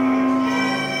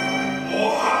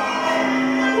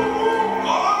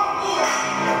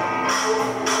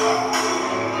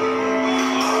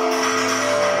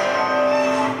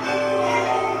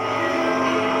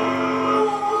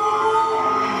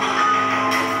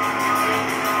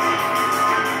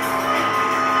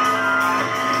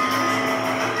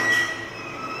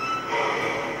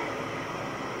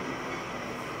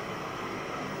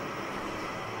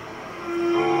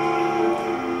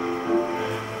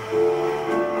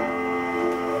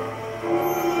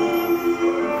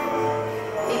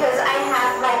 Because I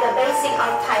have like a basic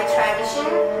of Thai tradition,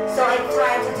 so I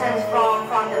try to transform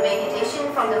from the meditation,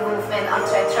 from the movement of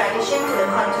Thai tradition to the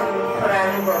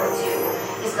contemporary world too.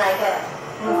 It's like a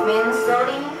movement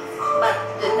slowly, but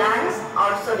the dance,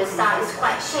 also the sound is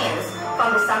quite changed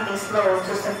from the something slow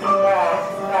to something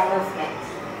more movement.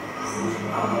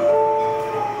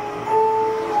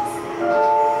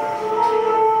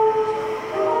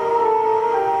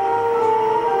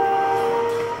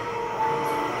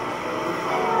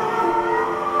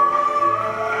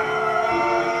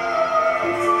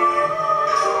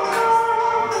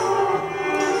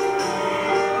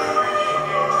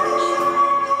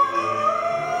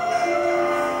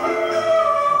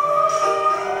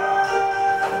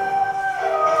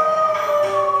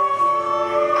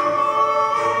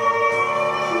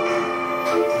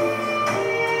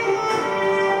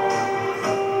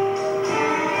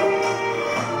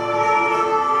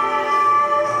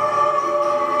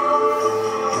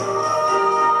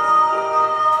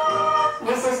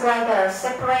 This is like a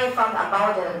separate from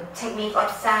about the technique of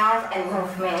sound and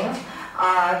movement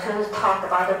to talk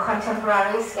about the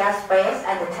contemporary scale space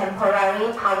and the temporary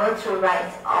power to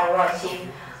write or worship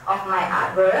of my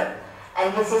artwork.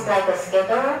 And this is like a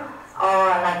schedule or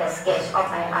like a sketch of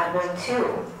my artwork too.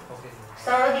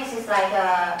 So this is like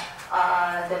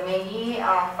the maybe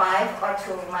 5 or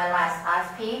 2 my last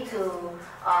art piece to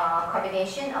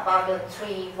combination about the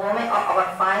 3 women or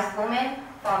about 5 women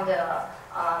from the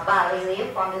Bali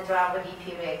live from the Draupadi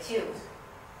period too.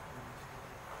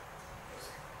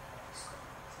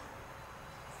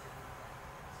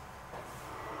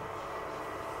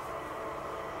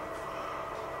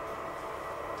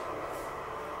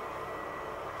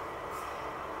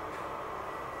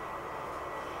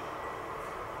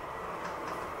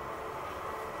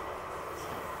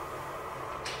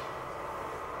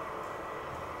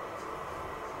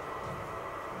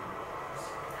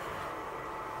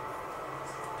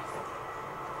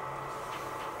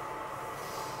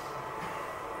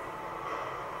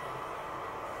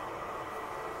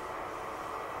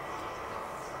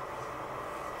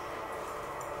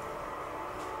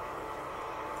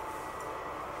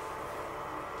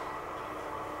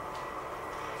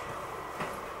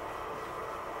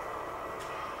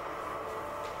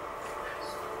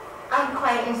 I'm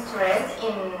quite interested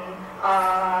in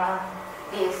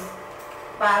this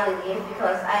Bali live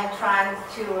because I'm trying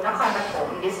to Nakhon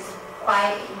Pathom. This is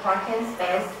quite important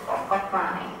space of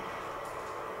mine.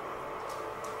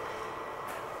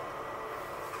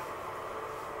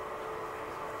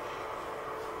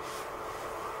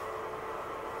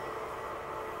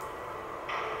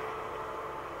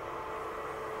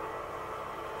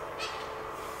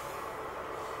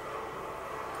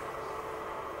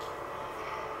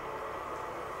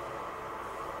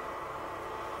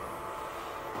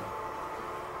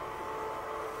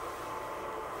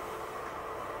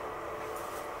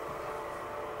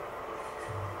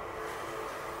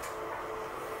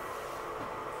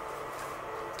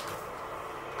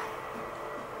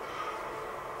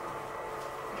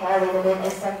 A little bit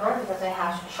example because I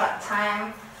have short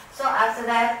time. So after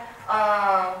that,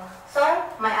 so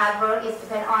my artwork is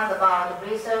depend on about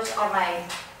the research of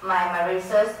my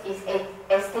research is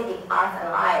aesthetic art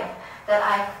and life. That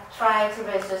I try to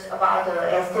research about the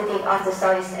aesthetic of the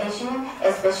Southeast Asian,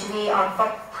 especially on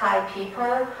folk Thai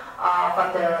people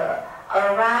from the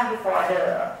era before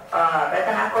the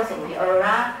Ratanakosin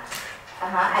era.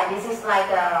 And this is like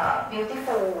a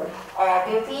beautiful or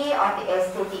beauty of the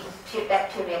aesthetic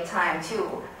that period time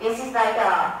too. This is like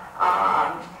a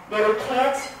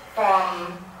delicate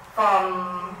form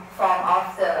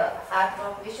of the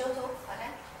artwork visual too.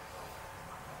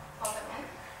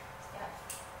 Yeah.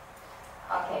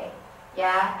 Okay.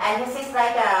 Yeah, and this is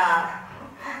like a,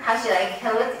 how should I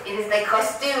call it? It is like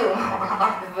costume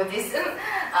of the Buddhism.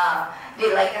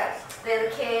 They like a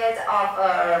delicate of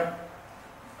a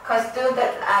costume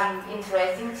that I'm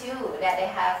interesting too, that they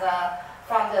have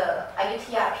from the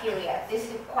Ayutthaya period. This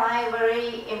is quite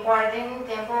very important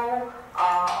temple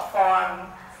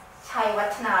from Thai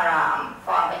Vattanaram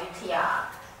from Ayutthaya.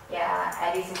 Yeah,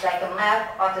 and this is like a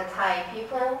map of the Thai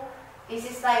people. This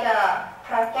is like a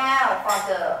Pragao from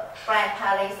the Grand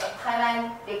Palace of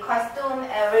Thailand. The costume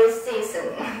every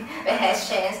season. They have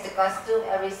changed the costume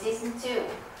every season too.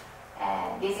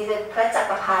 And this is a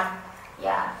Prachakapat.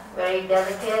 Yeah, very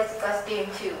delicate costume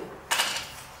too.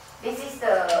 This is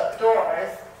the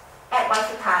doors at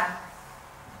Wasutan.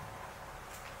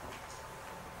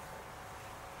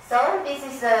 So this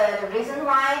is the reason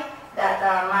why that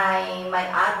my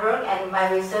artwork and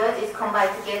my research is combined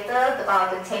together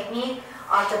about the technique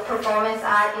of the performance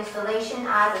art, installation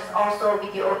art, and also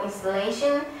video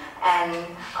installation, and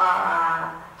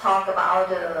talk about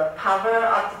the power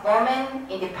of the woman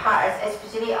in the parts,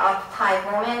 especially of Thai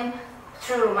woman,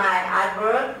 through my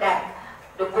artwork, that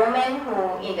the woman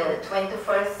who in the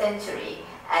 21st century,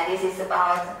 and this is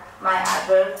about my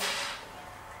artwork.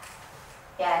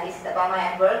 Yeah, this is about my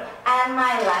artwork. And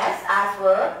my last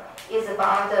artwork is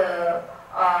about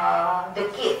the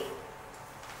gift,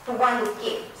 to want to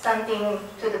give something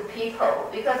to the people.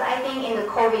 Because I think in the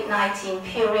COVID-19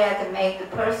 period, to make the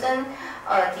person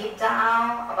deep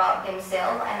down about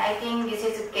themselves, and I think this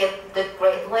is the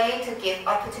great way to give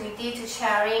opportunity to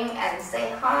sharing and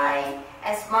say hi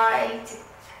and smile to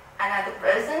another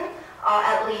person, or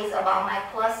at least about my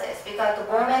clothes, because the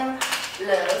woman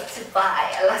loves to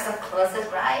buy a lot of clothes,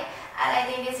 right? And I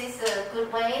think this is a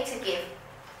good way to give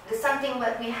something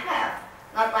that we have,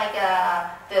 not like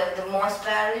the most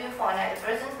value for another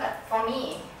person, but for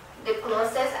me, the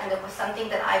clothes and something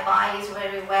that I buy is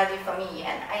very value for me,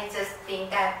 and I just think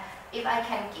that if I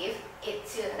can give it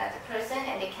to another person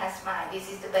and they can smile, this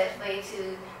is the best way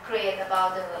to create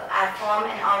about the art form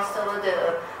and also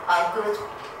the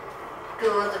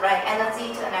good right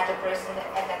energy to another person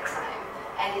at that time.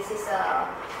 And this is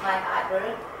my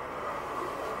artwork.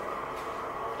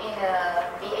 In the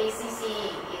BACC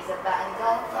is a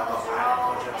Bangkok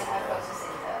cultural and culture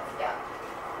center. Yeah.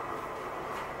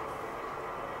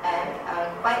 And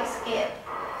I'm quite scared.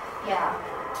 Yeah.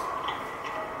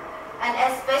 And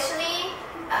especially,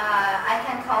 I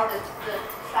can call the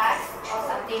tracks or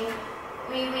something,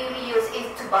 we use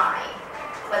it to buy,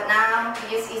 but now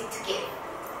we use it to give.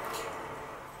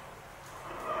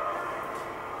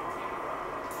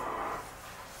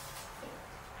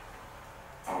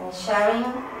 And sharing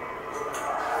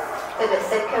to the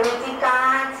security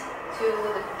guard, to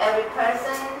every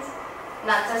person,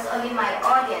 not just only my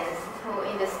audience who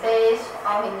in the stage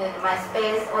or in my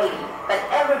space only, but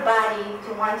everybody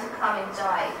to want to come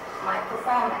enjoy my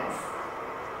performance.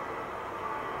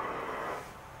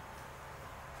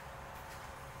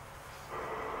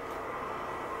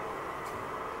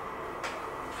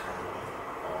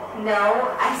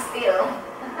 No, I still.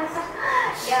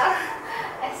 Yeah,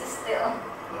 I still.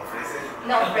 No present.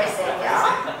 No present, yeah.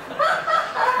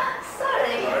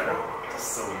 Sorry.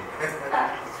 Just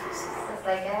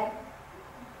like that.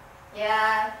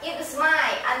 Yeah, give a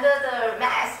smile under the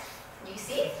mask. You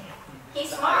see? He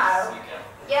smiles.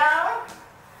 yeah,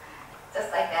 just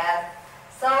like that.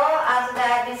 So after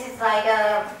that, this is like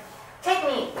a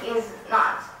technique is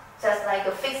not just like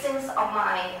a fixings of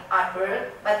my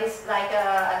artwork, but it's like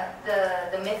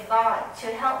the method to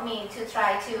help me to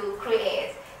try to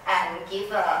create and give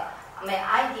my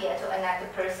idea to another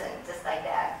person, just like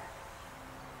that.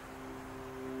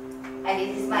 And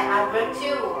this is my artwork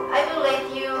too. I will let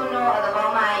you know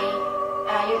about my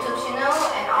YouTube channel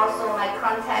and also my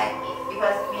contact,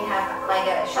 because we have like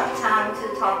a short time to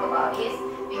talk about it.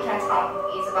 We can talk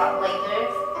is about later.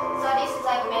 So this is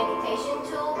like meditation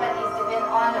tool, but it depends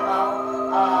on about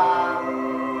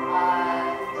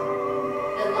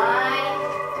the line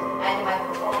and my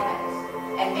performance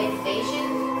and meditation,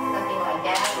 something like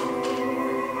that.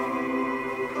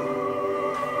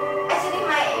 Actually,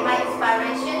 my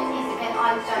inspiration is depend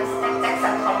on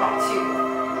Jackson Pollock too,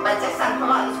 but Jackson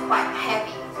Pollock is quite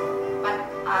heavy, but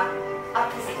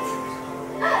opposite.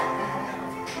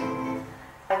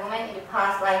 A woman in the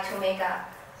past like to make a,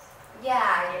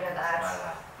 yeah, you know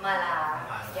that. Mala.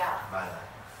 Yeah. Mala.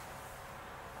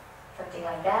 Something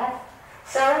like that.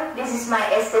 So this is my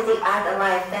aesthetic art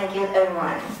alive. Thank you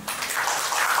everyone.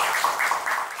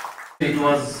 It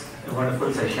was a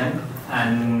wonderful session,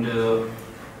 and the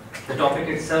topic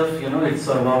itself, you know, it's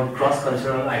about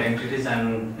cross-cultural identities,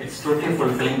 and it's totally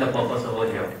fulfilling the purpose over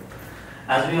here.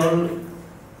 As we all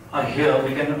are here,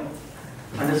 we can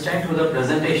understand through the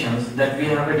presentations that we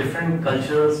have a different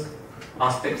cultural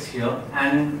aspects here,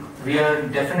 and we are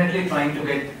definitely trying to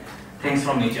get things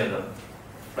from each other,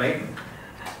 right?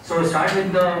 So we start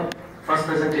with the first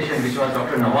presentation, which was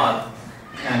Dr. Nawaz,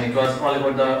 and it was all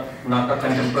about the Naga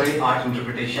contemporary art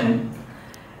interpretation,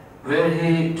 where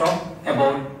he talked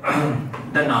about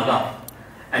the Naga,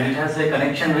 and it has a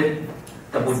connection with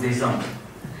the Buddhism.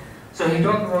 So he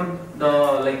talked about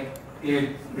the, he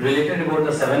related about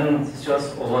the 7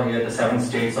 sisters over here, the 7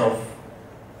 states of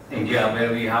India,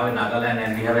 where we have a Nagaland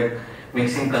and we have a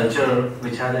mixing culture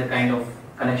which has a kind of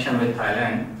connection with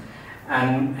Thailand.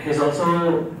 And he's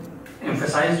also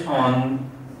emphasized on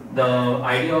the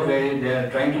idea where they are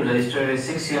trying to register a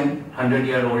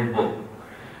 600-year-old book,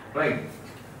 right?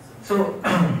 So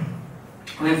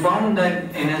we found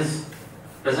that in his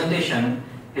presentation,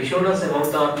 he showed us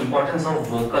about the importance of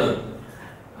vocal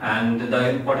and the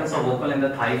importance of vocal in the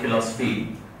Thai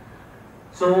philosophy.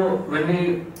 So when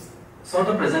we saw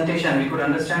the presentation, we could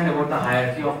understand about the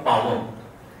hierarchy of power,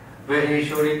 where he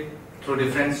showed it through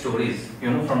different stories, you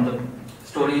know, from the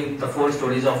 4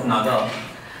 stories of Naga,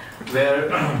 where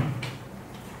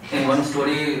in one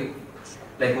story,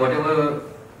 like whatever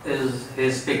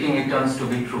is speaking, it turns to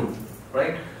be true,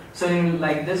 right? So in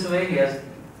like this way, he has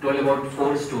told about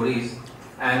 4 stories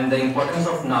and the importance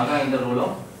of Naga in the role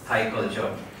of Thai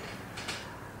culture.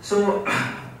 So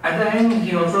at the end,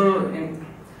 he also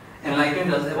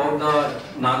enlightened us about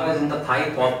the Nagas in the Thai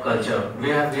pop culture. We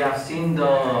have seen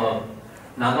the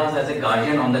Nagas as a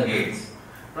guardian on the gates,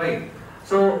 right?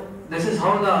 So this is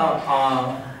how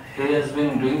he has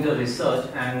been doing the research,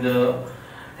 and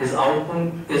his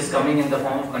output is coming in the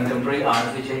form of contemporary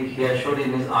art, which he has showed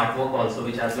in his artwork also,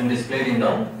 which has been displayed in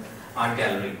the art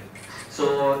gallery.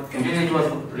 So indeed, it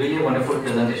was really a wonderful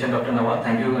presentation, Dr. Nawaz.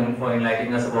 Thank you for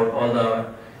enlightening us about all the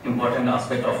important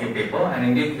aspect of your paper. And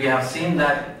indeed, we have seen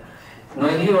that,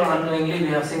 knowingly or unknowingly, we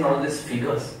have seen all these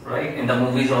figures, right? In the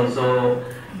movies also,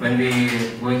 when we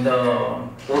go in the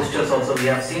posters also, we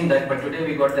have seen that. But today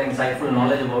we got the insightful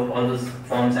knowledge about all those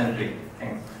forms and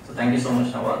things. So thank you so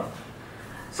much, Nawaz.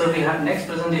 So we have next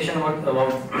presentation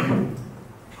about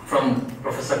from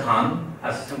Professor Khan,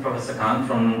 Assistant Professor Khan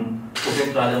from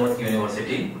Phuket Rajawat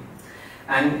University,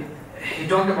 and he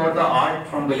talked about the art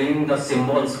from believing the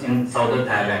symbols in southern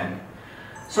Thailand.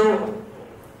 So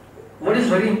what is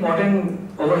very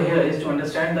important over here is to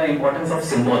understand the importance of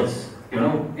symbols. You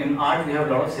know, in art we have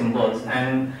a lot of symbols,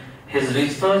 and his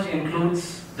research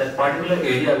includes that particular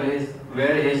area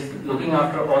where he is looking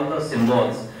after all the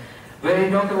symbols, where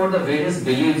he talked about the various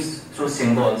beliefs through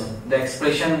symbols, the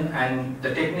expression and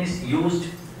the techniques used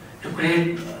to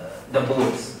create the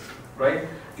boats, right?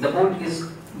 The boat is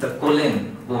the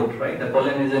Kolen boat, right? The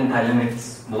Kolen is in Thailand,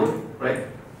 it's boat, right?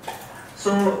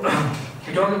 So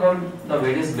he talked about the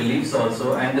various beliefs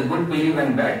also, and the good belief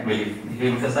and bad belief. He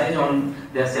emphasized on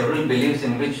there are several beliefs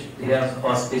in which he has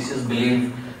auspicious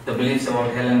belief, the beliefs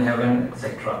about hell and heaven,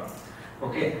 etc.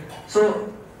 Okay,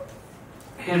 so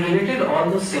he related all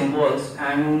the symbols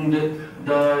and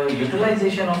the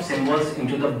utilization of symbols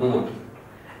into the boat,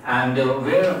 and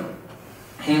where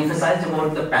he emphasized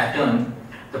about the pattern,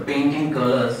 the painting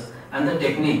colors, and the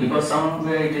technique, because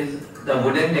somewhere it is the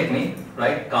wooden technique,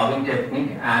 right, carving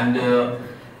technique, and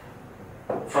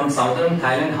from southern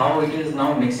Thailand, how it is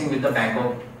now mixing with the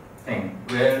Bangkok thing,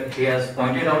 where he has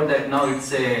pointed out that now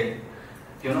it's a,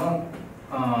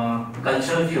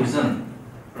 cultural fusion,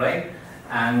 right?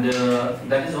 And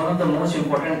that is one of the most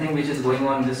important thing which is going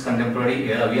on in this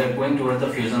contemporary era. We are going towards the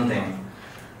fusion thing.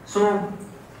 So,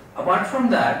 apart from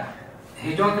that,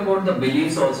 he talked about the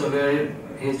beliefs also, where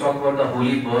he talked about the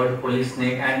holy bird, holy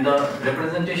snake, and the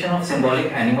representation of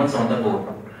symbolic animals on the board.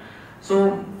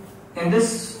 So, in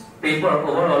this paper,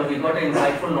 overall, we got an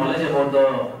insightful knowledge about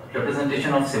the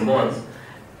representation of symbols,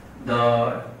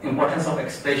 the importance of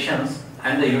expressions,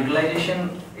 and the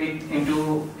utilization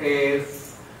into a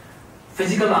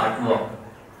physical artwork.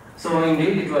 So,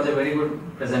 indeed, it was a very good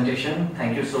presentation.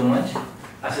 Thank you so much,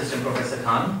 Assistant Professor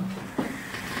Khan.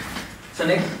 So,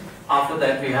 next, after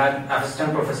that, we had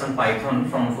Assistant Professor Python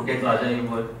from Phuket Raja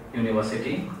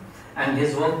University, and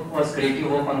his work was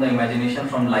creative work on the imagination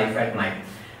from life at night.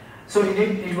 So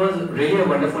it was really a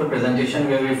wonderful presentation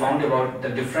where we found about the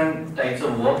different types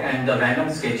of work and the random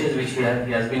sketches which he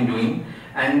has been doing,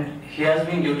 and he has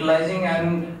been utilizing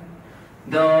and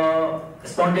the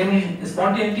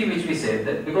spontaneity which we say,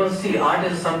 that because see, art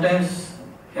is sometimes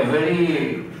a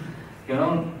very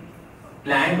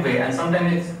planned way, and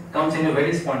sometimes it comes in a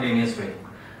very spontaneous way.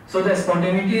 So the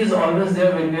spontaneity is always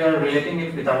there when we are relating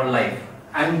it with our life.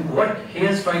 And what he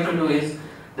has tried to do is,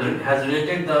 has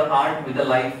related the art with the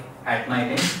life at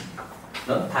night in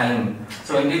the Thailand.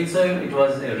 So indeed, sir, it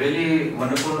was a really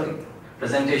wonderful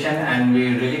presentation, and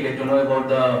we really get to know about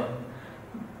the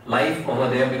life over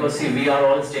there, because see, we are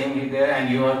all staying there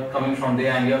and you are coming from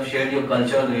there and you have shared your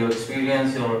culture, your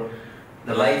experience,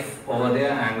 the life over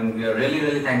there, and we are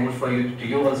really thankful to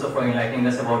you also for enlightening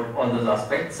us about all those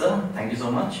aspects, sir. Thank you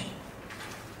so much.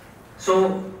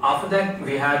 So after that,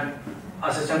 we had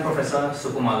Assistant Professor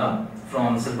Sukumala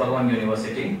from Silpakorn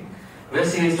University, where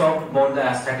she has talked about the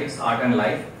aesthetics, art and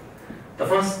life. The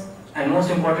first and most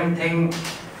important thing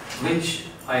which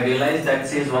I realized, that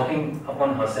she is working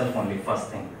upon herself only, first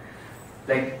thing.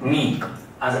 Like me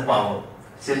as a power.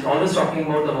 She is always talking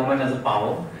about the woman as a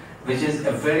power, which is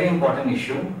a very important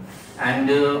issue, and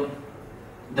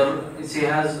she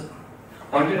has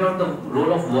pointed out the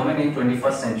role of women in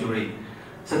 21st century.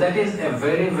 So that is a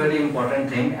very important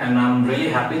thing, and I'm really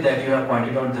happy that you have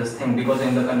pointed out this thing, because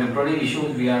in the contemporary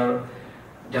issues we are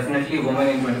definitely, women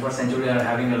in 21st century are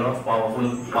having a lot of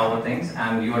power things,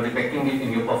 and you are depicting it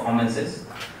in your performances.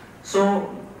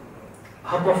 So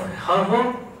her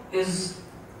work is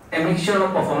a mixture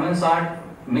of performance art,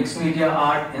 mixed media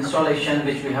art, installation,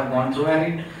 which we have gone through,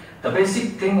 and the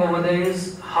basic thing over there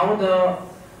is how the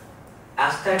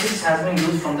aesthetics has been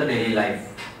used from the daily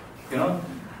life.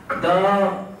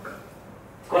 The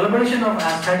collaboration of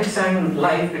aesthetics and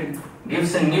life, it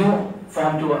gives a new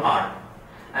form to art,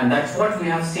 and that's what we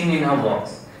have seen in her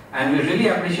works. And we really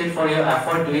appreciate for your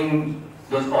effort doing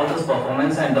all those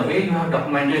performances, and the way you have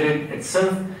documented it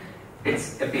itself,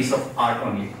 it's a piece of art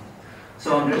only.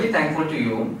 So I'm really thankful to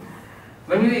you.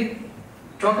 When we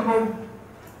talk about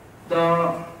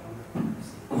the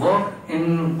work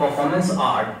in performance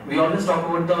art, we always talk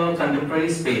about the contemporary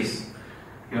space.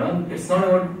 It's not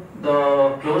about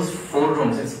the closed four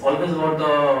rooms, it's always about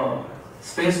the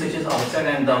space which is outside,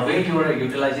 and the way you are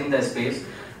utilizing the space,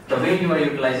 the way you are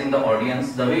utilizing the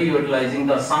audience, the way you are utilizing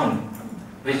the sound,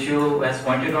 which you has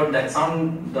pointed out, that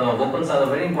sound, the vocals are a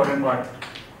very important part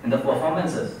in the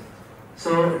performances.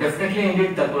 So definitely,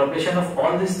 indeed, the collaboration of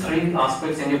all these three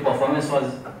aspects in your performance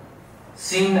was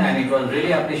seen, and it was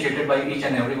really appreciated by each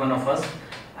and every one of us.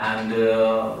 And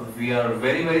we are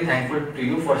very thankful to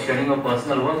you for sharing your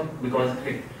personal work, because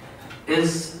it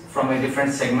is from a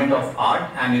different segment of art,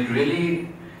 and it really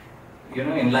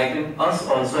enlightened us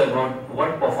also about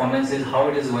what performance is, how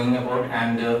it is going about,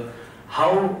 and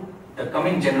how the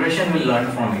coming generation will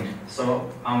learn from it. So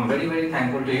I'm very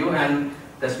thankful to you, and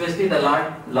especially the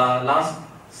last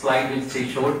slide which she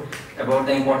showed about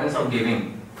the importance of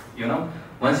giving.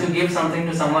 Once you give something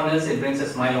to someone else, it brings a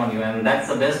smile on you, and that's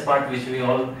the best part which we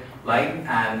all like.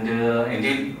 And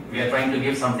indeed, we are trying to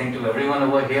give something to everyone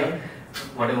over here.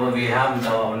 Whatever we have,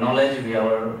 our knowledge,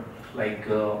 our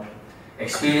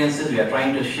experiences, we are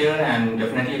trying to share, and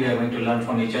definitely we are going to learn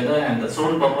from each other. And the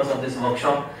sole purpose of this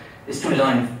workshop is to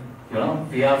learn.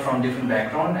 We are from different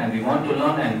background, and we want to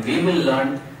learn, and we will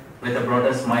learn with a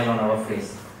broader smile on our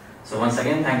face. So once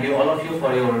again, thank you all of you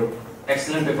for your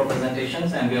excellent paper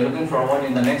presentations, and we are looking forward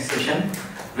in the next session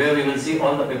where we will see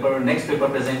all the next paper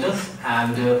presenters,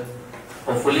 and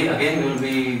hopefully again we will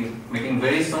be meeting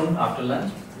very soon after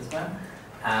lunch. Yes, ma'am.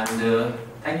 And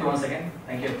thank you once again.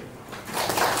 Thank you.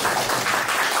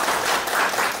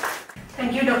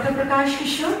 Thank you, Dr. Prakash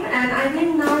Kishore. And I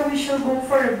think now we shall go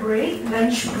for a break,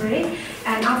 lunch break.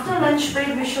 And after lunch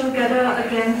break, we shall gather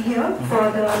again here for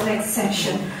the next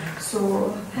session.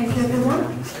 So, thank you,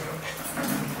 everyone.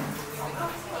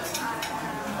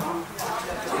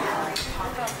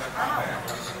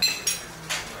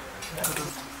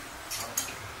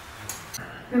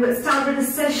 We will start with the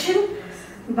session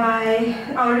by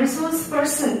our resource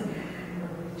person,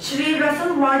 Shri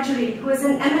Rafal Warjuri, who is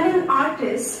an eminent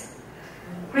artist,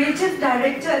 creative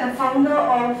director and a founder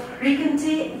of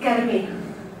Regency Academy.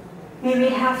 May we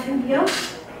have him here?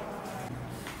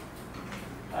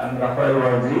 I'm Rafal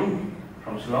Warjuri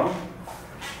from Shillong.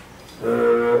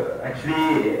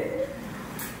 Actually,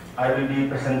 I will be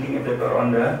presenting a paper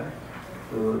on the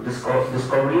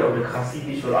discovery of the Khasi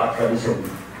visual art tradition.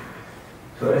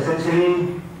 So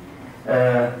essentially,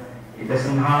 it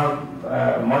doesn't have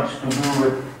much to do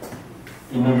with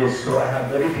images, so I have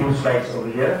very few slides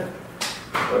over here,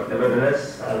 but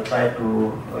nevertheless I'll try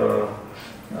to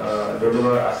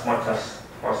deliver as much as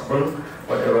possible,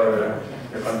 whatever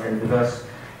the content, because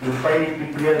you'll find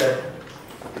it clear that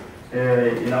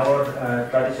in our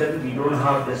tradition we don't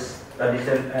have this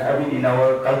tradition, in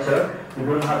our culture we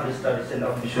don't have this tradition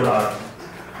of visual art.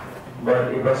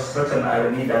 But it was such an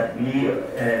irony that we,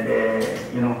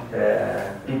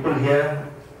 the people here,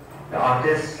 the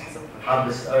artists, have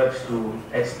this urge to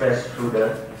express through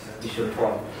the visual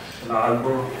form. So now I'll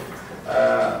go,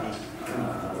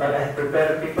 well, I have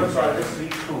prepared a paper, so I'll just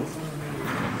read through.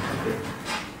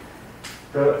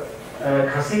 The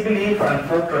Khasi belief and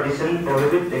folk tradition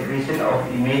prohibit the creation of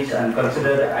image and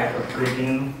consider the act of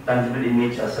creating tangible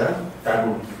image as a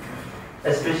taboo,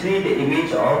 especially the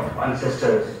image of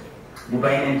ancestors,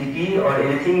 divine entity, or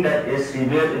anything that is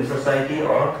revered in society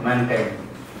or mankind.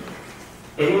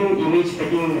 Any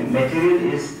image-fitting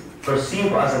material is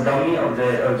perceived as a dummy of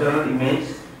the original image,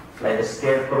 like a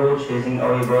scarecrow chasing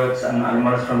away birds and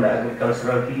animals from the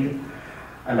agricultural field,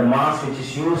 and a mask which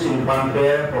is used in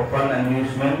fanfare for fun and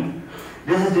amusement.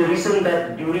 This is the reason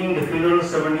that during the funeral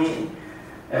ceremony,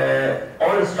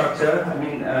 all the structure,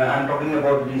 I'm talking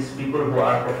about these people who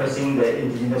are professing the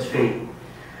indigenous faith,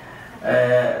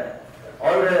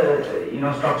 all the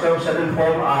structure of certain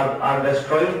form are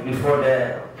destroyed before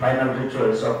the final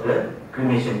rituals of the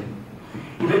cremation.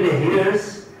 Even the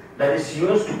hairs that is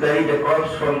used to carry the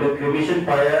corpse from the cremation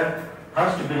pyre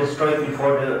has to be destroyed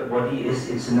before the body is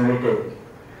incinerated.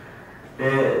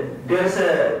 There is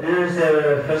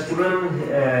a festival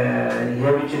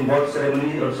here which involves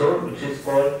ceremony also, which is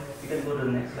called, you can go to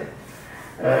the next slide,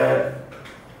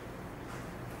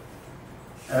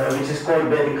 which is called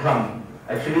Bedikram.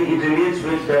 Actually, it relates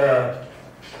with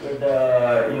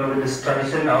this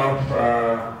tradition of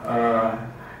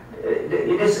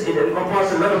it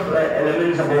encompasses a lot of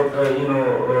elements about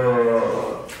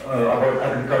about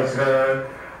agricultural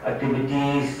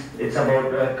activities. It's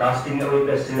about casting away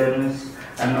pestilence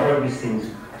and all these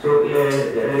things. So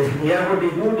here what they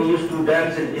do, they used to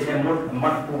dance in a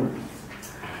mud pool,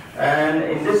 and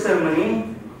in this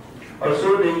ceremony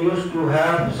also they used to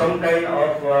have some kind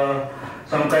of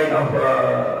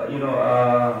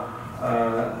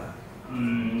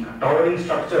towering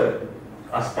structure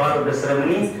as part of the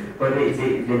ceremony where they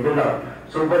build up.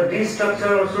 So, but this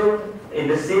structure also, in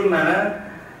the same manner,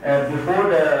 before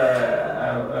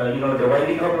the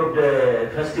winding up of the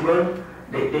festival,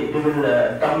 they will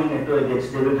dump into a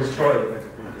ditch. They will destroy it.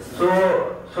 So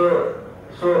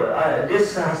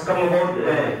this has come about to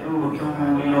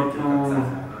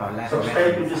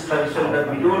subscribe to this tradition that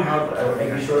we don't have a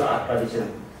visual art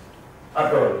tradition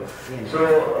at all. So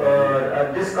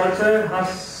this culture has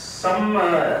some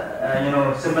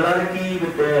similarity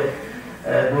with the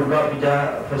Durga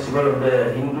Puja festival of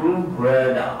the Hindu,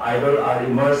 where the idol are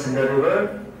immersed in the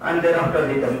river and then after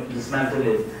they dismantle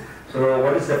it. So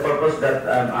what is the purpose, that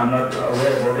I'm not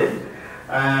aware about it.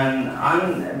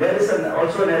 And there is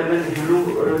also an element, if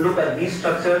you look at these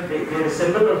structures, they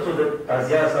resemble also the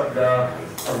tazias of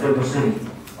the Muslim,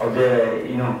 of the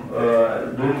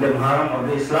during the Muharram of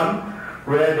the Islam,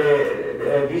 where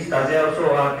these tazias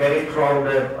also are carried throughout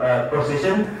the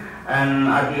procession, and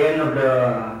at the end of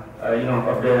the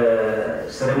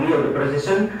ceremony of the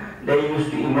procession, they used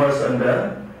to immerse on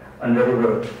the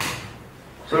river.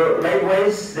 So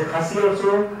likewise, the Khasi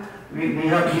also, we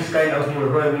have this kind of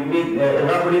where we make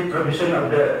elaborate provision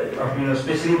of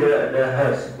especially the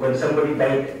hearse. When somebody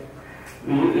died,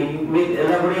 we make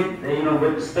elaborate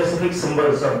with specific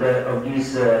symbols of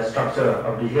these structure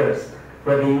of the hearse,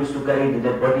 where they used to carry the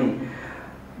dead body.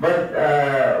 But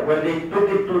when they took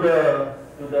it to the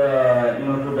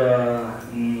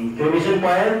cremation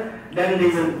pyre, then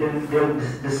they will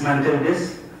dismantle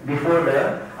this before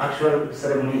actual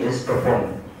ceremony is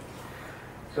performed.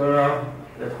 So now,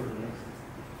 let's go to the next.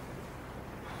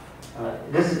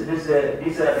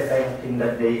 These are the kind of thing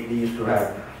that they used to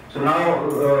have. So now,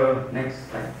 next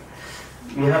slide.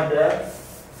 We have the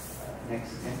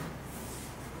next.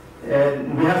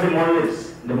 We have the monoliths.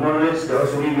 The monoliths,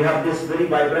 so we have this very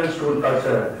vibrant stone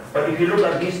culture. But if you look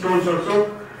at these stones also,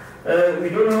 we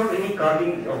don't have any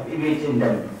carving of image in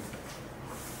them.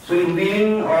 So in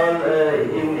weaving or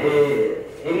in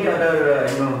any other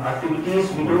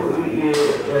activities,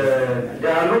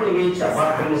 there are no image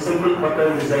apart from the simple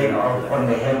pattern design on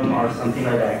the hem or something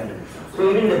like that. So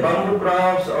even the bamboo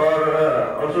crafts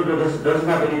or also doesn't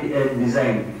have any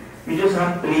design. We just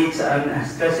have plates and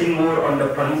stressing more on the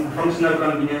functional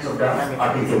convenience of the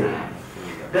article.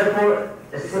 Therefore,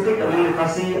 aesthetic among the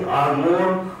Khasi are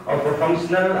more of a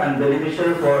functional and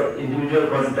beneficial for individual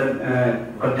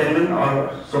contentment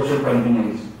or social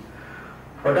convenience.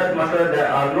 For that matter, there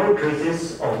are no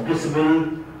traces of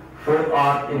visible folk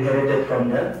art inherited from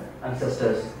their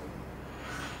ancestors.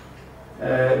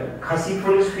 Khasi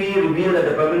philosophy reveals that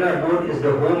the permanent abode is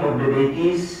the home of the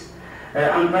deities.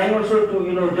 I'm trying also to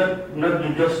not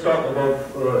to just talk about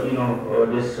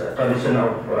this tradition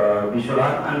of visual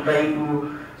art. I'm trying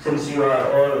to, since you are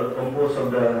all composed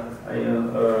of the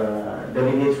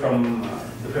delegates from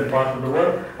different parts of the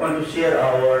world, I want to share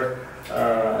our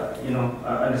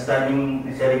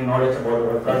understanding, sharing knowledge about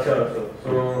our culture also.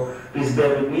 So please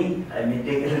bear with me. I may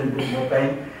take a little bit more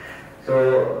time.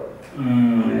 So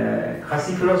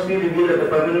Khasi philosophy reveals that the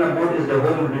permanent abode is the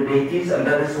home of the deities, and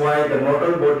that is why the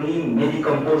mortal body may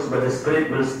decompose, but the spirit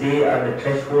will stay at the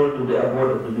threshold to the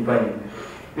abode of the divine,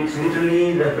 which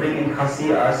literally referring in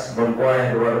Khasi as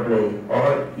Bangkwai Dwaraplay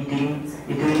or eating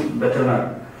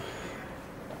betterment.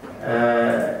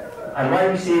 And why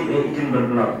we say eating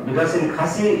betterment? Because in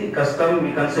Khasi custom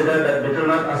we consider that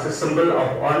betterment as a symbol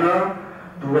of honor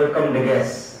to welcome the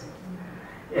guests.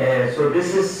 So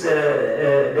this is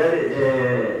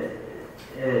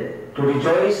to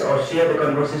rejoice or share the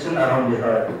conversation around the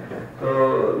heart.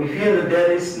 So we feel that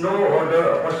there is no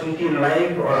other opportunity in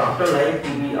life or after life to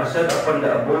be ushered upon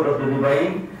the abode of the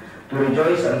divine, to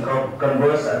rejoice and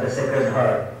converse at the sacred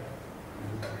heart.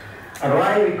 And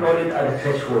why we call it at the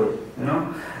threshold?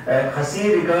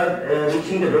 Khasi regard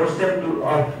reaching the doorstep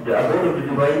of the abode of the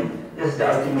divine is the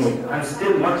ultimate, and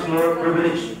still much more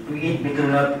privileged to eat betel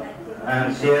nut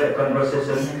and share a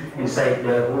conversation inside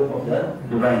the home of the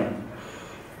divine.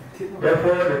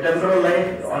 Therefore, the temporal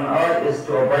life on earth is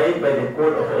to abide by the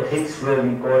code of ethics, where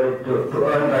we call it to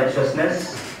earn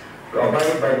righteousness, to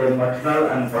abide by the maternal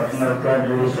and paternal plant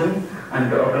relation, and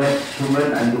to organize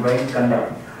human and divine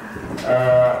conduct.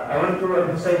 I want to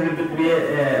emphasize a little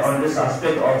bit on this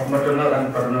aspect of maternal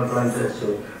and paternal plant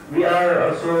relation. We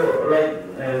are also like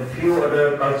a few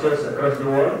other cultures across the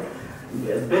world,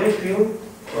 very few.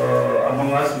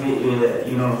 Among us,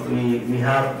 we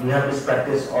have this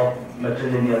practice of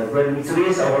matrilineal, where we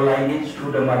trace our lineage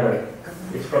to the mother.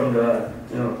 It's from the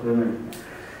women.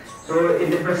 So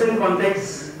in the present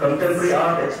context, contemporary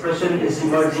art expression is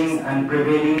emerging and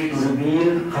prevailing to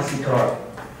reveal Khasi thought.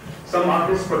 Some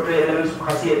artists portray elements of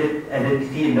Khasi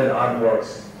identity in their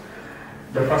artworks.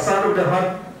 The facade of the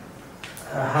hut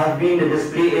has been the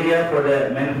display area for the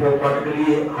menfolk,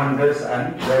 particularly hunters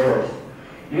and warriors.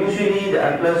 Usually, the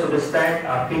antlers of the stag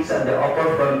are fixed at the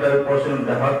upper frontal portion of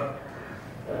the hut.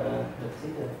 Let's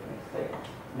see the next slide.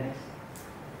 Next.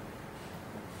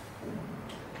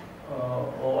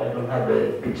 I don't have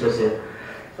the pictures here.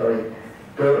 Sorry.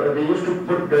 So they used to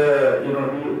put the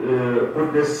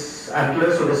put this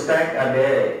antlers of the stag at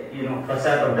the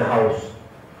facade of the house.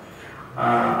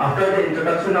 After the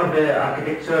introduction of the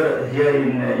architecture here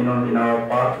in our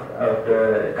part of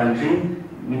the country,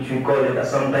 which we call it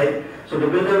Assam type. So the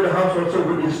builder of the house also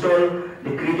would install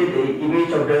the created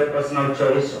image of their personal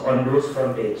choice on those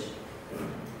frontage.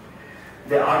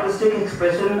 The artistic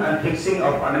expression and fixing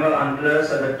of animal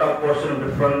antlers at the top portion of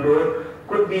the front door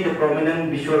could be the prominent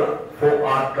visual folk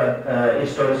art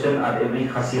installation at every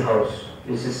Khasi house.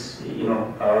 This is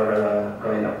our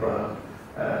kind of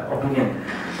opinion.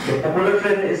 The popular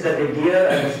trend is that the deer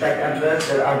and the stag antlers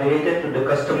are related to the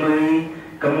customary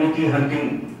community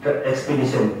hunting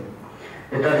expedition.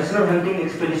 The traditional hunting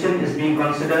expedition is being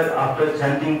considered after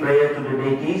chanting prayer to the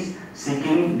deities,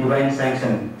 seeking divine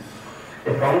sanction.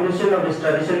 The foundation of this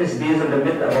tradition is based on the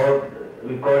myth about,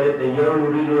 we call it the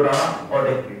Yorulurura, or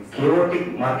the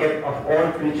chaotic market of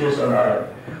all creatures on earth.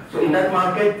 So in that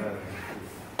market,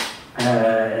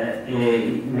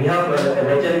 we have a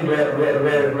legend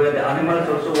where the animals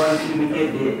also want to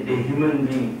imitate the human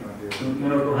being,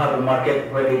 to have a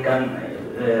market where they can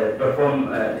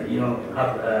perform,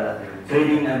 have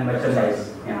trading and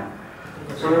merchandise. Yeah.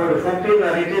 So the folktale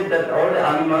narrated that all the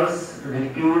animals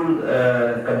ridicule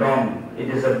Kadam. It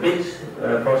is a bitch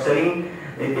for selling.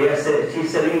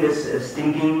 She's selling this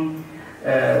stinking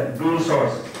bean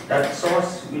sauce. That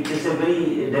sauce, which is a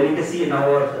very delicacy in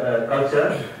our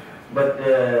culture, but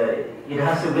it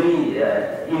has a very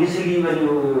initially when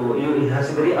it has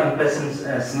a very unpleasant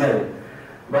smell,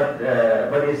 but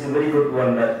it's a very good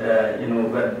one that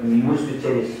that we used to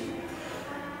cherish,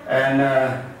 and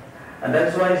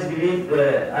that's why it's believed.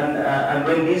 And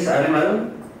when this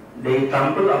animal they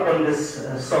trample upon this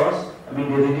sauce, I mean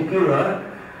they ridicule her,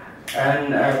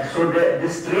 and so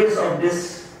this trace of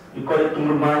this, you call it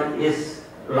tumurma, is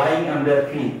lying on their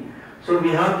feet. So we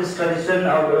have this tradition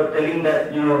of telling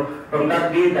that from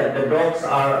that day that the dogs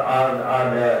are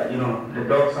the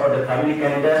dogs or the family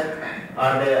canida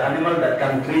are the animal that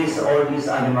can trace all these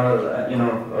animal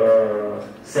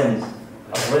scents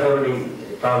of wherever they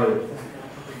travel.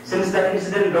 Since that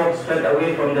incident, dogs fled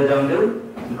away from the jungle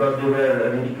because they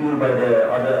were ridiculed by the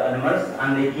other animals,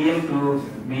 and they came to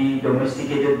be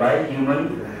domesticated by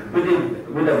human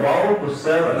with a vow to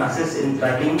serve and assist in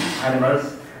tracking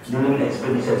animals during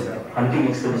hunting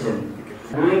expedition.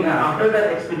 After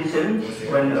that expedition,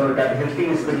 when that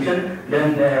hunting expedition,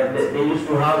 then they used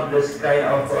to have this kind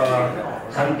of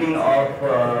chanting of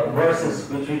verses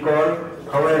which we call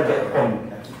Hawar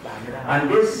Betkom. And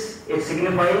this,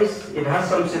 it has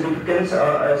some significance,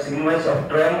 signifies of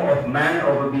triumph of man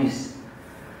over beast,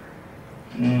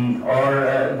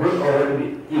 or good over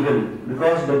evil,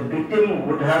 because the victim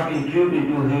would have intruded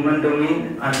into human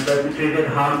domain and perpetrated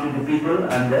harm to the people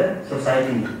and the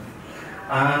society.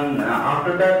 And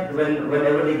after that,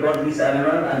 whenever they got this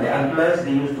animal and the antlers,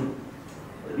 they used to,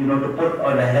 to put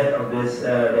on the head of this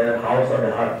their house or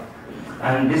the hut,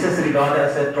 and this is regarded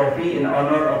as a trophy in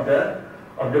honor of the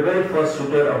very first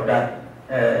shooter of that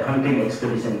hunting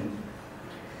expedition.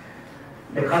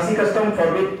 The Khasi custom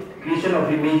forbid creation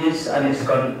of images and is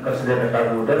considered a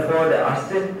taboo. Therefore, the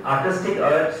artistic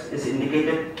urge is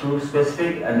indicated through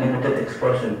specific and limited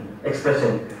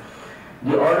expression.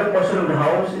 The order portion of the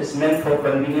house is meant for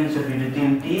convenience of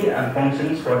utility and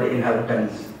functions for the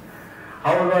inhabitants.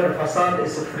 However, the facade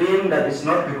is a frame that is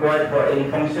not required for any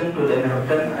function to the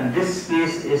inhabitant, and this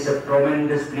space is a prominent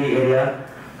display area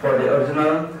for the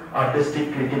original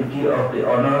artistic creativity of the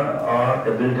owner or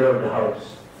the builder of the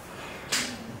house.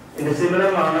 In a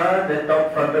similar manner, the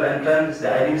top frontal entrance is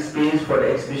the ideal space for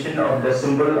the exhibition of the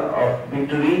symbol of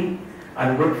victory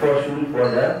and good fortune for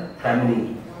the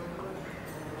family.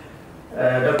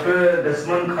 Dr.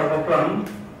 Desmond Kharmaplam,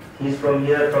 he's from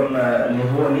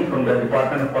Nehuani, from the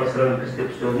Department of Cultural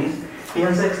Linguistic Studies. He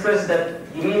has expressed that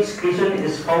image creation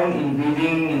is found in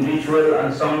weaving, in ritual,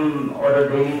 and some other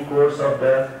daily course of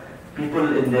the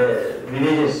people in the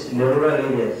villages, in the rural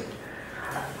areas.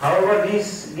 However,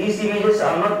 these images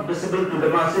are not visible to the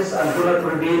masses and do not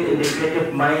prevail in the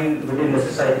creative mind within the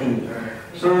society.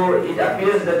 So it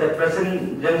appears that the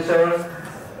present juncture,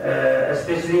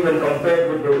 especially when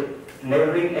compared with the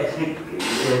neighboring ethnic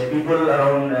people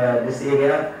around this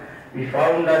area, we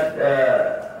found that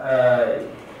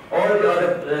all the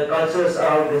other cultures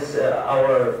around this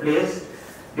our place,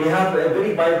 they have a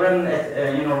very vibrant,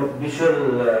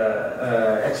 visual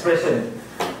expression.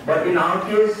 But in our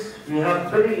case, we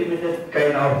have very limited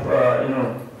kind of,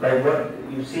 like what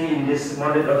you see in this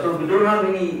model. Also, we don't have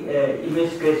any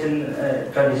image creation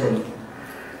tradition.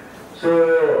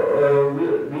 So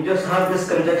we just have this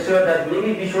conjecture that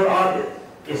maybe visual art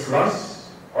is lost,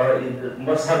 or it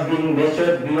must have been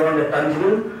measured beyond the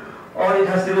tangible, or it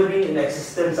has never been in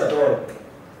existence at all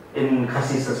in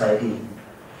Khasi society.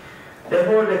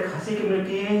 Therefore, the Khasi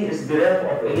community is bereft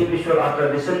of any visual art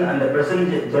tradition, and the present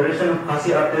generation of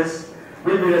Khasi artists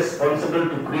will be responsible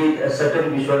to create a certain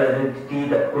visual identity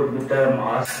that could be termed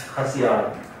as Khasi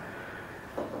art.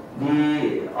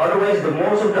 Otherwise,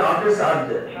 most of the artists are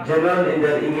general in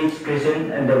their image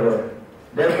creation endeavor.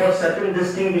 Therefore, certain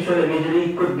distinct visual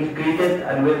imagery could be created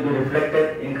and will be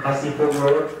reflected in Khasi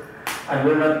folklore,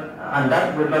 and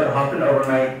that will not happen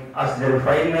overnight, as the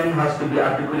refinement has to be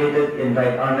articulated in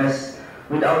right earnest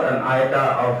without an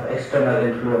iota of external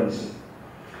influence.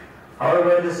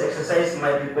 However, this exercise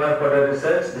might require further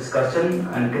research, discussion,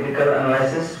 and critical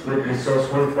analysis with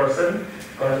resourceful person,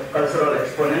 cultural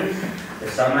exponents,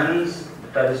 the shamans, the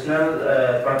traditional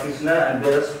practitioner, and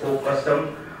various folk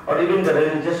custom, or even the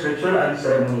religious ritual and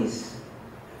ceremonies.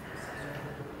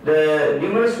 The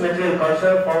numerous material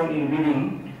culture found in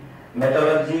weaving,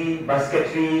 metallurgy,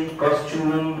 basketry,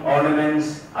 costume,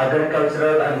 ornaments,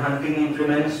 agricultural and hunting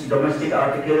implements, domestic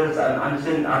articles, and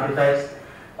ancient artifacts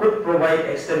could provide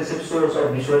extensive source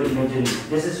of visual imagery.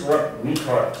 This is what we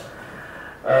thought.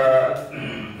 But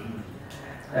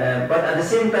at the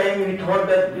same time, we thought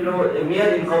that a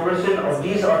mere incorporation of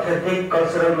these authentic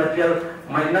cultural material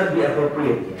might not be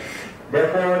appropriate.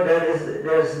 Therefore, there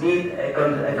is need a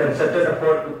concerted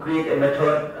effort to create a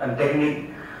method and technique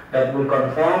that will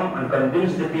conform and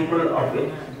convince the people of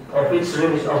the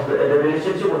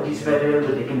relationship of this material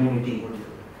with the community.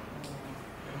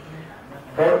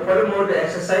 Furthermore, the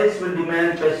exercise will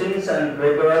demand patience and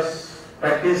rigorous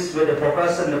practice with a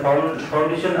focus on the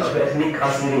foundation of ethnic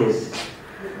Khasi race.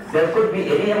 There could be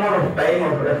any amount of time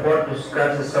or effort to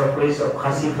scratch the surface of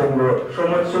Khasi folklore, so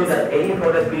much so that any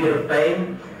further period of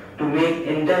time to make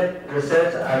in-depth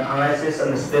research and analysis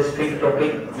on a specific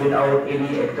topic without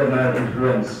any external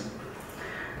influence.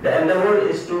 The endeavor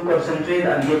is to concentrate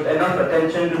and give enough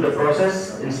attention to the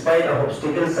process in spite of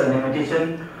obstacles and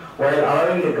limitations, while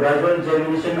allowing the gradual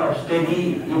germination of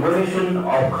steady evolution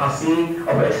of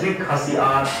ethnic Khasi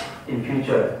art in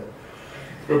future.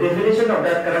 The definition of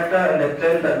that character and the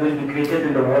trend that will be created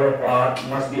in the world of art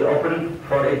must be open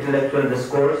for intellectual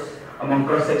discourse among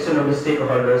cross-section of the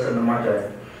stakeholders on the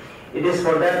matter. It is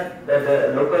for that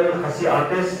the local Khasi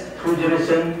artists, through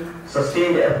generation,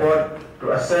 sustain the effort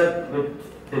to assert with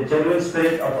the genuine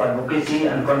spirit of advocacy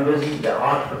and convince the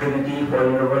art fraternity for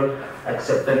universal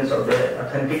acceptance of the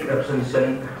authentic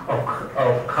representation of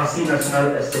Khasi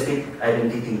national aesthetic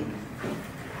identity.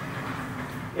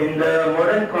 In the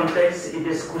modern context, it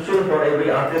is crucial for every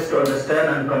artist to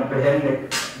understand and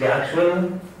comprehend the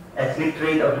actual ethnic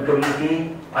trait of the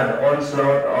community at the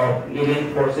onslaught of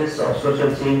alien forces of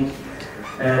social change,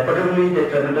 particularly the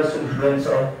tremendous influence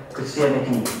of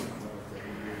Christianity.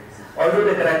 Although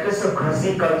the characters of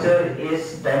Khasi culture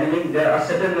is dynamic, there are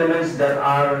certain elements that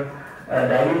are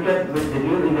diluted with the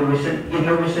new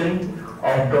innovation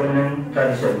of dominant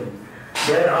tradition.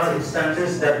 There are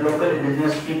instances that local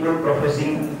indigenous people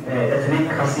professing ethnic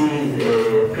Khasi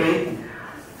faith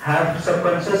have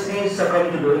subconsciously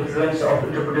succumbed to the influence of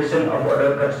interpretation of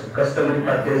other customary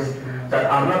practices that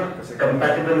are not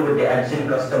compatible with the ancient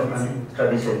custom and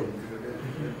tradition.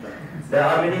 There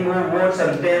are many more words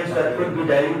and terms that could be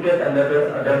diluted and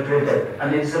adulterated,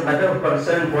 and it is a matter of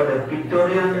concern for the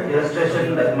pictorial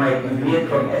illustration that might deviate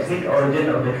from ethnic origin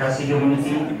of the Khasi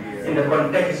community in the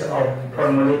context of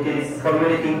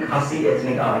formulating Khasi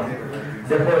ethnic art.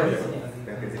 Therefore,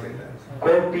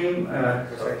 core team,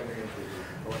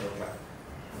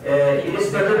 it is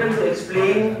pertinent to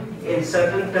explain in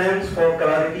certain terms for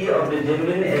clarity of the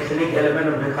genuine ethnic element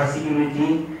of the Khasi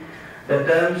community the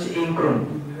terms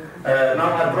inkrum.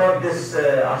 Now I brought this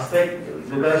aspect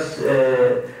because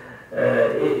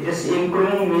this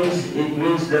inkrum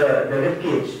means the rib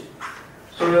cage.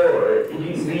 So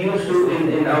we used to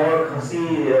in our Khasi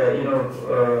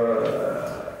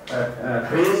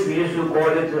phrase, we used to call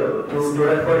it to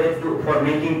refer it to for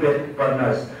making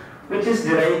partners, which is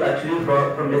derived actually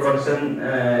from the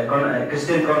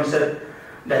Christian concept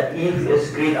that Eve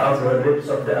is created out of the ribs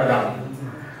of the Adam.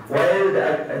 While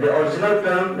the original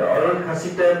term, the oral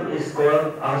Khasi term, is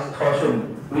called as Throuhg,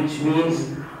 which means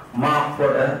mark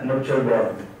for a nuptial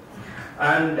bond.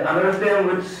 And another term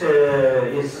which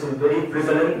is very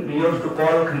prevalent, we used to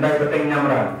call Khandai Bateng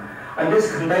Nyamra. And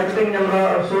this Khandai Bateng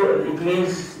Nyamra also, it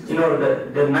means,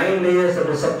 the 9 layers of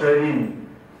the subterranean,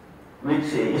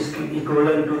 which is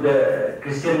equivalent to the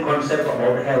Christian concept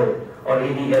about hell or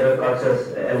any other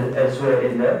cultures elsewhere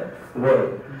in the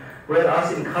world.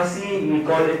 Whereas in Khasi, we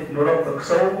call it Nurok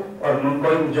Kakso or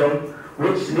Nungkoy Ujong,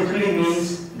 which literally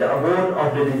means the abode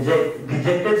of the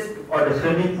dejected or the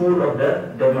swimming pool of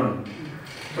the demon.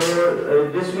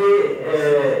 So this way,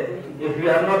 if we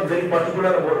are not very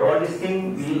particular about all these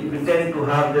things, we tend to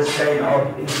have this kind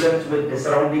of influence with the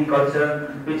surrounding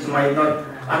culture, which might not,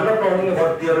 I'm not talking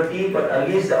about purity, but at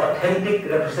least the authentic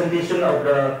representation of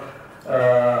the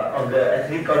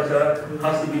ethnic culture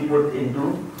has to be put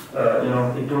into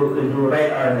into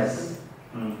right earnest.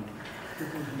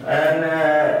 And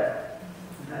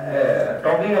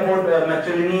talking about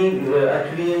matrilineal,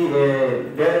 actually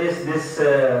there is this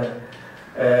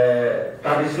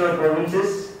traditional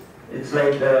provinces. It's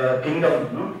like the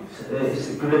kingdom, no? It's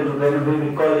equivalent to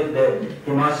we call it the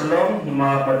Hima Shillong,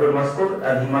 Hima Madur Maskur,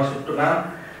 and Hima Sutuna,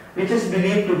 which is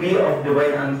believed to be of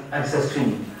divine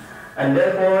ancestry. And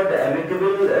therefore, the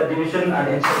amicable division and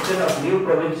insertion of new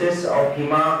provinces of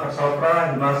Hima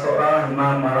Khasapra, Hima Sora,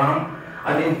 Hima Maram,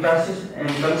 and in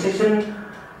transition,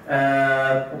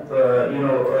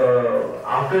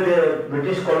 after the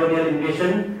British colonial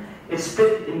invasion, it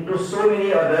split into so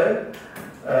many other,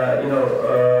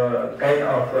 kind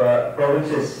of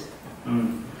provinces.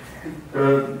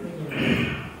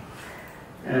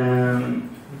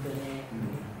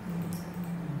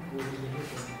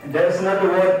 another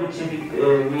word which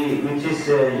is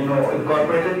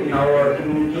incorporated in our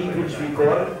community, which we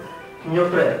call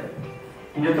curators.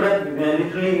 Curators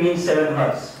literally means 7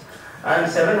 hearts, and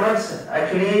 7 hearts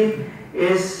actually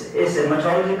is a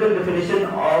mythological definition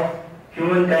of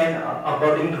humankind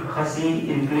according to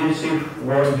Khasi inclusive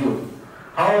worldview.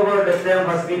 However, the term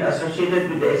has been associated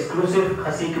with the exclusive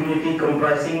Khasi community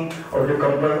comprising of the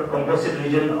composite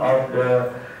region of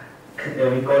the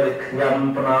we call it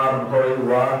Yam, Panar, Hoi,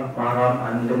 Wan, Maharam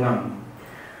and Lingam.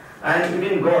 And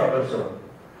even God also.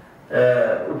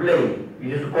 Ublay, we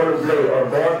used to call Ublay or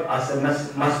God as a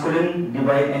masculine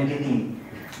divine entity.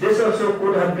 This also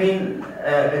could have been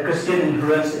a Christian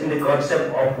influence in the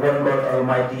concept of one God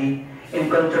Almighty, in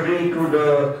contrary to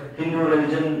the Hindu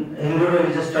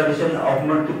religious tradition of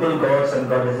multiple gods and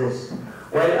goddesses.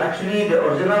 While actually the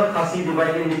original Khasi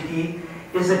divine entity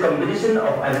is a combination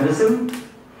of animism,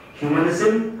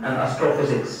 humanism and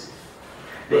astrophysics.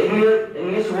 The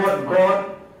English word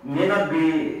God may not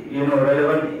be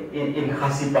relevant in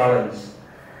Khasi parlance,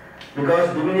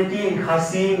 because divinity in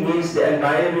Khasi means the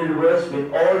entire universe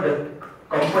with all the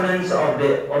components of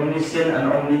the omniscient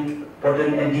and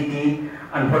omnipotent entity,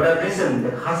 and for that reason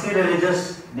the Khasi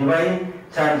religious divine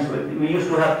chants, we used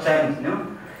to have chants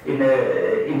in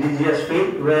indigenous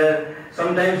faith, where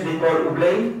sometimes they call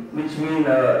Ublay, which means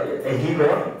a he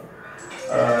god,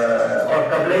 or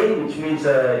Kablay, which means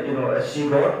a she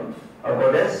god, a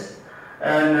goddess,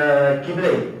 and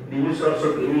Kiblay, they use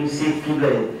also say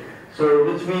Kiblay, so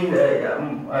which means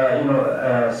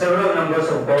several numbers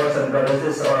of gods and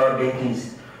goddesses or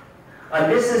deities,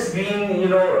 and this is being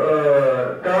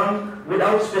termed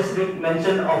without specific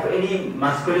mention of any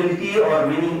masculinity or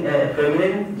meaning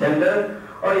feminine gender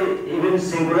or even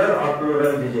singular or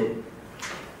plural digit.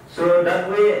 So that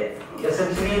way,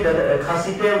 essentially, the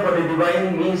Khasi term for the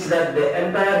divine means that the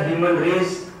entire human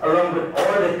race, along with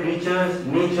all the creatures,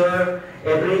 nature,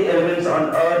 every element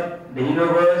on earth, the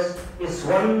universe, is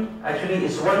one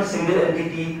single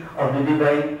entity of the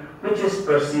divine, which is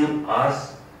perceived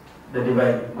as the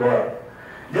divine God.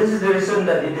 This is the reason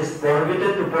that it is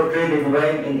prohibited to portray the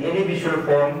divine in any visual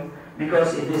form,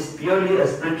 because it is purely a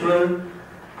spiritual,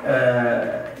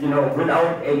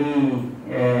 without any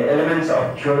elements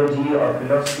of theology or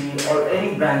philosophy or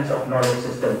any branch of knowledge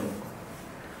system.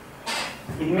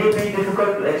 It may be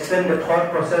difficult to extend the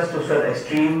thought process to such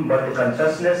extreme, but the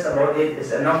consciousness about it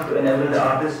is enough to enable the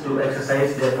artist to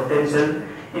exercise their potential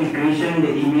in creating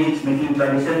the image-making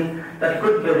tradition that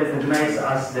could be recognized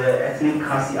as the ethnic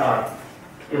Khasi art,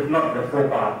 if not the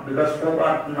folk art, because folk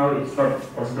art now it's not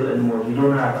possible anymore. We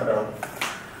don't have at all.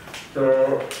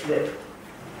 So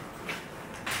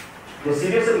the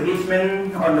serious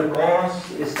engagement on the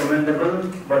cause is commendable,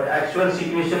 but actual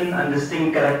situation and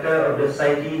distinct character of the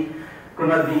society could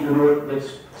not be ignored with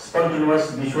spontaneous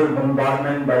visual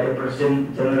bombardment by the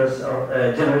present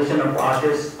generation of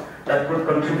artists that could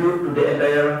contribute to the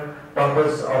entire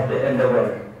purpose of the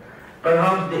endeavor.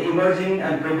 Perhaps the emerging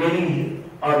and prevailing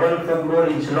urban folklore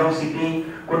in Shillong city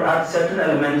could add certain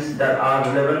elements that are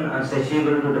relevant and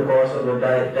satiable to the cause of the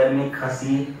dynamic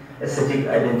Khasi aesthetic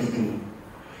identity.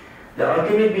 The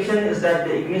ultimate vision is that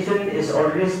the ignition is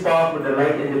already sparked with the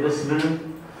light indivisible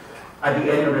at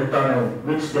the end of the tunnel,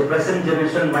 which the present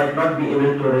generation might not be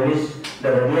able to relish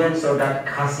the radiance of that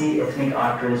Khasi ethnic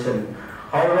art tradition.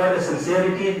 However, the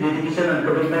sincerity, dedication and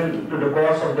commitment to the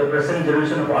cause of the present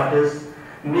generation of artists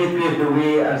may pave the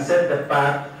way and set the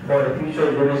path for the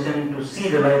future generation to see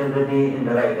the light of the day in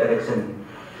the right direction.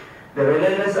 The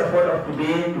relentless effort of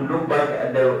today to look back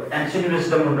at the ancient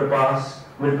wisdom of the past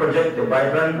will project the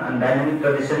vibrant and dynamic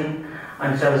tradition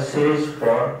and shall cherish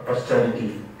for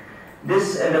posterity.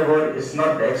 This endeavor is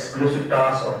not the exclusive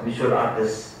task of visual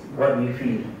artists, what we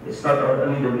feel. It's not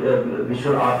only the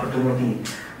visual art fraternity,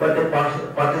 but the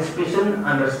participation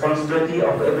and responsibility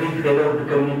of every fellow of the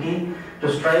community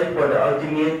to strive for the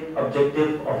ultimate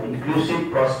objective of inclusive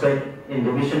prospect in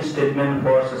the vision statement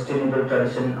for sustainable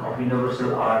tradition of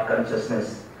universal art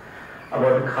consciousness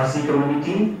about the Khasi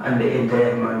community and the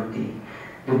entire humanity.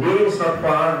 The day is not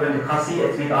far when the Khasi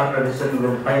ethnic art tradition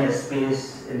will find a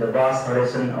space in the vast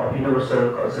horizon of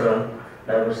universal cultural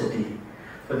diversity.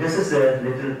 So this is a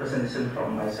little presentation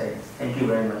from my side. Thank you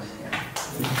very much.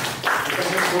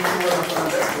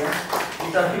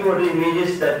 These are few of the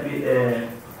images that we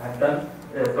have done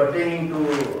pertaining to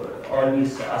all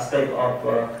these aspects of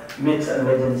myths and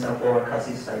legends of our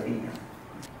Khasi society.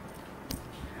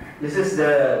 This is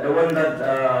the one that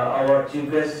our chief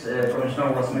guest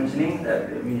commissioner was mentioning,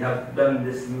 that we have done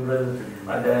this mural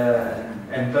at the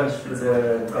entrance to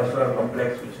the cultural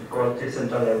complex, which we call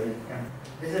Central Library. Yeah.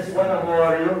 This is one of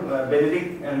our,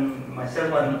 Benedict and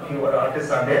myself and a few other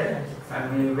artists are there, and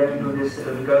we went to this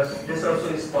because this also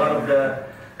is part of the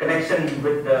connection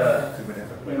with the,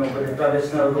 with the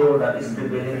traditional role that is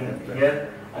prevailing here.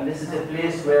 And this is a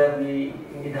place where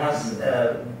it has,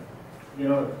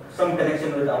 some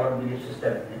connection with our belief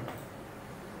system. Yeah.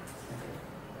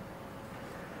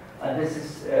 And this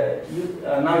is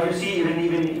now you see even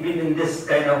in this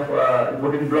kind of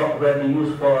wooden block where we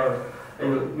use for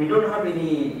we don't have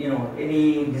any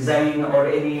any design or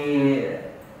any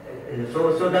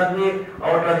so that way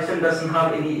our tradition doesn't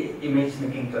have any image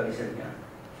making tradition. Yeah.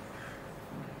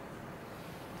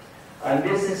 And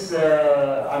this is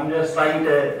I'm just trying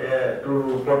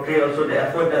to portray also the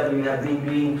effort that we have been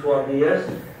doing throughout the years.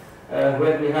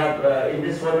 Where we have, in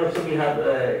this one also we have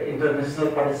international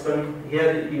participant.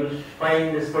 Here you will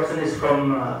find this person is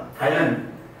from Thailand.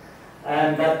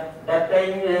 And that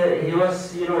time he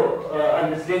was,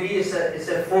 and this lady is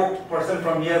a folk person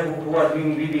from here who are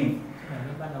doing weaving.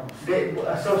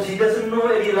 So she doesn't know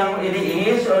any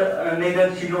English or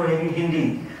neither she know any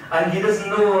Hindi. And he doesn't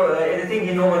know anything,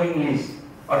 he knows only English.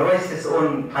 Otherwise his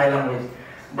own Thai language.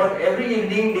 But every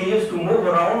evening they used to move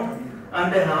around. And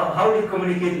then how they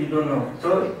communicate, you don't know.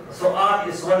 So art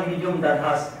is one medium that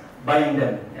has bind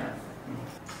them. Yeah.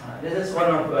 This is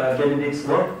one of Benedict's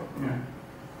work. Yeah.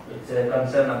 It's a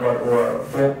concern about our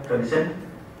folk tradition.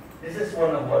 This is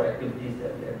one of our activities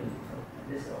that we are doing.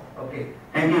 Okay.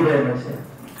 Thank you very much.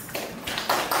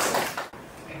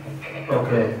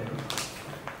 Okay.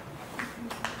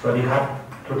 สวัสดีครับ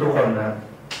ทุกๆคนนะ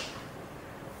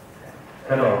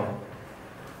Hello.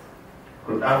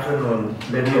 Good afternoon,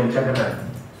 ladies and gentlemen.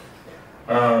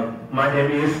 My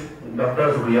name is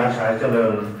Dr. Surya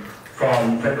Chaichalerm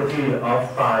from Faculty of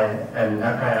Fine and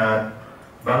Applied Art,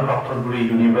 Bangkok Thonburi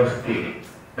University,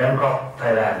 Bangkok,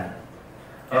 Thailand.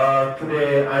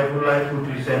 Today I would like to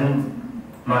present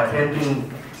my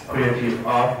painting creative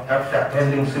of abstract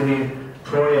painting series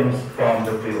Poems from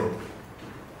the Field.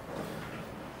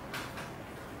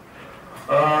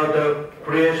 The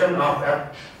creation of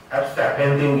abstract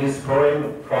painting is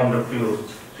poem from the field,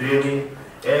 really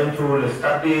aim to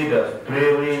study the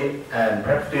theory and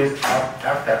practice of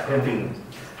abstract painting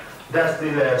that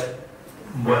relates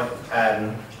word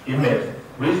and image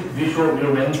with visual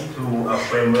elements to a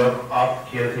framework of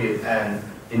creative and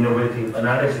innovative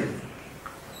analysis.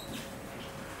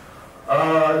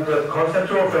 The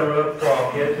conceptual framework for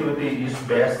creativity is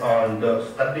based on the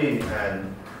study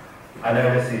and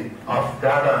analysis of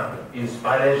data,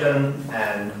 inspiration,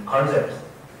 and concepts,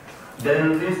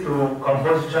 then leads to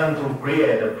composition to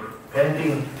create a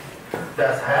painting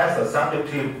that has a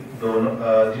subjective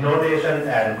denotation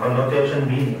and connotation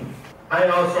meaning. I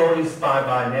also inspired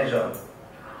by nature,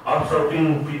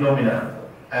 observing phenomena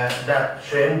that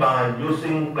change by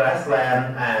using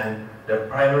grassland and the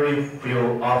primary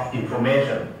field of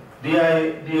information. The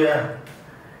idea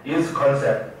is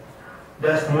concept.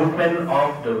 The movement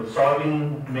of the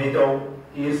solving method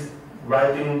is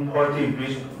writing poetry,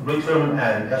 rhythm,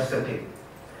 and aesthetic.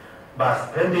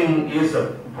 But painting is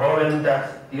a poem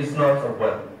that is not a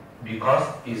word, because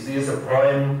it is a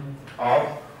poem of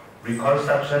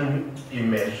reconstruction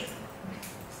image.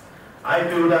 I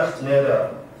feel that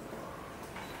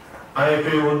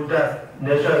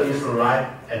nature is alive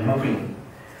and moving.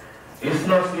 It's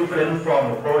not different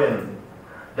from a poem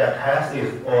that has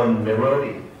its own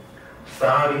melody.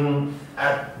 Starting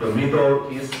at the middle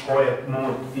is poet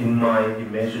mood in my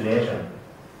imagination.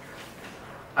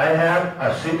 I have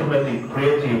a systematic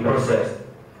creative process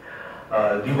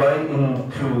divided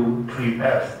into 3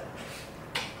 parts.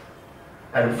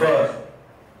 And first,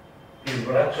 in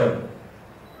production,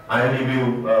 I review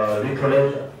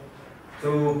literature.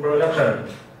 To production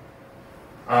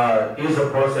is a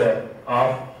process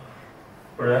of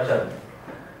production.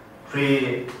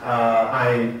 3,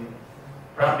 I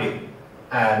practice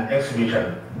and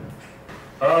exhibition.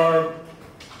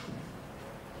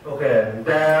 Okay,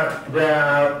 there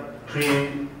are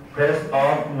 3 phases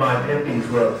of my painting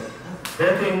work.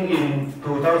 Painting in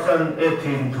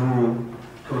 2018 to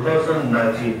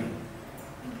 2019.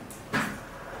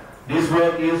 This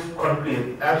work is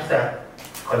complete abstract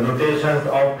connotations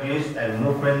of peace and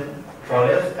movement,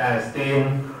 forest and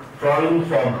stream flowing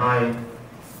from high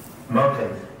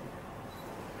mountains.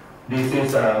 This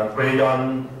is a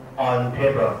crayon on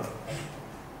paper.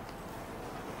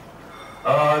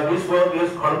 This work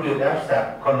is complete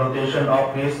abstract connotation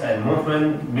of peace and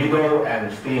movement, middle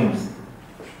and streams.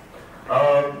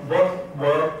 Both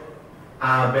works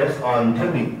are based on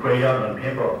technique crayon on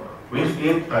paper, which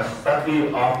is a study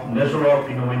of natural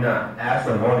phenomena as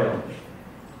a model.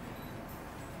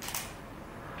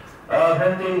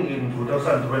 Painting in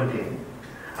 2020,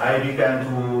 I began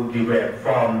to develop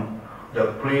from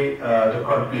the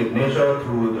concrete nature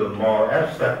to the more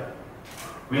abstract,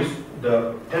 with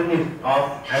the technique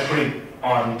of acrylic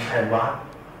on canvas,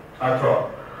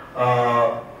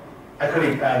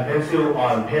 acrylic and pencil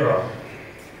on paper.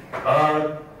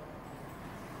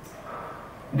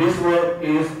 This work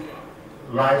is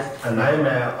like a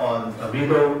nightmare on a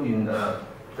window in a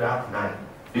dark night.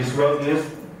 This work is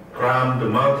Climb the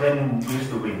Mountain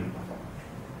with the Wind.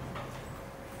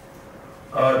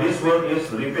 This work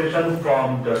is reflection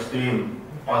from the stream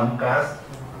on glass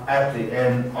at the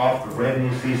end of the rainy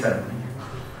season.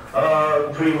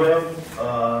 Three works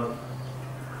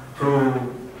through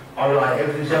online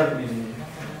exhibition in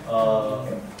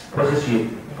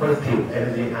positive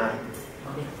energy art.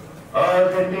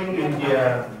 Painting in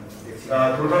year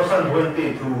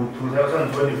 2020 to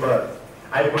 2021,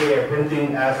 I create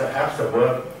painting as an abstract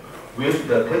work with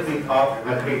the technique of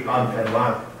acrylic on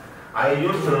canvas. I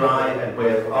use the line and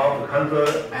weight of the color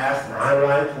as an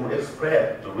highlight to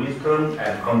express the wisdom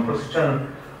and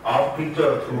composition of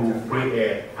picture to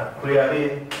create a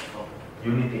clearly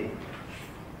unity.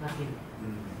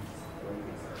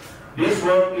 This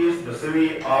work is the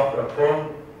series of a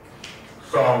poem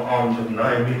song on the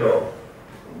Nile Middle.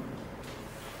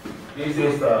 This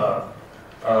is the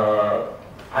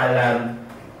Thailand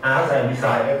Art and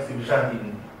Design exhibition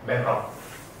in Bangkok.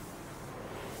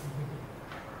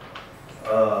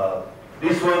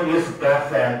 This one is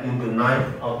grassland in the night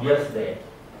of yesterday.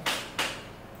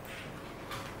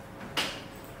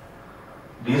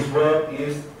 This work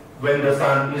is when the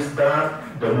sun is dark,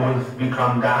 the moon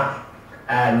becomes dark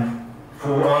and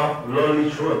full of lonely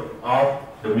truth of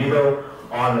the middle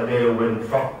on the day when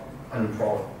fog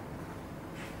unfolds.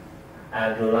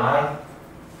 And the last,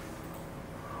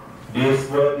 this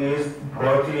work is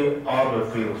poetry of the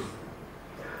fields.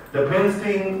 The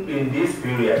paintings in this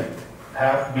period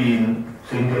have been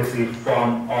synthesis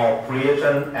from all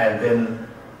creation and then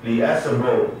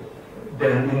reassembled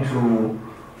then into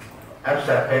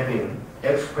abstract painting,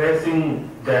 expressing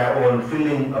their own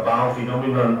feeling about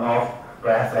phenomenon of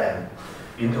grassland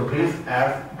into piece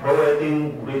as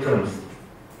poetic rhythms.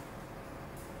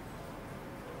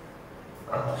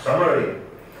 Summary.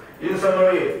 In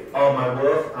summary, all my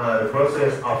work are the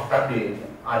process of study,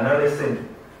 analysis,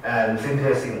 and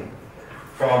synthesizing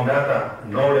from data,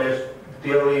 knowledge,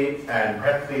 theory, and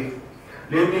practice,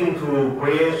 leading to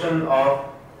creation of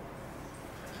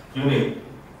unique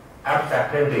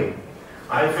abstract painting.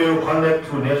 I feel connected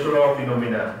to natural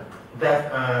phenomena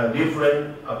that are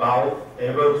different about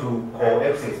able to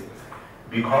coexist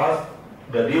because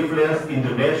the difference in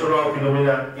the natural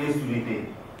phenomena is unity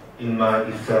in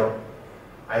mind itself.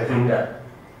 I think that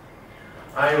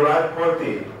I write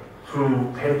poetry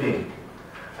through painting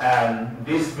and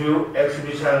distribute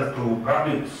exhibitions to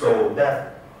public so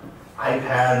that I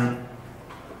can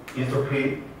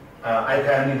interpret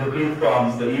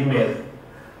from the image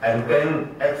and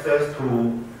gain access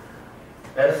to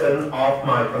essence of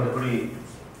my contemporary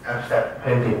abstract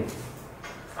painting.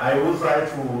 I would like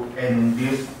to end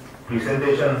this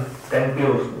presentation. Thank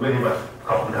you very much. ข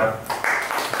อบคุณครับ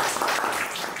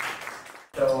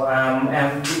So I'm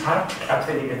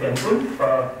Throuhg,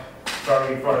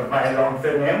 sorry for my long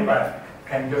surname, but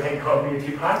can you call me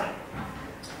Throuhg?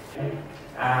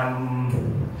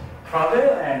 Travel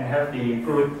and have the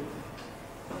good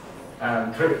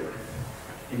trip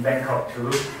in Bangkok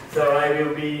too. So I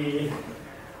will be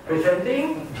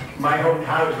presenting my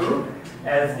hometown too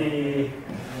as the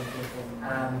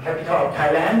capital of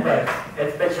Thailand, but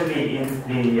especially in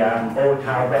the old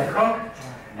town Bangkok.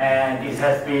 And it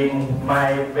has been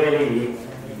my very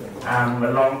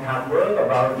long-term work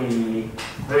about the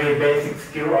very basic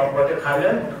skill of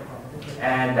watercolor.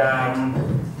 And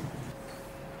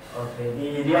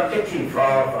the objective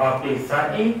of the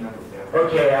study,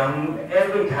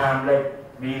 every time like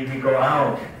we go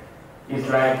out, it's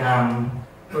like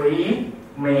 3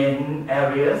 main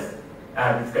areas.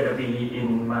 It's going to be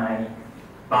in my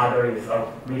boundaries of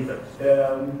research.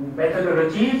 The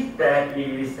methodology that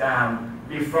is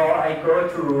before I go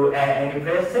to any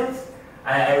places,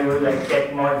 I will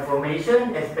get more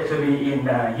information, especially in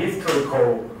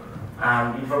historical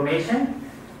information,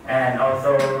 and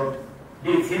also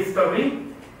this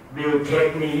history will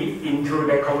take me into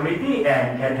the community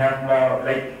and can have more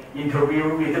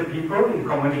interview with the people in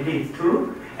communities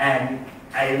too, and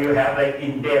I will have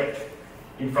in-depth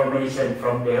information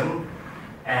from them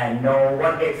and know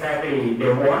what exactly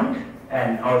they want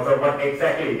and also what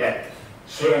exactly that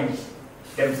changed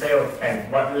themselves and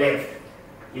what left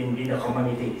in the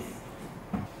communities.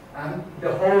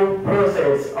 The whole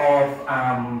process of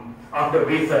of the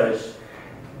research,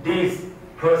 this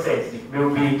process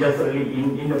will be just only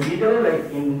in the middle,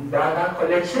 like in data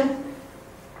collection,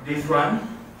 this one.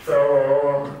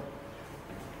 So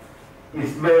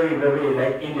it's very, very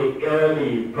like in the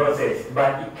early process,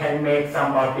 but it can make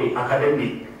some of the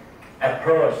academic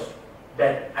approach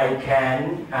that I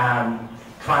can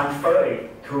transfer it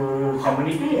to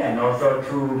community and also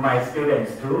to my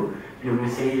students too. You will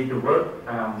see the work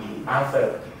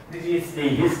after. This is the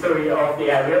history of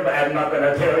the area, but I'm not going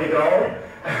to tell it all.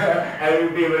 I will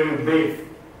be very brief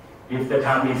if the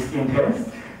time is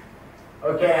intense.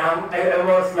 Okay, I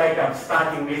was like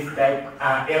starting with like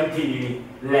empty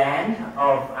land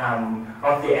of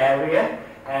the area,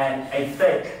 and I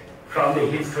said from the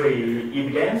history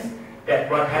evidence that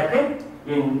what happened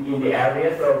in the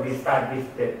area. So we start with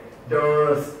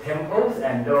those temples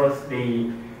and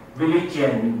the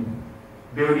religion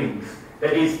buildings.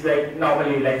 That is like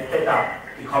normally like set up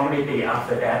the community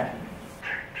after that.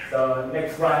 So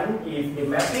next one is the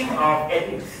mapping of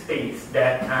ethnicities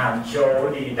that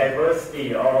show the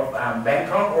diversity of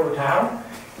Bangkok Old Town.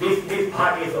 This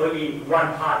part is only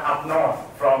one part up north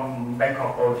from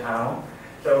Bangkok Old Town.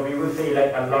 So we will see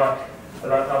like a lot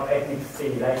of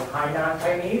ethnicity like Hainan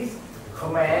Chinese,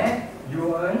 Khmer,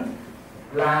 Yuan,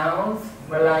 Laos,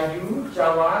 Malayu,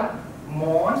 Java,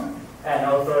 Mon, and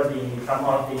also some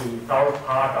of the south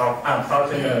part of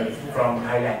Southerners from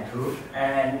Thailand too.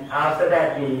 And after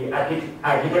that, the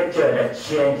architecture that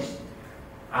changed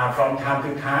from time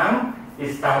to time.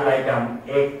 It started like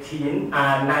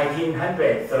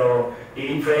 1900. So the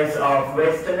influence of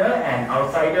Westerner and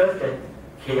outsiders that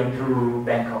came to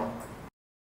Bangkok.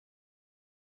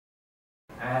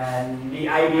 And the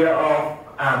idea of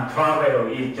travel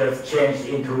is just changed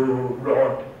into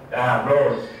roads.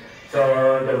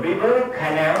 So the river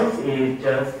canals is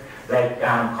just like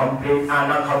complete,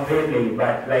 not completely,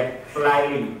 but like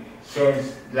slightly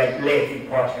changed, like less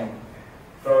important.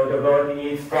 So the road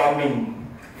is forming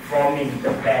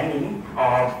the planning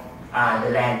of the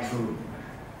land too,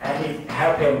 and it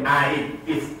happened.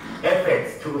 It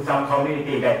affects to some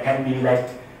community that can be like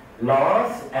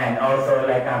lost and also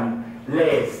like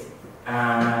less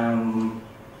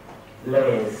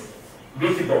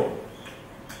visible.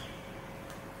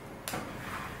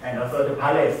 And also the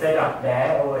palace set up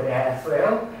over there as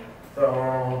well.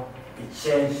 So it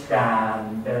changed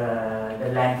the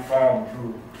landform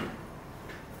too.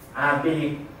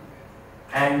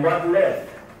 And what left,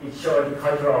 it showed the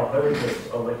cultural heritage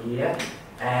over here.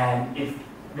 And it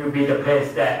will be the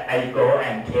place that I go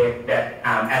and take that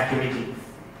activities.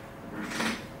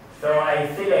 So I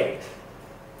select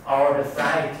all the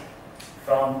sites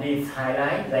from this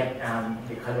highlight, like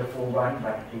the colorful one,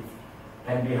 but it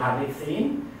can be hardly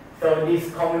seen. So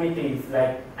these communities,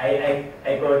 like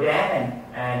I go there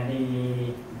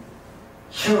and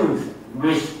choose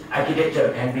which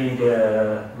architecture can be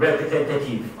the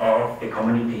representative of the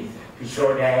communities to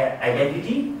show their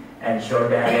identity and show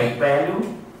their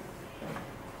value.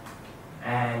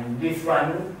 And this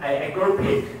one, I group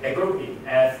it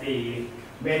as the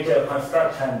major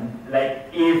construction. Like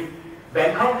if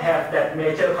Bangkok have that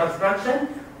major construction,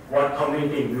 what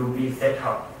community will be set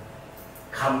up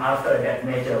come after that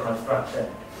major construction.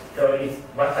 So it's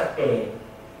Wasake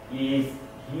is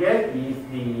here is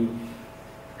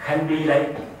can be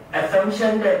like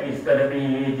assumption that it's going to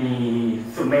be the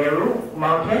Sumeru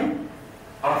mountain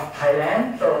of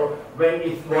Thailand. So when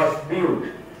it was built,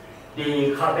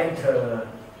 the carpenter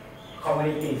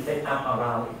community set up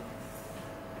around it,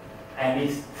 and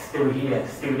it's still here,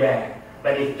 still there,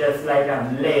 but it's just like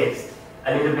laced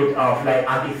a little bit of like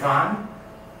artisan.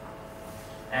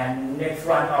 And next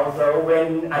one also,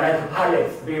 when another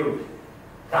palace built,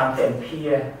 Samsen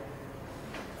Pier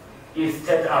is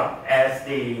set up as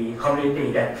the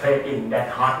community that trading that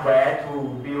hardware to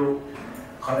build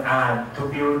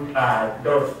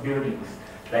those buildings,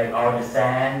 like all the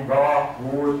sand, rock,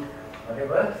 wood,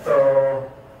 whatever.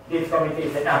 So this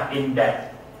community set up in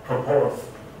that proposed.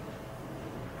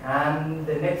 And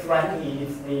the next one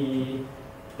is the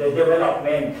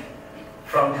development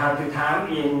from time to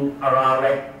time in around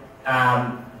like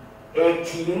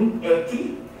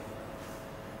 1880.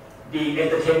 The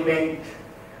entertainment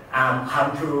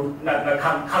come to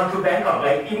Bangkok,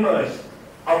 like emerge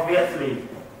obviously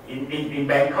in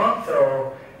Bangkok.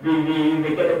 So we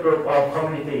get a group of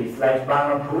communities like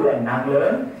Banglapu and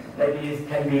Nanglearn that is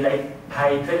can be like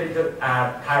Thai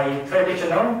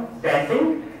traditional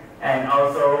dancing, and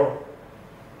also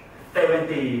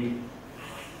 70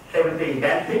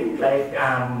 dancing like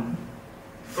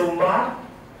Zumba,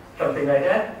 something like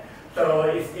that. So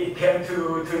it came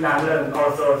to Nanglearn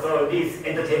also. So this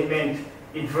entertainment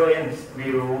influence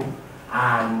will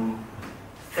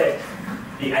set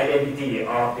the identity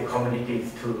of the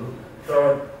communities too.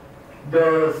 So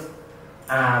those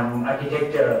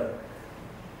architecture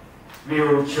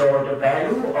will show the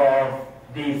value of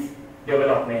this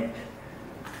development.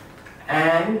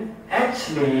 And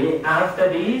actually, after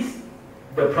this,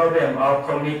 the problem of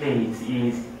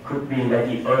communities could be like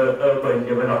the urban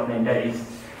development that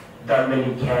don't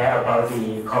really care about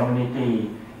the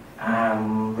community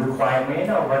requirement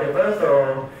or whatever,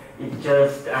 so it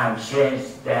just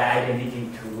changed their identity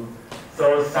too.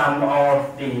 So some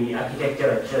of the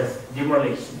architecture just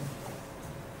demolished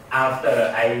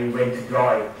after I went to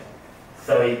draw it.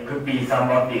 So it could be some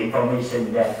of the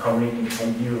information that community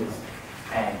can use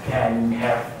and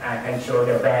can show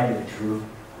the value too.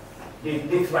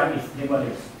 This one is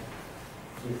demolished.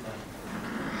 This one.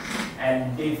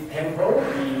 And this temple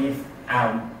is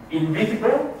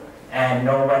invisible, and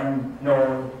no one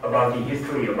knows about the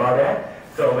history about that.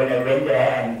 So when I went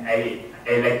there and I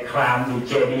like climbed the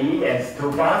JD and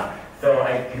stupa, so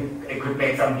I could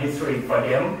make some history for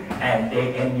them, and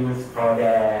they can use for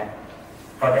their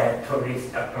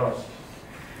tourist approach.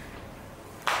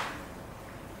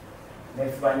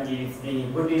 Next one is the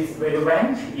Buddhist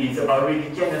relevant. It's about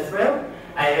religion as well.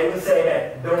 I would say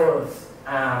that those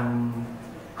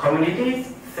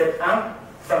communities set up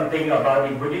something about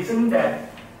the Buddhism that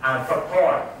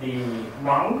support the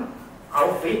monk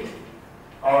outfit,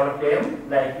 all of them,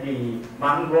 like the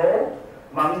monk robe,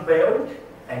 monk belt,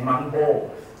 and monk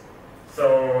bowls.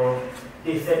 So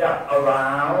they set up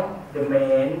around the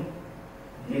main,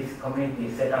 this community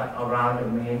set up around the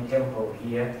main temple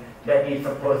here. That is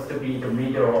supposed to be the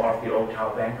middle of the old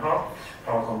town Bangkok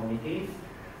for communities.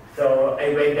 So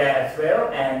I went there as well,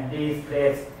 and this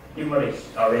place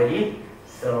demolished already.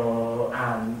 So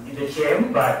it's a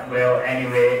shame, but well,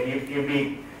 anyway, if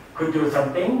we could do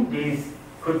something, this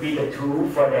could be the tool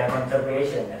for their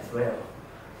conservation as well.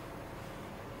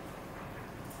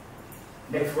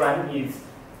 Next one is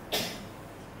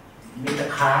Mr.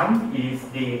 Kham is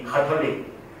the Catholic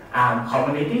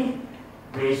community,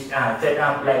 which set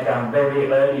up like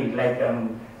very early, like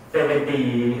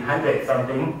 1700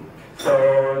 something.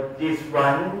 So this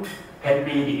one can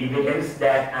be the evidence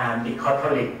that the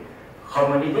Catholic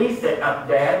community set up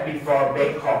there before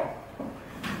Bangkok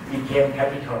became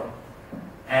capital.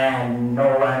 And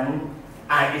no one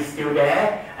is still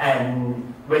there.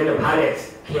 And when the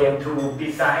palace came to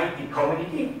decide the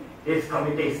community, this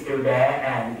community is still there,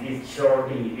 and it shows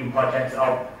the importance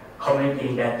of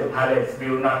community, that the palace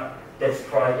will not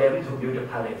destroy them to build the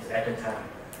palace at the time.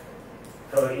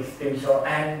 So it still shows.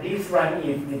 And this one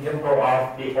is the temple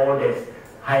of the oldest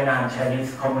Hainan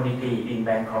Chinese community in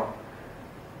Bangkok.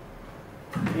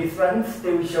 This one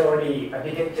still shows the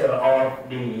architecture of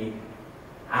the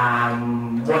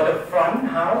waterfront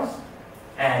house,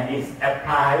 and it's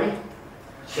applied,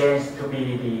 changed to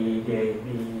be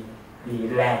the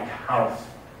land house.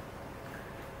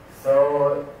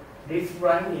 So this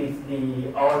one is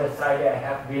all the site I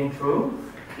have been through.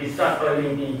 It's not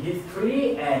only the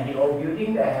history and the old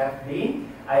building that I have been.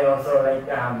 I also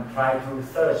try to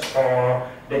search for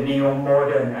the new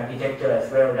modern architecture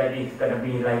as well. That is going to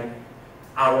be like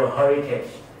our heritage,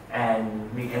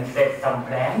 and we can set some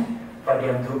plan for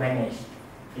them to manage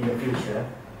in the future.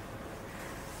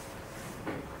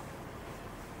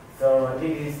 So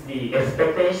this is the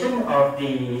expectation of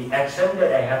the action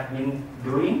that I have been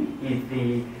doing. Is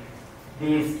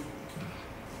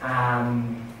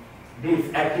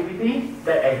this activity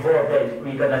that I hope that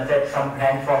we're gonna set some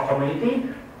plan for community,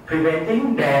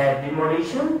 preventing their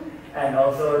demolition, and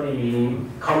also the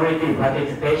community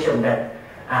participation that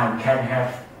can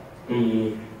have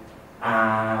the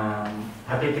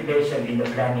participation in the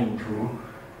planning too,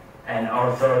 and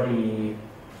also we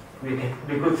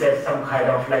could set some kind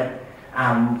of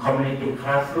community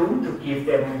classroom to give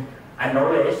them a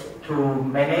knowledge to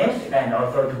manage and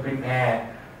also to prepare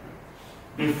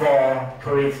before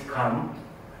tourists come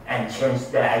and change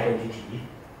their identity,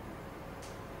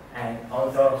 and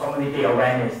also community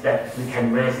awareness that we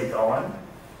can raise it on.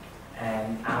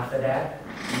 And after that,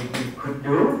 we could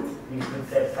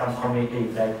set some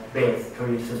communities like based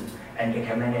tourism, and they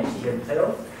can manage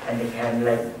themselves, and they can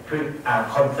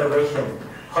conservation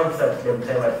concept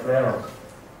themselves as well.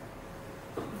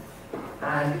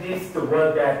 And this is the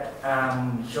work that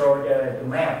show the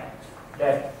map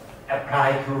that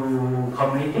apply to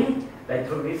community, like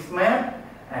tourist map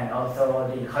and also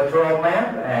the cultural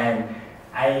map, and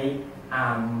I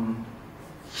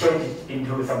changed it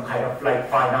into some kind of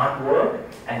fine art work,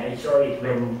 and I show it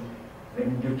when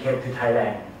you came to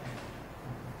Thailand.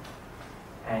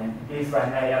 And this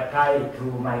one I applied it to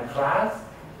my class,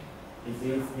 This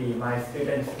is my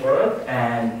students' work,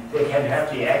 and they can have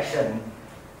the action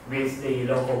with the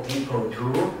local people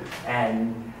too.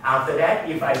 And after that,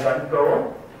 if I don't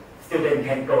go, students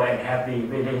can go and have the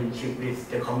relationship with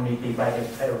the community by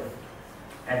themselves.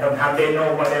 And sometimes they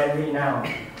know more than me now.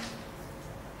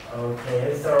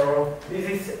 Okay, so this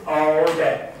is all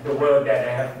that the work that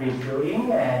I have been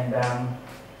doing, and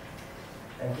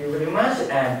thank you very much.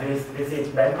 And please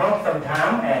visit Bangkok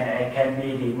sometime, and I can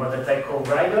be the motorcycle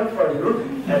rider for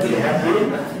you, as you have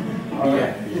been.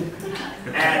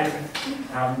 And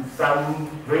some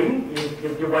drink,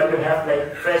 if you want to have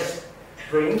like fresh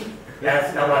drink,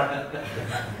 that's Nawat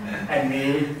and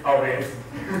me always.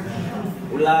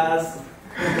 Ulas.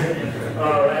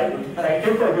 All right, thank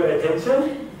you for your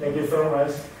attention. Thank you so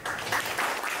much.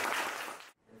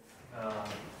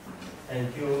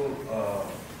 Thank you,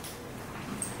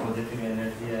 Positive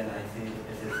Energy and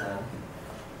ICSSR,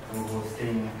 for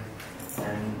hosting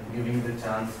and giving the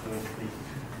chance to speak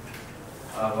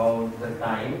about the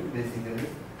time, basically.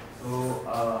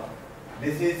 So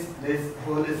this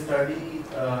whole study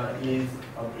is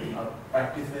a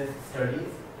practice-based study.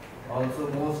 Also,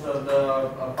 most of the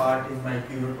part is my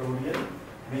curatorial,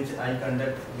 which I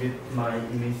conduct with my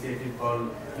initiative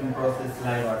called In-Process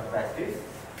Live Art Practice.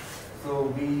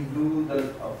 So we do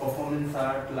the performance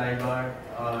art, live art,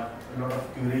 a lot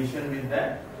of curation with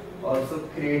that. Also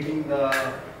creating the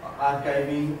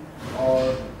archiving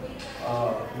or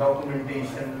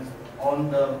documentation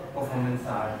on the performance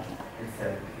art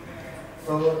itself.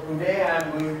 So today I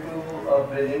am going to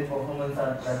present performance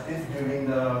art practice during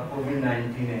the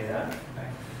COVID-19 era.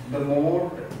 The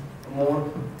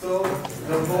so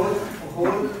the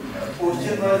whole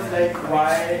question was like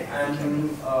why I am doing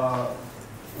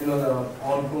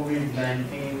on COVID-19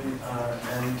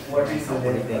 and what is the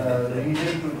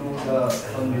reason to do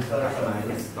some research on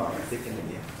this.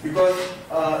 Because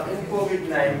in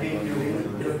COVID-19, during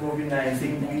the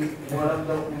COVID-19, one of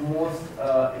the most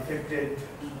affected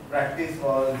practice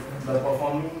was the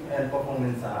performing and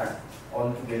performance art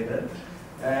altogether.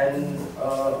 And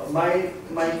my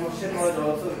question was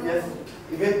also, yes,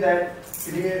 even that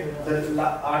the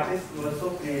artists were so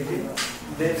creative,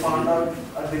 they found out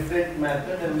a different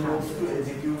method and ways to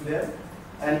execute them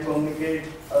and communicate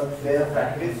their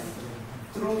practice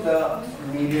through the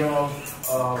medium of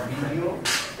video,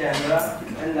 camera,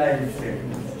 and live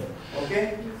streaming.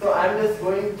 Okay, so I'm just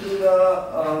going through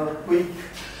the quick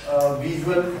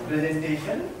visual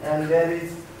presentation, and there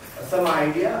is some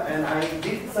idea, and I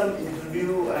did some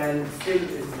interview and still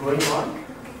it's going on.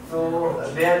 So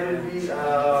there will be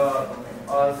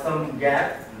some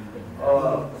gap.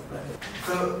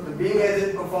 So being as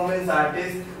a performance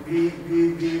artist, we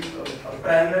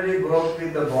primarily work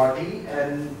with the body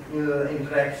and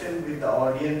interaction with the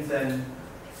audience and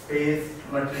space,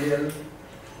 material.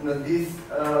 These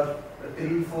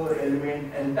 3-4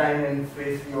 element and time and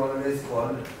space we always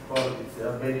call it's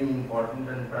a very important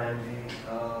and primary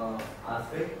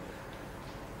aspect.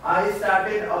 I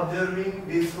started observing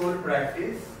this whole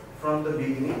practice from the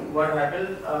beginning. What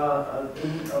happened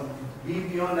in Be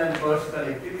Beyond and First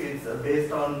Collective is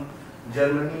based on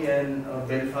Germany and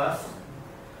Belfast,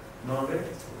 Norway.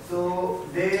 So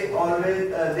they always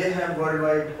they have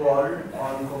worldwide call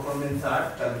on performance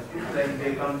art collective, like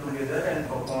they come together and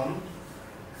perform.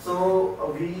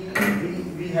 So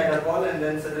we had a call, and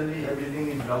then suddenly everything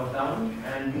is locked down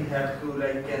and we have to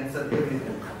like cancel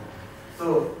everything.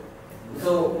 So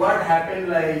what happened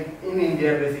like in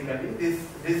India basically,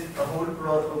 this whole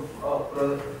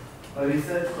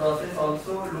research process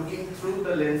also looking through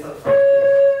the lens of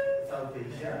South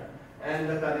Asia and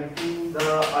connecting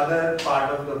the other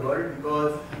part of the world,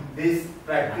 because this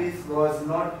practice was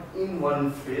not in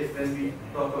one space when we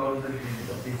talk about the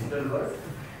digital world.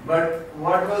 But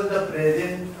what was the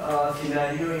present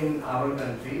scenario in our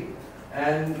country,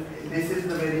 and this is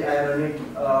the very ironic,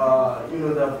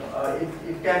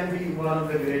 it can be one of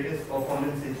the greatest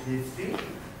performances in history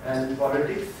and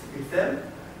politics itself,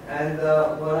 and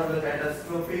one of the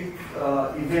catastrophic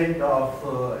event of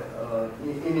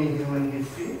in human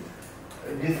history.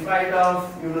 Despite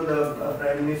of the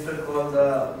Prime Minister called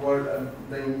the world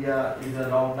the India is a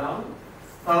lockdown,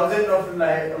 thousands of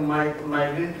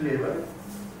migrant labor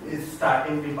is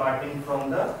departing from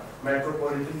the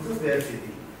metropolitan to their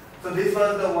city. So this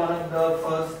was the one of the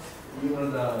first,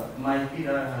 the mighty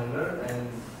hunger, and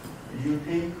you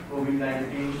think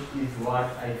COVID-19 is what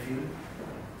I feel.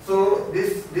 So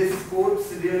this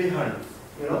quotes really hunts,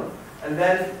 and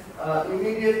then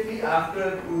immediately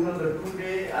after the 2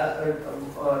 days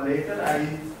later,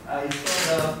 I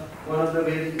saw one of the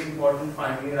very important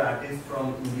pioneer artists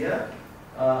from India,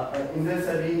 Inder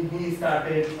Salim, he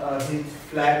started his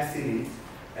flag series,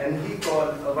 and he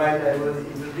called, while I was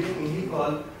interviewing, he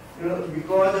called,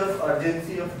 because of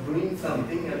urgency of doing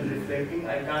something and reflecting,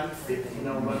 I can't sit in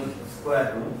a one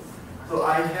square room. So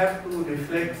I have to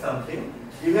reflect something,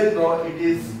 even though it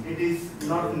is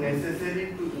not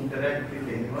necessary to interact with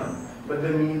anyone, but the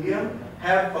medium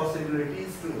have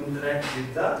possibilities to interact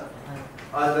with the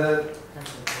other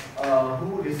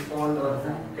who respond or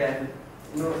who can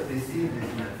receive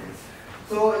this message.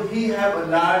 So he have a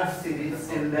large series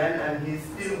till then, and he's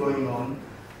still going on.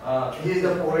 He is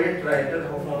a poet, writer,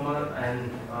 performer,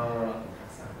 and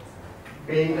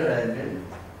painter as well.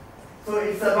 So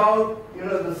it's about,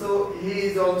 so he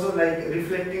is also like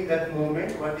reflecting that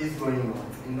moment, what is going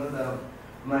on, the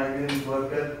migrant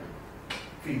worker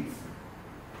fields.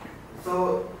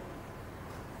 So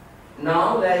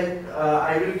now, like,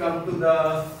 I will come to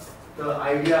the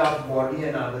idea of body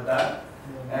and avatar,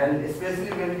 and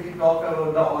especially when we talk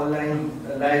about the online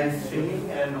live streaming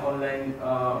and online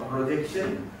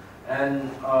projection,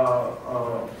 and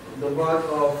the work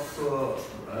of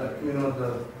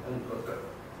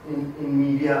in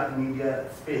media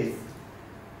space.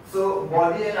 So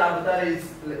body and avatar is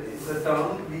a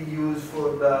term we use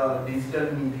for the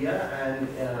digital media and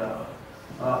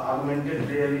augmented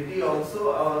reality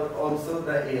also, or also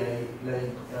the AI,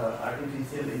 like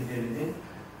artificial intelligence.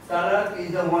 Throuhg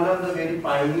is one of the very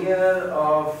pioneer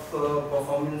of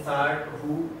performance art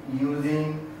who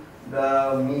using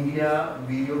the media,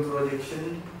 video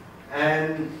projection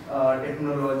and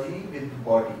technology with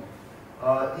body.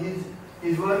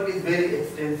 His work is very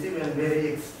extensive and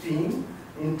very extreme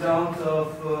in terms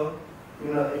of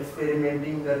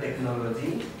experimenting the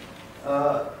technology.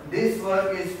 This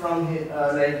work is from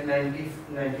like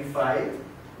 1995,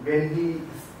 when he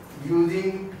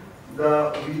using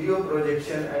the video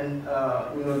projection and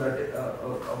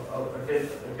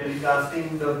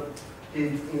telecasting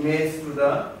his image to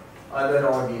the other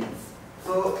audience.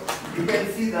 So you can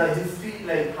see the history,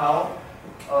 like how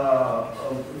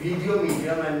video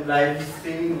medium and live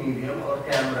streaming medium or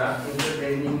camera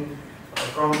intervening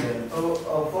from them. So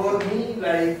for me,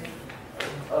 like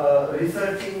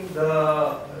researching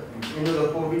the the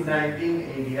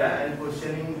COVID-19 area and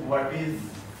questioning what is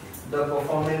the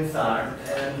performance art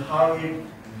and how it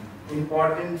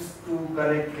importance to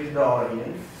connect with the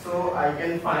audience. So I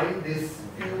can find this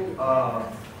few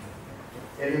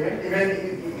element. Even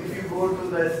if you go to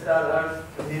the Star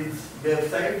his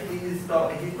website, he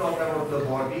talk about the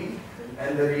body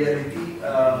and the reality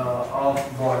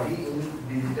of body in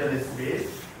digital space,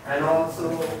 and also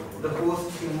the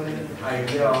post-human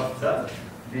idea of the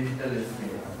digital space.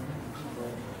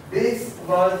 This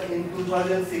was in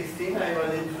 2016. I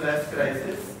was in flash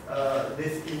crisis.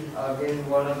 This is again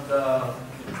one of the.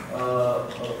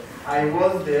 I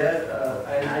was there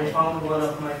and I found one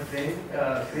of my friends,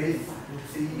 Chris.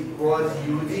 She was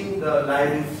using the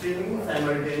live streaming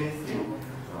simultaneously,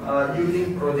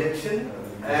 using projection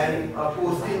and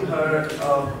posting her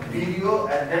video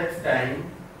at that time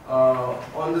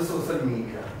on the social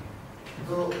media.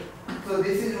 So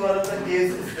this is one of the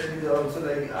case studies also,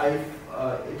 like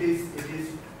it is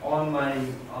on my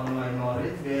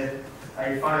knowledge, where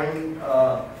I find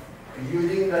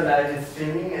using the live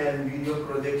streaming and video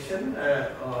projection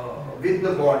with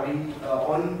the body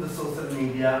on the social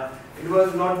media. It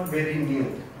was not very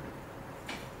new.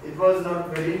 It was not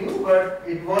very new, but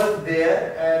it was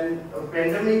there, and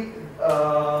pandemic,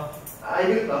 I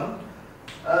will come.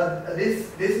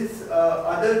 This is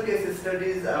other case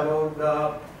studies about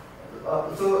the.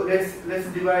 So let's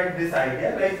divide this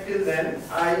idea. Like till then,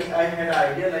 I had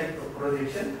idea like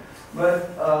projection,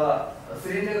 but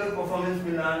Sri Lanka Performance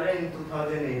Milana in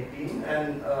 2018,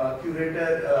 and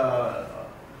curator,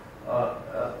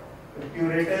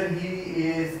 he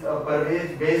is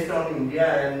based on India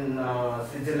and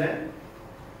Switzerland.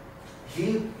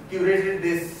 He curated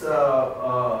this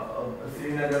Sri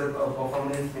Lanka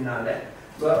Performance Milana.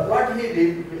 But what he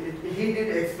did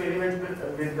experiment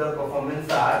with the performance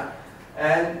art,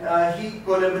 and he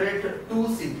collaborated 2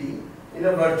 cities in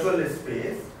a virtual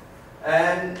space,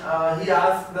 and he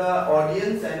asked the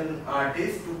audience and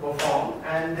artists to perform,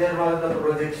 and there was the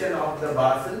projection of the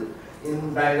Basel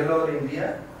in Bangalore,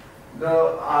 India.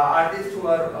 The artists who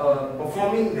are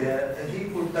performing there, he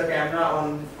put the camera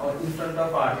in front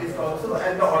of artists also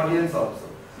and the audience also.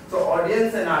 So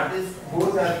audience and artists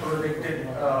both are projected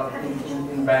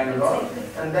in Bangalore,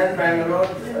 and then Bangalore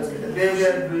they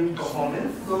were doing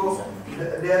performance. So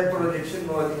their projection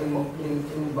was in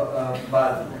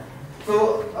Basel.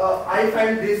 So I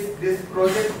find this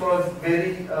project was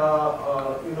very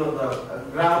the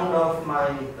ground of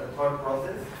my thought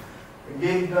process.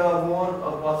 give the more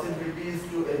possibilities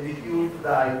to execute the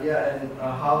idea and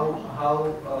how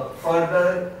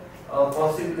further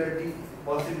possibilities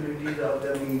of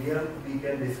the medium we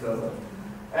can discover.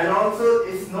 And also,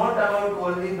 it's not about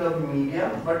only the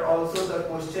medium, but also the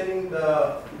questioning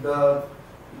the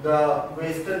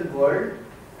Western world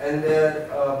and their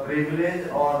privilege,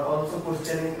 or also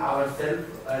questioning ourselves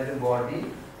as a body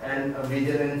and a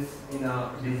vigilance in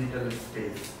a digital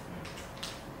space.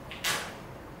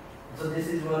 So this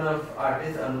is one of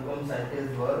artist Anupam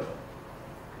Saite's work.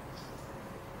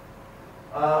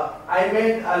 I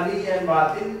met Ali and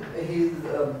Batil. He's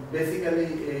basically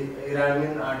an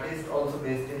Iranian artist, also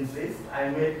based in Swiss. I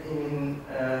met him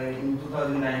in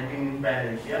 2019 in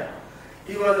Pan Asia.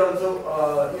 He was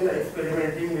also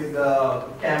experimenting with the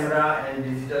camera and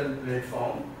digital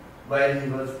platform while he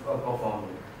was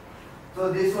performing.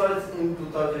 So this was in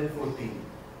 2014.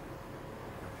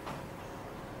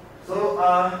 So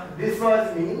this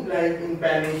was me, like in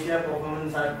Pan Asia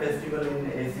Performance Art Festival in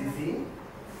ACC.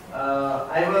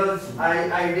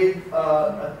 I did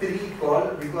a 3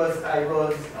 call because I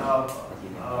was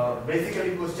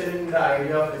basically questioning the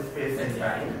idea of space and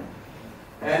time.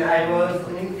 And I was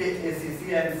in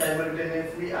ACC, and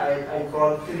simultaneously I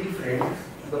called 3 friends,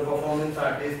 the performance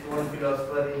artist, 1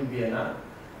 philosopher in Vienna,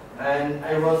 and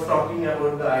I was talking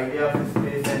about the idea of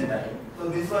space and time. So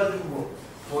this was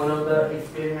one of the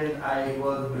experiments I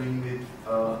was doing with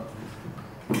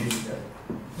digital.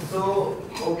 So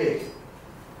okay.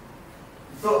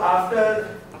 So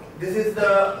after this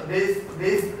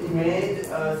image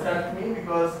struck me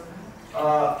because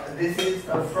this is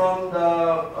from the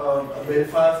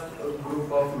Belfast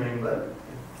group of members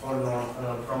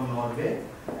from Norway,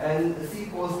 and she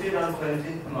posted on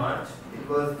 20th March. It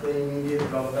was the immediate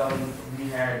lockdown we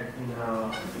had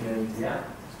in India,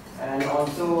 and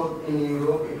also in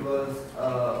Europe it was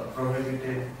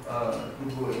prohibited to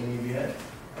go anywhere.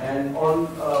 And on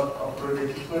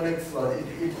project Equinox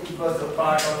it was a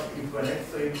part of Equinox,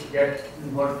 so it gets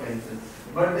more cancelled.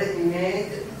 But the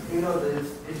image,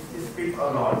 it speaks a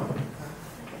lot.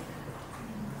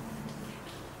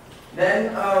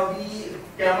 Then we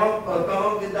come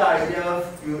up with the idea of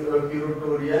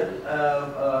curatorial,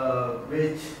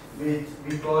 which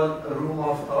we call a room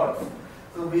of thoughts.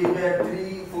 So we were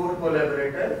 3-4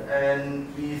 collaborators, and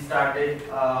we started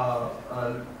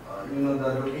the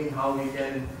looking how we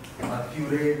can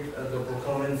curate the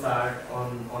performance art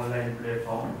on online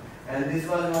platform. And this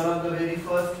was one of the very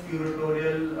first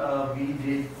curatorial we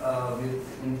did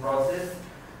in process.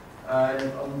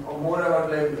 And more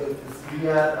about like we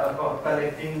are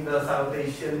collecting the South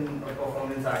Asian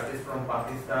performance artists from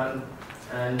Pakistan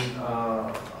and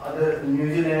other New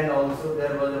Zealand also.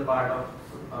 There was a part of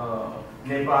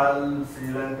Nepal,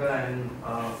 Sri Lanka, and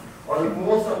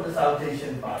most of the South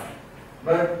Asian part.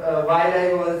 But while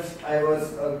I was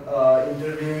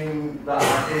interviewing the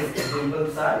artist Dimple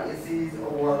Sai, she is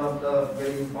one of the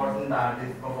very important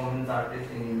artists, performance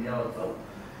artists in India also.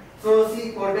 So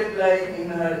she quoted like in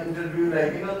her interview,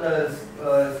 like the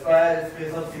square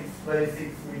space of 6 by 6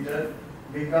 meters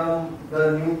become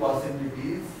the new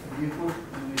possibilities. We put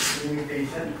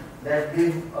limitation that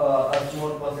give us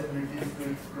more possibilities to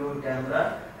explore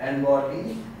camera and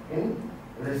body in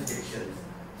restrictions.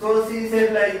 So she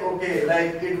said like, okay,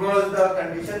 like it was the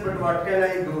condition, but what can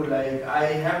I do? Like I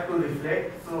have to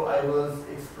reflect, so I was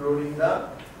exploring the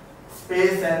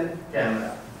space and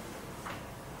camera.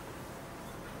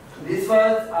 This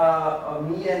was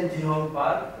me and Jihong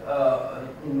Park.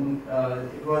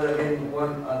 It was again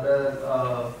one other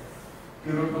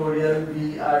curatorial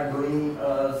we are doing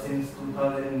since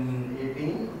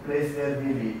 2018, place where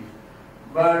we live.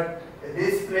 But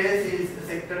this place is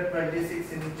Sector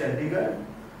 26 in Chandigarh.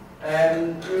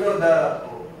 And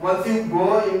once you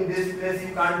go in this place,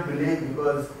 you can't believe,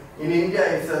 because in India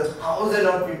it's 1,000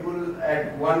 of people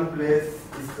at one place.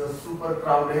 It's super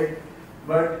crowded.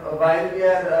 But while we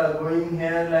are going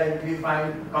here, like we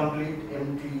find complete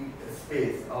empty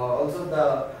space. Also,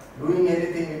 doing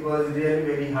anything, it was really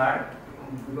very hard,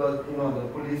 because the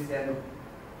police can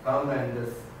come and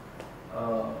just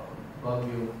bug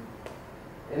you.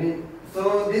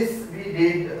 So this we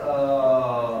did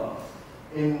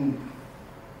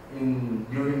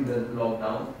during the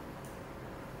lockdown,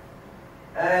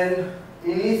 and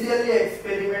initially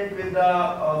experiment with the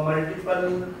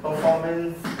multiple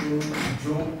performance in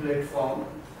Zoom platform,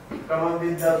 come up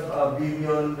with the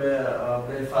Beyond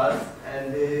Belfast,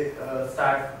 and they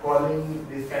start calling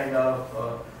this kind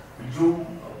of Zoom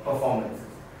performances.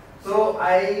 So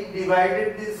I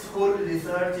divided this whole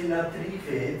research in a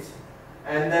 3-phase,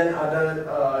 and then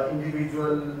other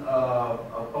individual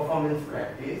performance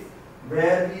practice.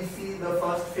 where we see the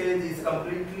first phase is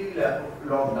completely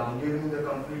lockdown, during the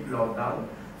complete lockdown.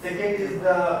 Second is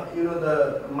the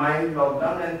the mild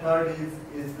lockdown, and third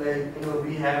is like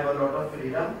we have a lot of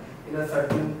freedom in a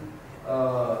certain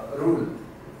rule.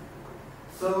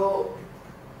 So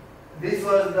this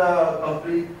was the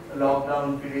complete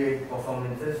lockdown period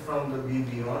performances from the Be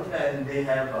Beyond, and they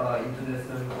have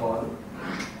international call.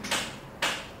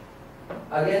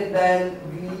 Again, then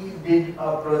we did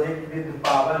a project with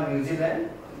PAVA, New Zealand.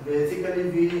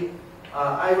 Basically,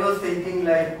 I was thinking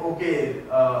like, okay,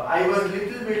 I was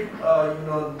little bit,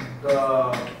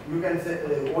 you can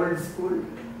say old school.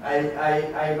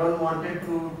 I don't wanted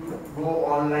to go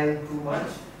online too much.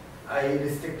 I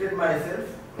restricted myself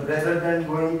rather than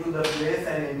going to the place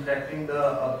and interacting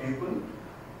the people.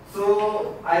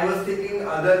 So I was thinking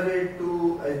other way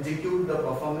to execute the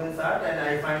performance art, and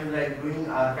I find like doing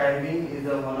archiving is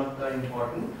one of the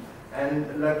important.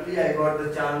 And luckily I got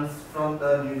the chance from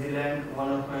the New Zealand.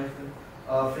 One of my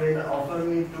friend offered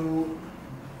me to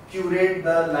curate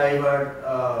the live art,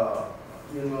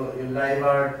 live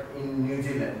art in New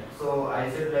Zealand. So I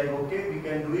said like, okay, we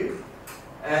can do it.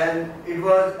 And it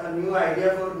was a new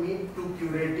idea for me to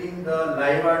curating the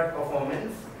live art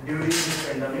performance during this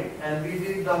pandemic, and we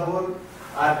did the whole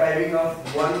archiving of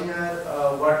 1 year,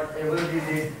 whatever we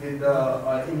did with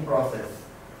the in process.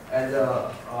 As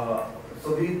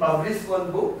so we published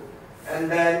one book, and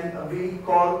then we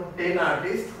called 10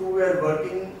 artists who were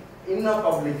working in a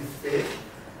public space,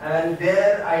 and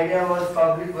their idea was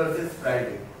public versus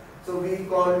private. So we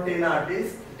called 10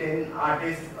 artists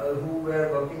who were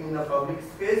working in a public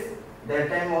space that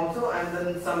time also, and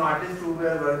then some artists who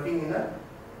were working in a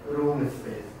room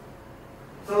space.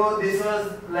 So this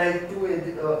was like two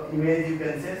image you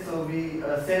can say. So we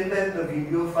sent them the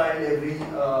video file every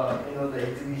the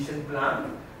exhibition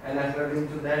plan, and according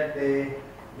to that they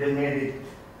made it.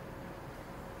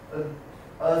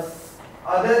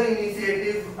 Other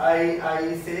initiative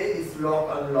I say is Lock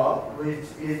Unlock, which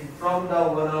is from the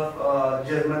one of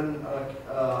German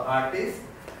artist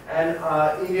and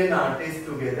Indian artist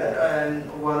together, and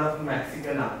one of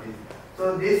Mexican artist.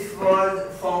 So this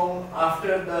was formed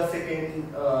after the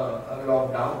second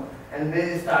lockdown, and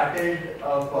they started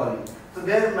calling. So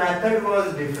their method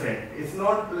was different. It's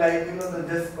not like they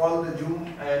just call the Zoom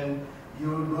and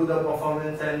you do the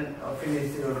performance and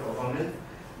finish your performance.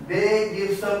 They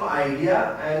give some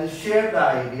idea and share the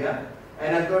idea,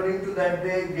 and according to that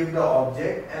they give the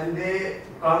object, and they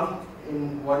come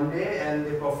in one day and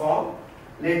they perform.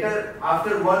 Later,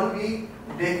 after 1 week,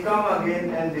 they come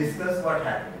again and discuss what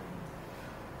happened.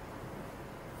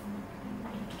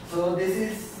 So this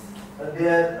is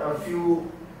there are a few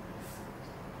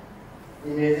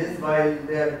images while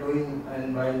they are doing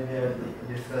and while they are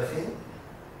discussing.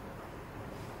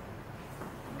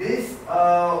 This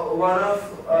one of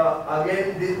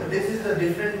again this is a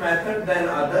different method than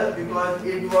others, because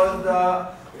it was the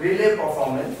relay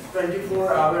performance,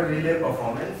 24-hour relay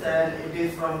performance, and it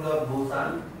is from the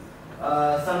Busan.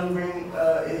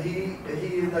 He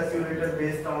is the curator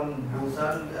based on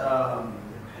Busan.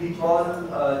 He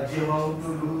called Jihong to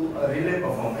do a relay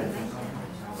performance.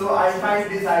 So I find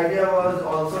this idea was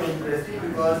also interesting,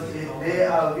 because we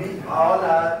all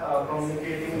are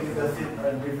communicating with the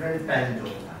different time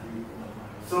zones.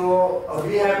 So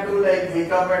we have to like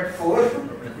wake up at 4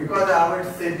 because our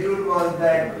schedule was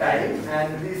that time,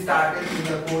 and we started in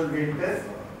the cold winter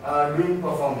doing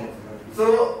performance.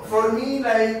 So for me,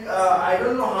 like I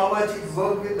don't know how much it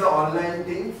worked with the online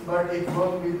things, but it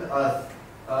worked with us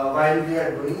while we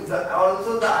are doing.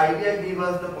 Also the idea gave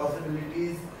us the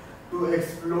possibilities to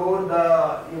explore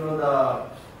the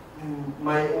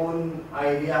my own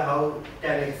idea how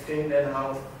can extend and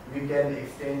how we can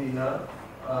extend in a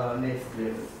next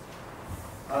level.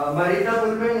 Marita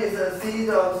Bulben she is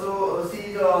also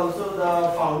the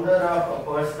founder of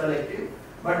Purse Collective,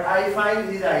 but I find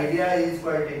his idea is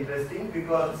quite interesting,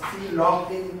 because she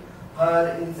locked in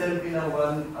her himself in a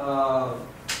one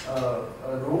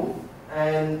room,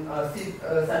 and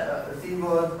she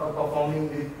was performing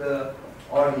with the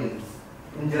audience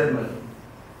in Germany.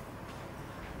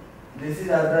 This is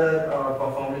other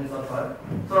performance of her.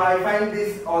 So I find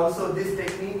this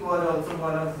technique was also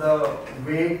one of the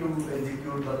way to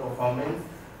execute the performance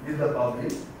with the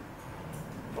public.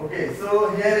 Okay, so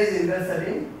here is Inder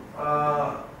Salim.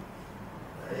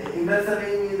 Inder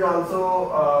Salim is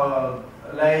also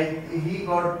like he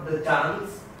got the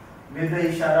chance with the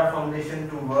Ishara Foundation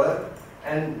to work,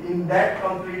 and in that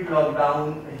complete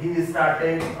lockdown he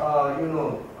started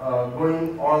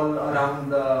going all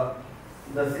around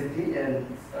the city and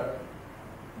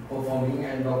performing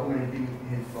and documenting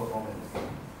his performance.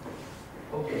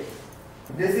 Okay.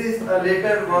 This is a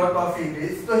later work of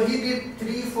his. So he did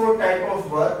 3-4 type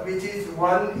of work, which is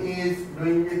one is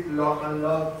doing with lock and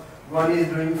lock, one is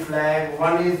doing flag,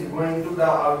 one is going to the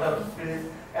out of space,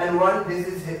 and one, this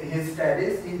is his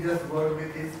studies. He just worked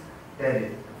with his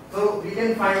studies. So we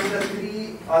can find the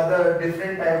 3 other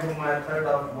different type of method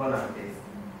of one artist.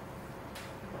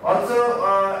 Also,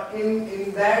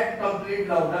 in that complete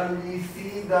lockdown, we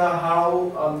see the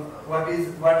how what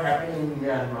happened in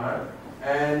Myanmar,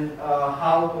 and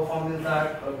how performance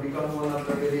art become one of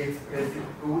the very expressive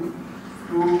tools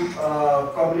to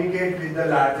communicate with the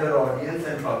larger audience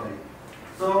and public.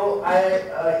 So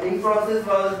in process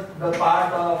was the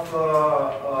part of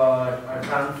a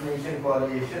translation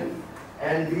coalition,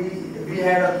 and we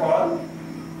had a call.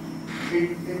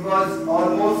 It was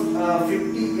almost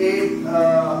 58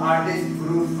 artist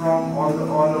groups from all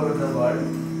over the world.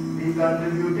 We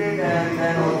contributed and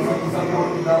then also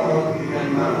support the whole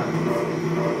Myanmar.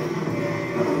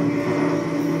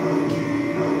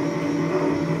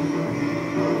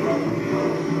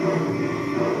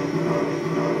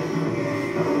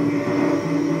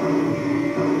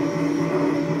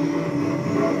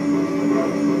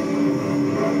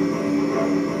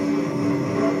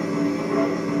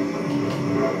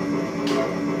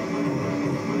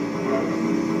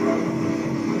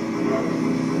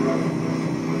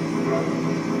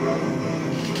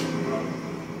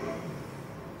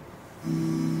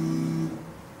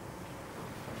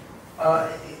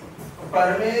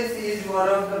 Parvez is one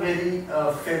of the very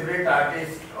favorite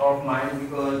artists of mine,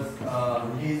 because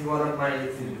he is one of my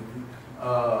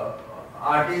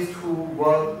artists who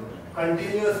work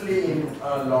continuously in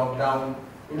lockdown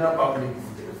in a public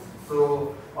space.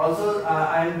 So also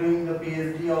I am doing the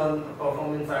PhD on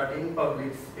performance art in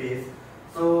public space.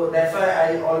 So that's why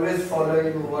I always follow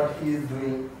what he is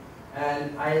doing,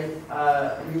 and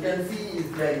you can see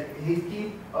it's like he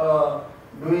keep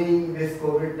doing this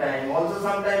COVID time. Also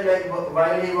sometimes, like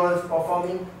while he was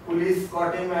performing, police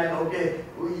caught him and okay,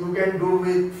 you can do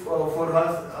it for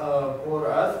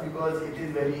us because it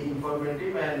is very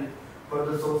informative and for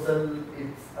the social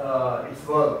it's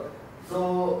work.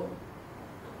 So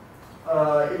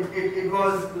it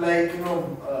was like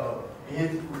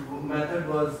his method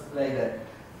was like that.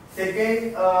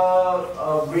 Second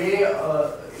way,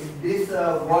 this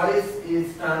voice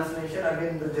is translation.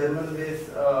 Again, the German-based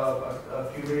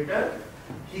curator.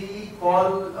 He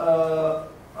called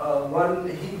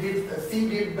she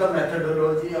did the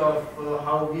methodology of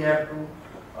how we have to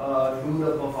do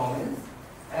the performance,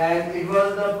 and it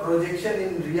was the projection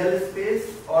in real space,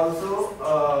 also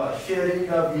sharing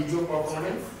the video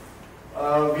performance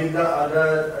with the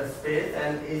other space,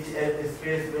 and each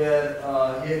space where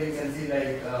here you can see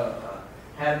like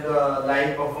have the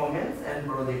live performance and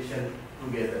projection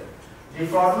together.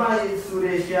 Reforma is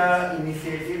Surasia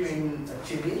initiative in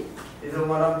Chile. Is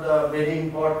one of the very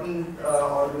important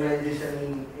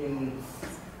organization in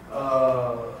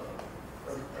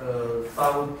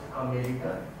South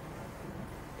America.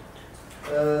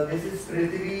 This is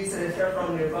Prithvi Sresha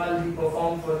from Nepal. He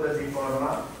performed for the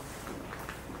Reforma.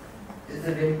 It's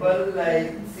a dimple,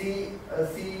 like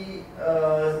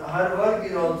her work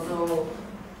is also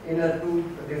in a 2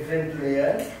 different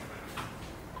layers.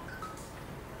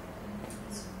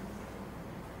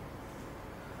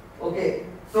 Okay,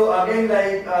 so again,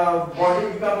 like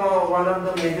body become one of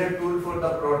the major tools for the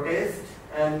protest,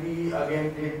 and we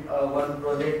again did one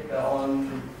project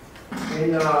on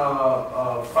in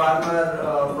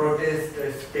farmer protest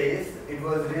space. It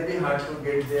was really hard to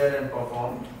get there and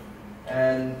perform,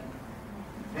 and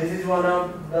this is one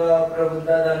of the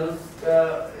Prabuddha Dhanush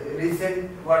recent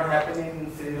what happened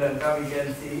in Sri Lanka, we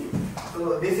can see.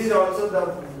 So this is also the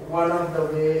one of the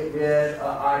way where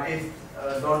artists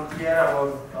don't care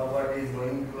about what is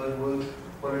going, because whole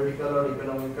political or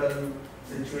economical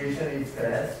situation is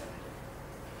crashed.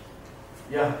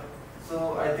 Yeah.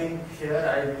 So I think here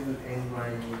I will end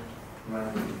my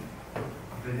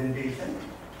presentation.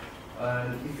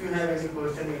 And if you have any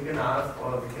question, you can ask,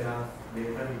 or we can ask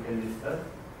later. We can discuss.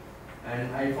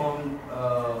 And I found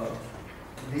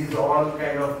these all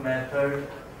kind of method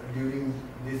during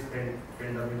this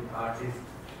pandemic artists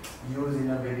use in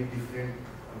a very different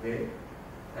way.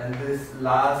 And this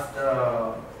last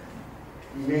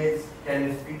image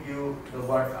can speak you the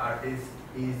what artist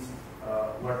is,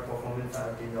 what performance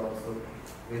art is also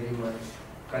very much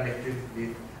connected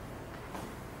with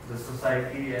the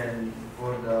society and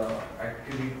for the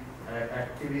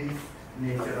activist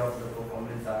nature of the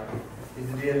performance art. Is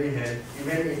really helped,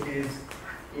 even it is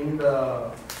in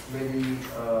the very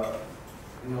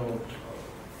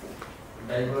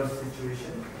diverse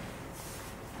situation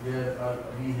where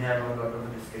we have a lot of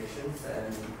restrictions,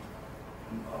 and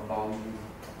boundary.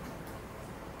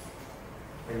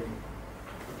 Thank you.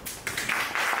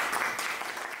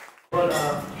 Well,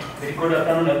 very good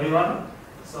afternoon, everyone.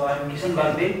 So I'm Kishan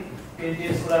Bagdi,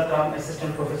 PhD Scholar cum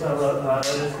Assistant Professor of Royal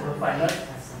School of Fine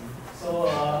Arts. So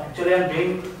actually I'm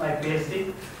doing my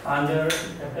PhD under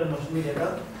Dr. Mushmi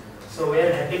Jaka. So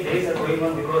where hectic days are going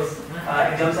on because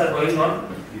exams are going on.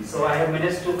 So I have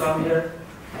managed to come here,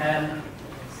 and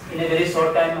in a very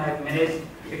short time I have managed,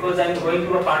 because I'm going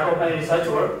to a part of my research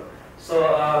work. So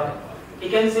you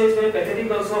can say it's very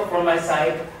pathetic also from my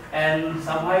side, and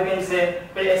somehow you can say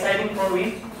very exciting for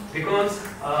me, because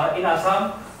in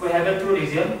Assam we have two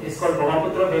regions. It's called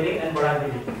Brahmaputra Valley and Barak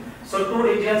Valley. So two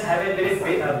regions have a very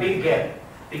big gap.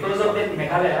 Because of that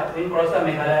Meghalaya, we cross the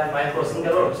Meghalaya while crossing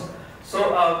the roads.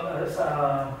 So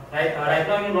right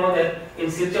now you know that in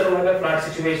Silchar we have a flood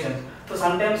situation. So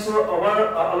sometimes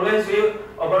always we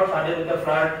overflooded with the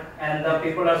flood, and the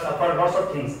people are suffered lots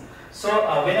of things. So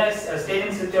when I stayed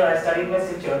in Silchar, I studied my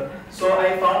Silchar. So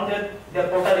I found that the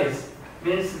potteries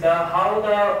means how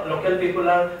the local people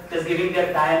are just giving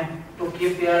their time to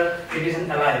keep their tradition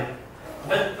alive.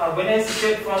 But when I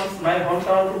shifted from my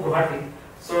hometown to Guwahati,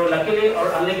 so luckily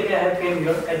or unluckily I have came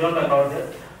here. I don't know about that.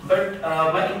 But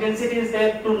my intensity is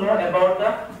there to know about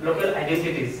the local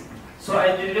identities. So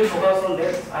I really focus on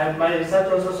that. My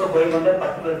research also so going on that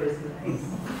particular basis things.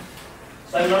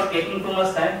 So I'm not taking too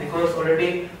much time because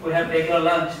already we have taken a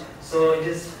lunch. So it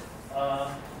is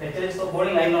lecture is so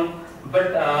boring, I know.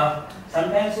 But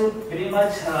sometimes you very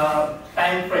much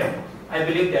time frame. I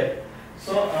believe that.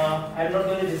 So I'm not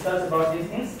going to discuss about these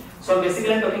things. So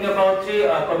basically I'm talking about three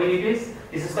communities.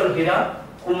 This is called Hira,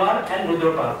 Kumar and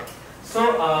Rudropal. So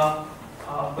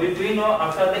we know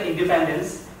after the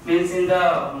independence, means in the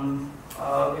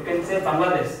you can say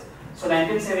Bangladesh. So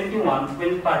 1971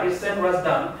 when partition was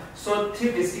done, so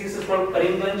three districts called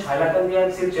Karimganj, Hailakandi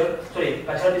and Silchar,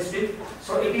 Kachar district.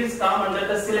 So it is come under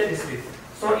the Sylhet district.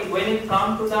 So when it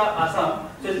comes to the Assam,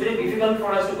 so it's very difficult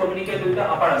for us to communicate with the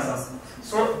Upper Assam.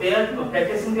 So they are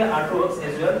practicing their artworks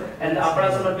as well, and the Upper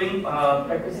Assam are doing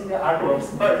practicing their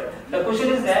artworks. But the question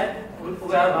is that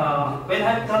when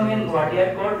I have come in Guwahati, I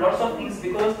have got lots of things,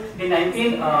 because in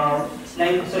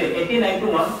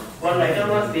 1891, one writer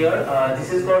was there.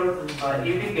 This is called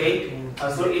E.P. Gate.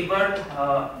 So Edward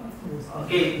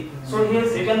Gate. So he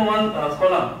has written one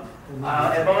column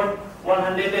about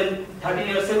 130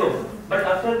 years ago. But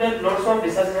after that, lots of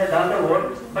researchers had done the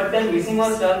work, but then missing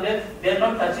was done that they are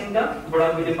not touching the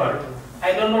Barak part.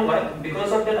 I don't know why.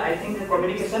 Because of that, I think the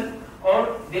communication,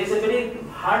 or there is a very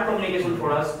hard communication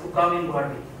for us to come in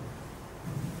Guwahati.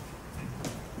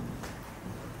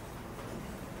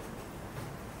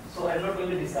 So I'm not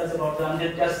going to discuss about that. I'm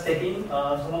just taking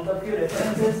some of the few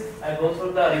references. I go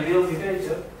through the review of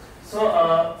literature. So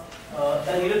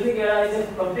the Neolithic era is a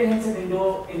comprehensive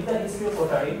window into the history of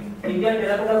pottery. Indian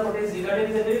terracotta pottery is regarded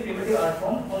as a very primitive art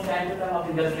form from time to time of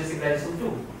industrial civilization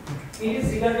too. It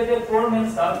is regarded as a poor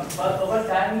man's art, but over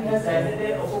time it has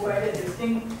occupied a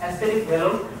distinct aesthetic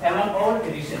value among all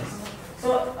traditions.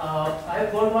 So I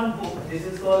have got one book. This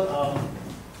is called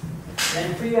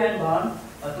Free and Barn,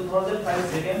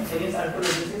 2005 written against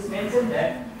archaeologists. It mentioned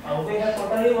that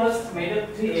pottery was made of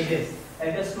three ages,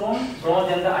 like the stone,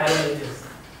 bronze, and the iron ages.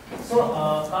 So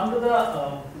come to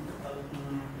the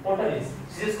potteries.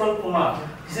 This is called Kumar.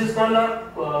 This is called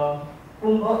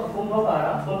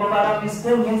Kumbhakara. Kumbhakara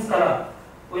means color.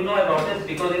 We know about it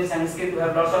because in Sanskrit we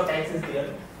have lots of texts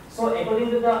there. So according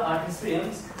to the art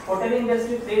historians, pottery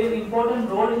industry played an important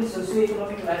role in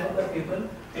socio-economic life of the people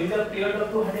in the period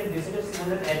of 200 BC to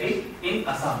 600 AD in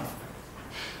Assam.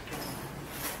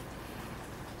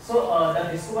 So the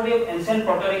discovery of ancient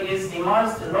pottery is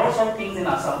immersed lots of things in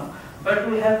Assam. But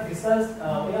we have discussed,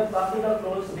 we have come to the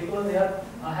close because we have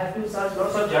had to search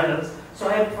lots of journals. So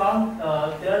I have found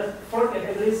there are four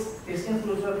categories distinct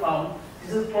clues were found.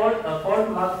 This is called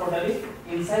mark pottery,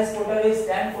 incise pottery,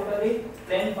 stand pottery,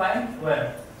 plain fine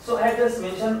ware. So I have just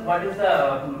mentioned what is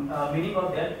the meaning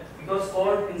of that, because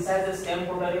court, incise, and stamp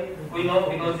pottery we know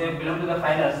because they belong to the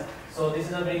fine arts. So this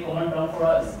is a very common term for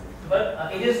us. But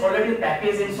it is already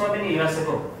practiced in so many years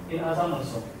ago in Assam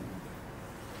also.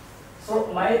 So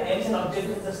my aim and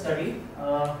objective is the study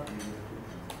to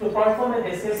perform a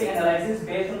descriptive analysis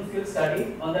based on field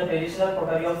study on the traditional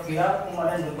pottery of Hira, Kumar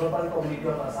and Rudropal community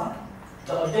of Assam.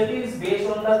 The objective is based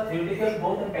on the theoretical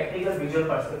both and practical visual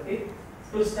perspective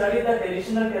to study the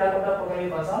traditional terracotta pottery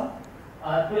of Assam,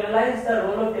 to analyze the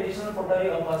role of traditional pottery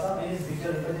of Assam in its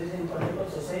visual representation in political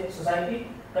society,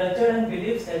 culture and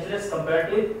beliefs, as well as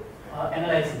comparative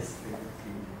analysis.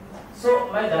 So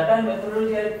my data and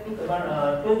methodology I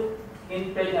took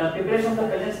in preparation of the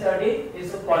present study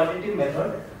is a qualitative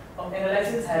method. of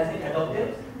analysis has been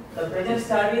adopted. The present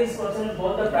study is concerned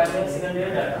both the primary and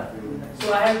secondary data.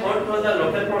 So I have got for the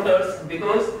local portals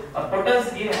because portals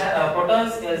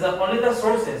is only the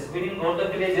sources within all the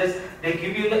villages. They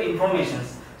give you the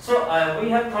informations. So we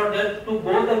have thought that to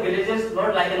go the villages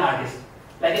not like an artist,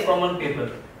 like a common people.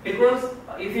 Because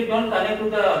if you don't connect to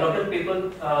the local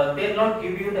people, they will not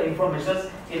give you the information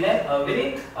in a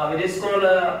very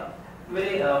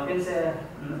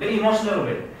emotional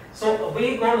way. So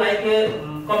we go like a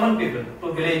common people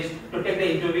to village to take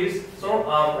the interviews. So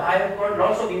I have got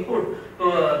lots of input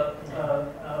to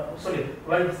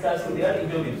while discussing their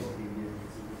interviews.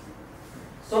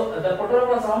 So the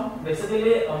portal of Assam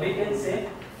basically we can say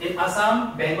in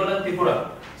Assam, Bengal and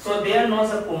Tripura. So there are no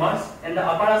such Kumars, and the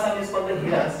upper Assam is called the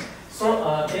Hiras.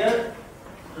 So there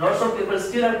lots of people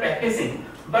still are practicing.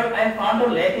 But I found a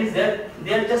lack is that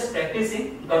they are just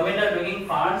practicing. Government are doing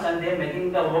funds and they are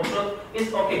making the workshop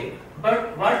is okay.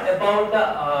 But what about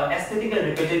the aesthetical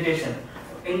representation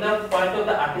in the point of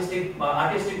the artistic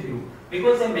view?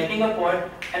 Because they are making a poet,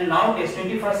 and nowadays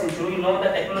 21st century, you know the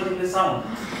technological sound.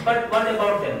 But what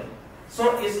about them?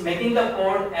 So is making the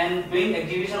poet and doing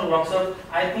exhibition workshops,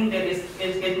 I think that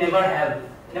it never help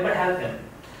them.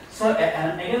 So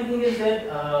another thing is that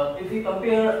if we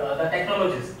compare the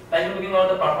technologies, like looking at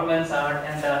the performance art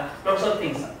and lots of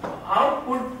things, how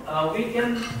could we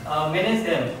can manage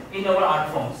them in our art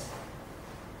forms?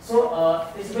 So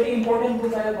it's very important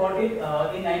book. I have got it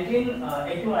in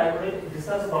 1981. I already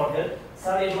discussed about it.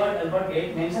 Sir Edward Albert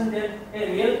Gate mentioned that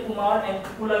a real Kumar and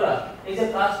Kulala is a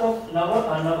caste of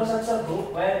Navasaksha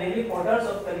group where really porters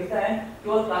of Kalita and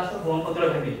pure caste of Brahmaputra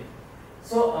Valley.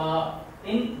 So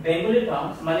in Bengali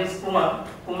terms, one is Kumar.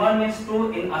 Kumar means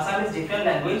two. In Assam is different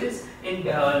languages. In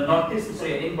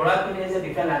in Borakali is a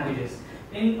different languages.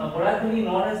 In Borakali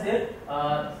known as the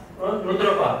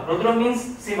Rudrapa. Rudra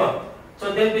means Shiva.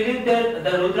 So they believe that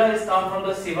the Rudra is come from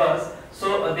the Shivas.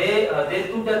 So they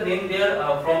took the name there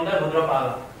from the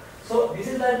Rudrapala. So this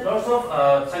is like lots of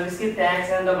Sanskrit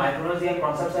texts and the mythology and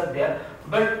concepts are there.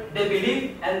 But they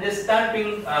believe and they start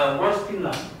being worse till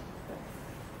now.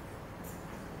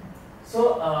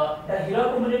 So the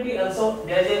Hira community also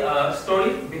there is a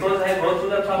story because I have gone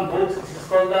through some books. It is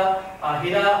called the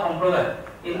Hira Sampradaya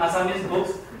in Assamese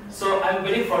books. So I am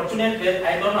very fortunate that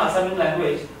I don't know Assamese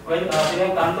language. When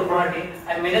I come to Guwahati,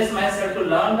 I managed myself to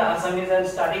learn the Assamese and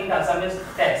studying the Assamese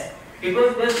text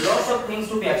because there is lots of things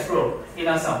to be explored in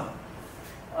Assam.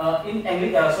 In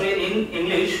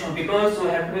English because we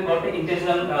have to be got to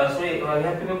international. We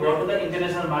have to be got to the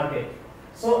international market.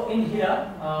 So in here,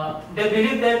 they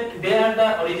believe that they are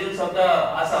the origins of the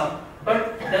Assam.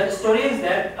 But the story is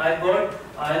that I got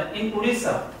in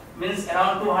Orissa, means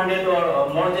around 200 or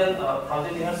more than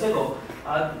 1000 years ago.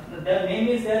 The name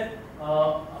is that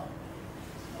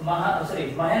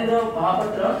Mahendra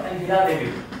Mahapatra and Hira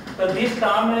Devi. So this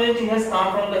terminology has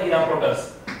come from the Hira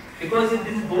porters. Because in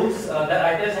these books, the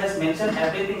writers has mentioned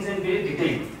everything in very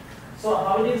detail. So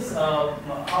how it is,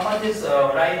 how much is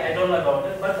right, I don't know about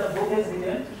it, but the book is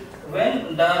written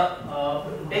when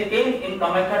they came in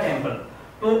Kamakhya temple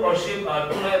to worship, to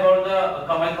know about the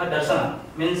Kamakhya Darshana,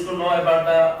 means to know about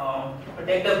the,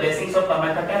 take the blessings of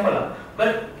Kamakhya temple.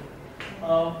 But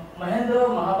Mahendra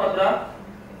Mahapatra,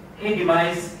 he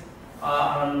demise,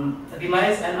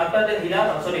 and after the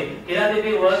Hira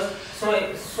Devi was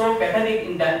so pathetic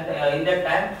in that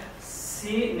time,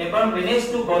 she never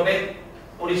managed to go back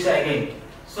Odisha again.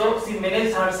 So she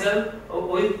managed herself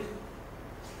with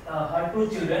her two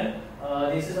children.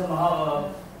 This is a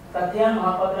Katyan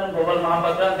Mahapatra and Gobal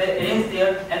Mahapatra. They arranged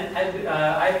there, and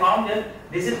I found that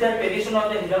this is the tradition of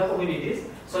the Hira communities.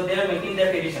 So they are making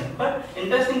their tradition. But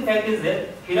interesting fact is that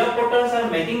Hira porters are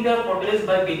making their potteries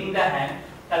by beating the hand,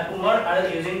 and Kumar are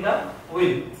using the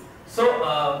wheel. So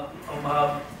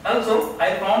also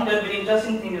I found that very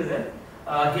interesting thing is that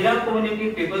Hira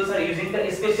community peoples are using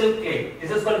the special clay.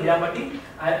 This is called Hiramati.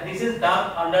 This is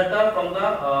dug from the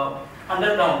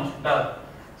underground dug.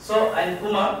 So and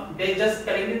Kumar, they just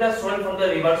collected the soil from the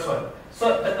river soil.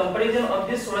 So the comparison of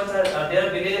these soils are they are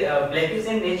very blackish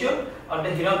in nature. Of the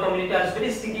Hira community are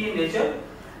very sticky in nature.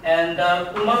 And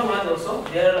Kumar was also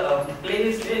their clay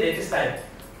is very lattice type.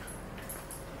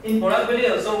 In Borakali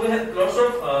also we have lots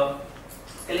of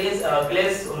clay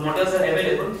models are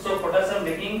available. So potters are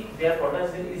making their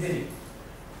potters very easily.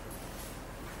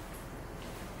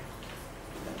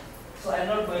 So I am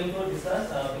not going to discuss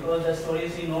because the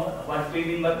stories you know what we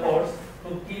mean by pots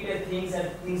to keep a things and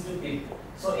things to keep.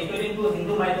 So according to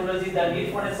Hindu mythology, the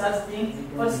need for a such thing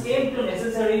first came to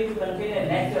necessary to contain a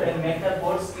nectar and make the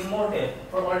pots immortal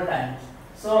for all time.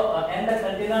 So and the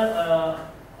container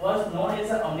was known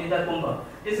as Amrita Kumbha.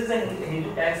 This is a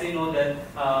Hindu text. We know that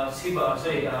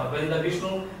when the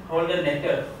Vishnu hold the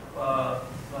nectar,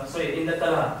 in the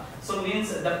Kala. So means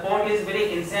the pot is very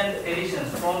ancient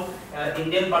traditions from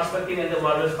Indian perspective and the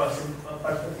world's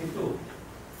perspective too.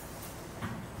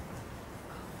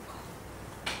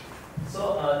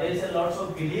 So there is a lots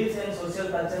of beliefs and social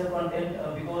cultural content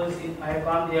because I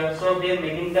found here. So they are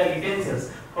making the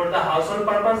utensils for the household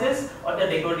purposes or the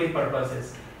decorative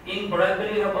purposes. In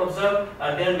Borakbeli, you have observed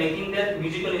they are making that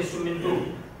musical instrument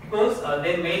too, because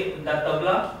they made the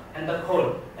tabla and the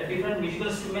khol, a different musical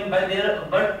instrument, but they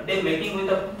are making with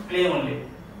the clay only.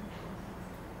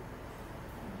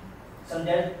 So I'm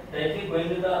directly going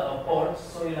to the pot,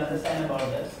 so you'll understand about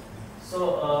that.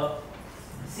 So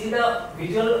see the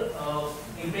visual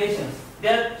impressions. They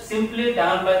are simply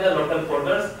done by the local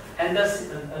potters, and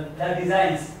the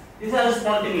designs. These are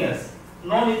spontaneous.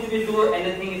 No need to do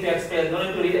anything to express. No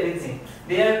need to read anything.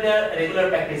 They are the regular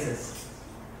practices.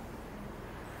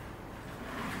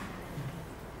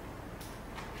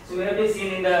 So we have been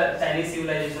seen in the Chinese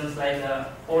civilizations like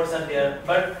forts are there,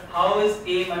 but how is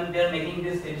aim and they are making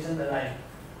these traditions alive?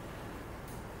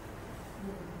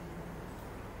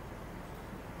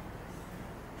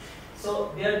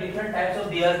 So there are different types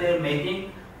of diyas they are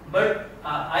making, but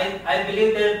I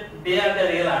believe that they are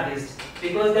the real artists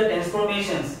because the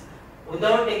transformations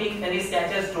without taking any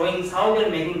sketches, drawings, how they are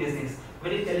making these things,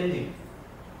 very challenging.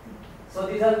 So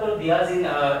these are called diyas in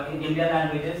Indian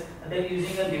languages, and they are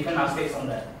using different aspects on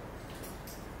that.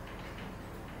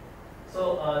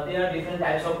 So there are different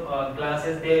types of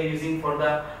glasses they are using for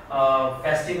the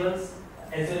festivals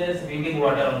as well as drinking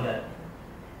water on that.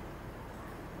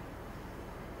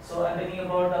 So I am talking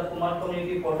about the Kumar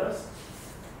community potters.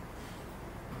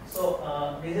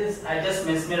 So this is, I just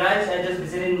mesmerized, I just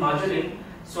visited in Majuli.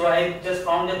 So I just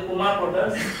found that Kumar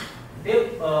potters, they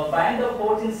bind the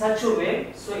pots in such a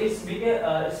way, so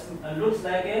it looks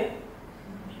like a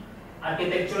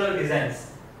architectural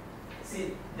designs.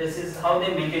 See, this is how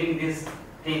they are maintaining these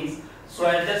things. So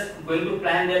I am just going to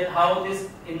plan that how this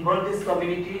involve this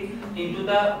community into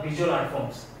the visual art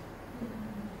forms.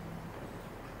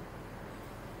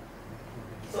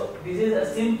 So this is a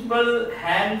simple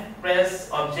hand press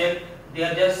object. They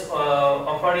are just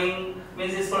offering,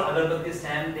 means it's for agarbatti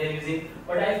stand they are using.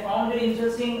 But I found very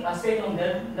interesting aspect on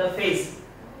that, the face.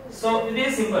 So it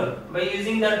is simple by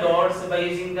using the dots, by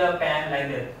using the pan like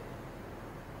that.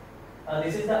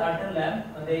 This is the earthen lamp.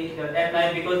 At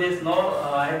night, because there is no,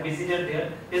 I have visited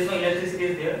there. There is no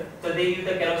electricity there, so they use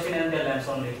the kerosene and the lamps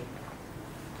only.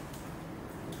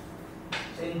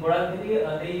 So in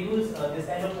Borakbeli, they use this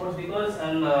kind of pots because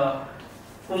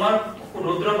Kumar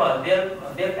Rudrapal,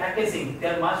 they are practicing. They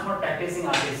are much more practicing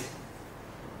artists.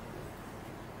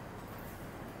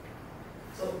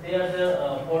 So they are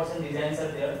the pots and designs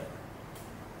are there.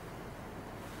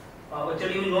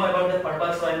 Actually, you know about the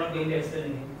purpose, so I am not going to explain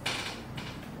anything.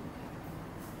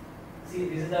 See,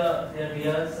 this is their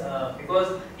diyas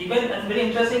because even and very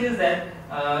interesting is that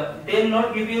they will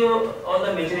not give you all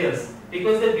the materials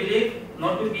because they believe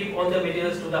not to give all the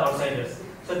materials to the outsiders.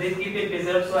 So they keep it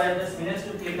preserved. So I just managed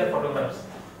to click the photographs.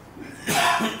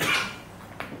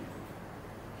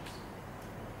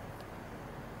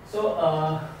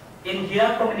 So in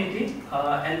Hira community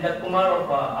and the Kumar of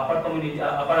upper community,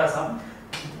 upper Assam,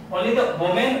 only the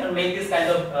women make this kind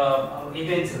of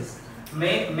utensils.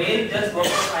 Male just work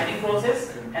on ironing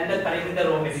process and then collecting the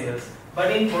raw materials. But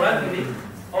in Borakbeli,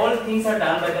 all things are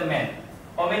done by the men.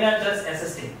 Women are just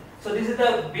assisting. So this is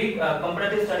the big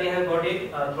comparative study I have got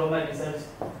it through my research.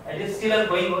 It is still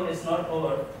going on. It's not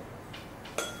over.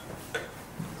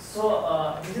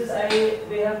 So this is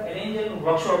we have arranged a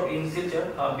workshop in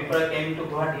Silchar before I came to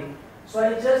Guwahati. So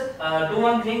I just do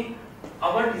one thing: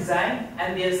 our design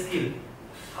and their skill,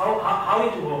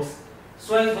 how it works.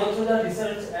 So I go through the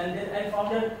research and then I found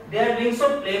that they are doing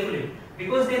so playfully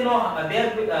because they know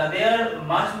they are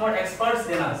much more experts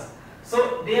than us.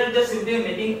 So they are just simply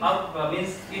making up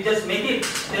means you just make it.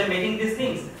 They are making these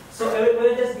things. So we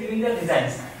are just giving the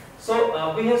designs.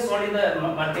 So we have sold in the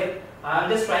market. I am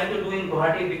just trying to do in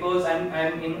Guwahati because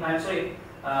I'm sorry.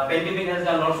 Pandemic has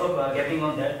done lots of gapping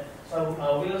on that. So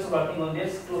we are also working on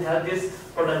this to help these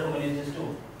product communities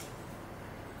too.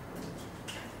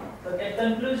 But at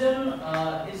conclusion,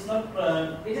 it is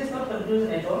not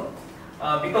conclusion at all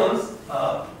because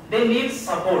they need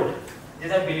support.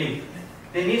 This I believe.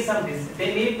 They need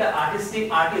they need the artist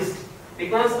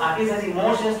because artist has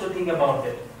emotions to think about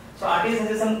it. So artist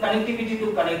has some connectivity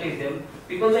to connect with them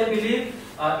because I believe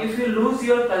if you lose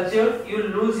your culture, you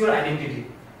lose your identity.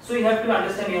 So you have to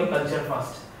understand your culture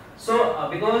first. So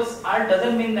because art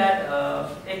doesn't mean that,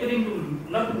 according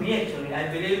to, not to me actually, I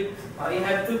believe you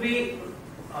have to be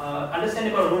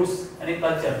understanding our roots and a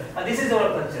culture. And this is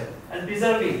our culture and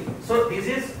preserve it. So this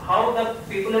is how the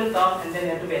people will come and then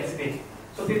have to be exhibit.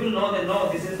 So people know that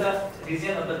no, this is the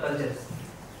region of the cultures.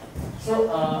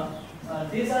 So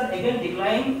these are again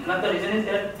declining. Another reason is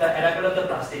that the arrival of the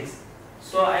plastics.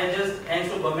 So I just,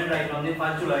 thanks to government right now, on the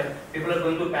 1st July, people are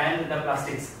going to ban the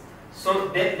plastics. So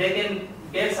they can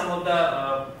get some of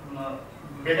the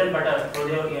bread and butter for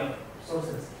their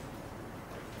sources.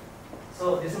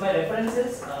 So this is my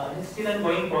references. It's still an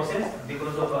ongoing process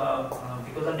because of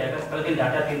data, collecting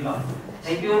data till now.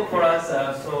 Thank you for us.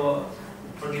 So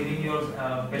for giving your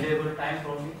valuable time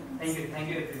for me. Thank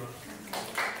you everyone.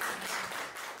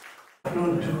 Good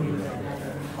afternoon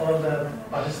to all the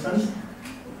participants.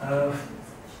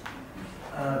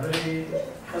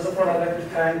 First of all, I'd like to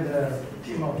thank the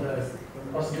team of the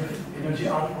Positive Energy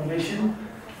Art Foundation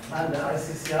and the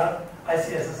ICSSR,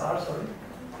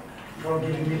 for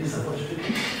giving me this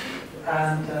opportunity.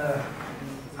 And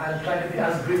I'll try to be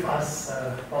as brief as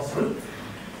possible.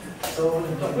 So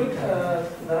the topic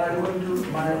that I'm going to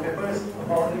my paper is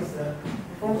about is the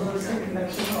holistic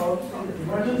connection of the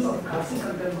emergence of Khasi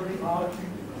contemporary art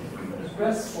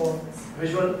requests for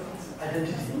visual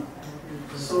identity.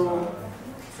 So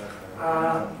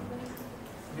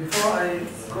before I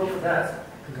go for that,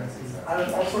 I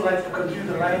would also like to continue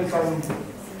the line from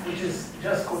which is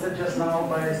just quoted just now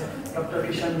by Dr.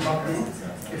 Kishan Bhakti.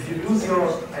 If you lose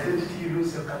your identity, you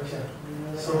lose your culture.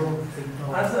 So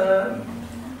as a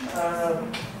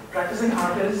practicing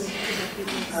artist,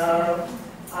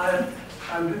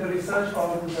 I'm doing a research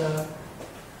on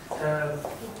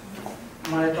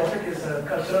my topic is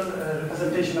cultural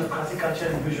representation of Khasi culture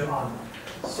in visual art.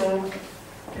 So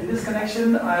in this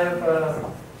connection,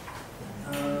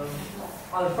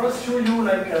 I'll first show you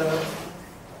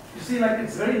you see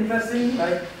it's very interesting,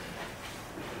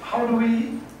 how do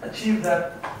we achieve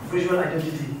that visual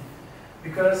identity?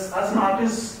 Because as an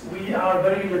artist, we are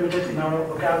very limited in our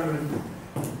vocabulary.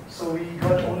 So we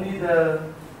got only the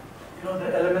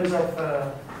elements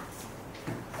of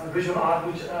visual art,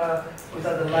 which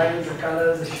are the lines, the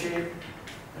colors, the shape,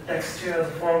 the texture,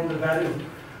 the form, the value.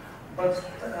 But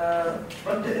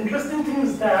the interesting thing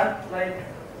is that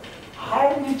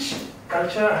how each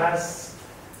culture has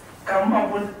come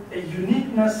up with a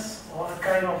uniqueness or a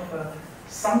kind of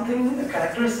something, a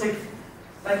characteristic.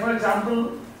 For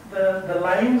example, the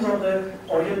lines of the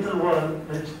Oriental world,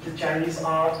 the Chinese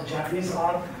art, the Japanese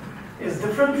art, is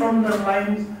different from the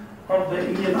lines of the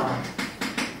Indian art.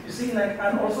 You see,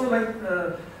 and also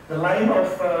the line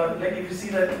of, if you see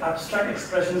the abstract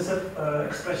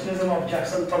expressionism of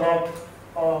Jackson Pollock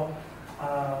or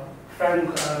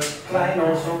Frank Klein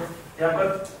also, they have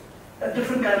got a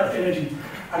different kind of energy.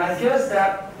 And I guess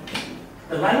that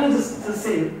the line is the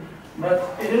same, but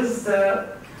it is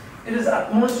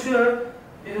atmosphere,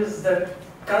 it is the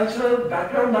cultural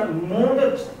background that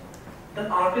molded the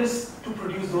artist to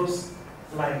produce those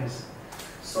lines.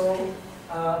 So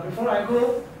before I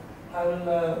go, I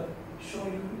will show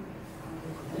you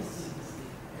this.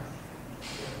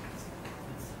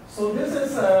 So this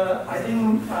is, I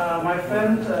think, my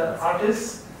friend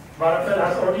artist Barafel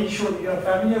has already shown. You are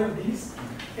familiar with these.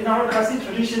 In our Khasi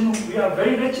tradition, we are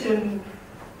very rich in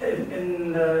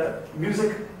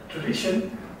music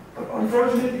tradition, but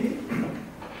unfortunately,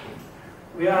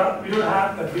 we don't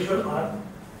have a visual art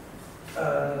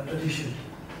tradition.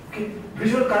 Okay,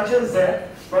 visual culture is there,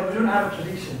 but we don't have a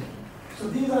tradition. So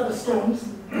these are the stones,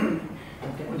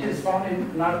 which is found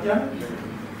in Natyam,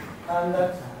 and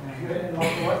that here in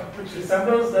Mount, which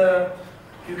resembles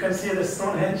you can see the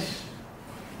Stonehenge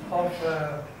of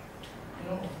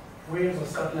Wales or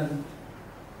Scotland.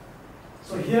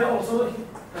 So here also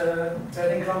the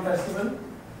Bedding Drum Festival,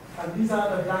 and these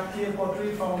are the black clay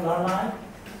pottery from Larnai,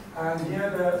 and here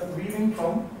the weaving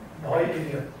from Bhoi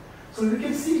area. So you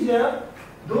can see here,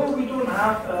 though we don't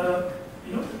have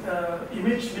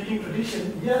image making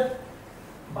tradition, yet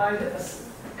by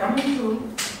coming to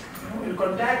in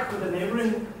contact with the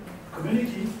neighboring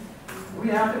community, we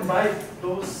have imbibed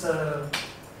those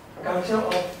culture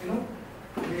of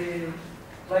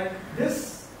like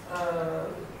this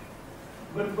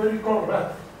what we call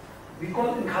Rath. We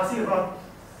call in Khasi Rath,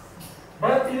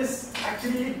 but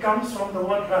it comes from the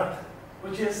word Rath,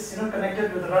 which is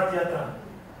connected with Rath Yatra.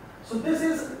 So this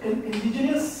is an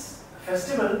indigenous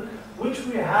festival which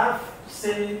we have,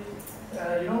 say,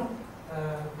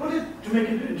 put it to make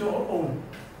it into our own.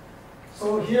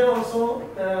 So here also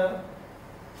the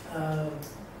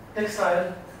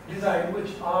textile design,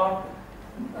 which are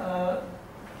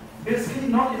basically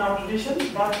not in our tradition,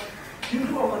 but due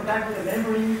to our contact with the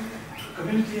neighboring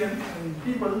community and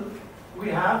people, we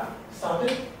have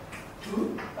started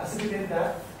to assimilate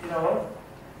that in our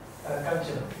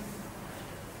culture.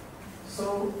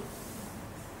 So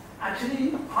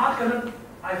actually art cannot,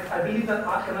 I believe that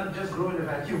art cannot just grow in a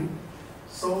vacuum.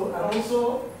 So, and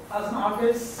also as an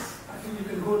artist, I think you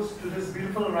can go to this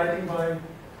beautiful writing by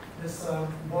this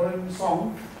Boring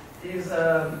Song. He's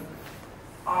an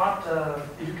art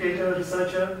educator,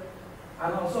 researcher,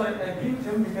 and also I agree with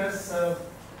him because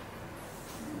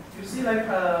you see, like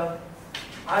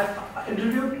I've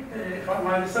interviewed, for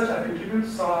my research, I've interviewed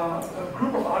a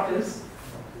group of artists,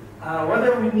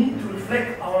 whether we need to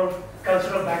reflect our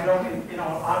cultural background in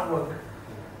our artwork.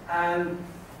 And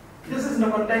this is in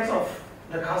the context of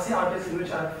the Khasi artists in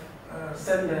which I've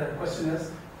sent the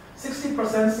questionnaires.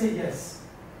 60% say yes,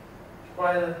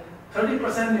 while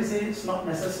 30% they say it's not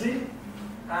necessary,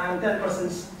 and 10%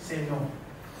 say no.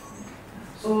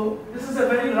 So this is a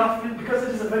very rough, because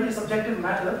it is a very subjective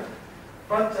matter,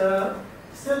 but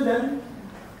still then,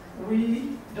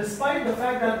 despite the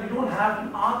fact that we don't have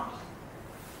an art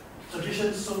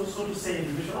tradition, so to say,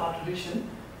 visual art tradition,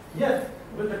 yet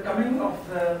with the coming of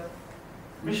the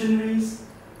missionaries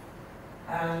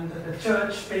and the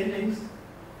church paintings,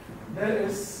 there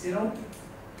is, an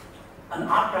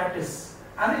art practice,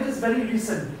 and it is very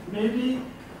recent. Maybe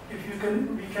if we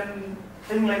can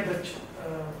think like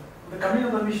the coming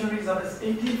of the missionaries of the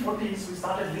 1840s, we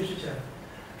started literature.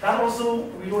 That also,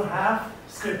 we don't have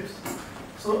scripts.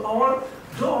 So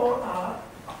though our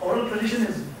oral tradition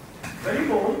is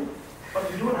very old, but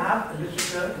we don't have a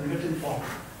literature in written form.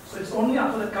 So it's only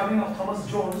after the coming of Thomas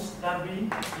Jones that we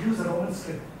use the Roman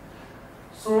script.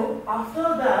 So after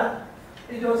that,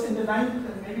 it was in the 40s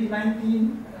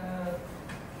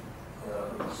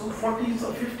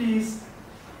or 50s,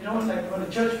 like when the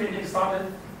church painting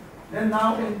started. Then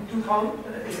now in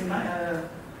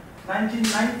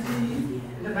 1990,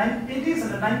 in the 80s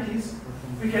and the 90s,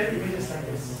 we get images like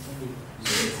this.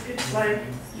 So it's like,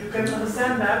 you can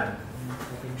understand that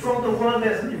throughout the world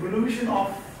there's an evolution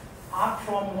of art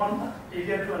from one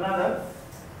area to another.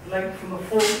 Like from the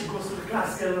folk, it goes to the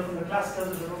classical, from the classical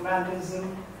to the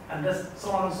romanticism, and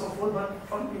so on and so forth. But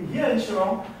here in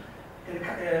Shillong, in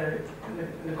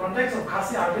the context of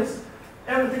Khasi artists,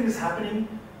 everything is happening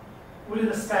within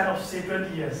a span of, say,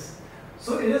 20 years.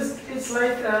 So it's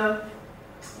like,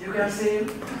 you can say,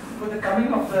 with the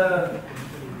coming of the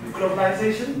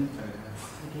globalization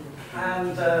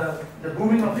and the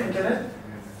booming of the internet,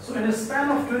 so in a span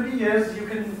of 20 years,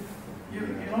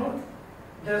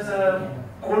 there's a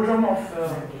cauldron of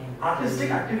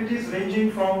artistic activities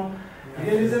ranging from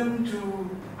realism to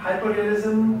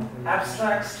hyperrealism,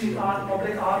 abstract, street art,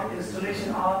 public art,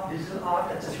 installation art, digital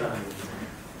art, etc.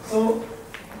 So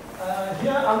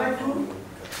here I like to,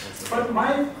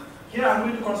 here I'm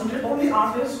going to concentrate only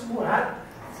artists who had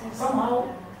somehow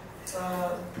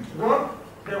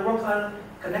their works are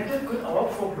connected with our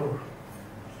folklore.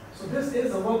 So this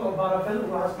is the work of Barafel,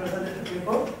 who has presented the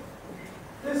paper.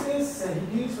 This is, he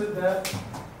deals with the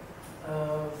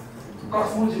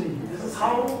cosmogony. This is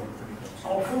how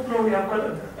our folklore, we have got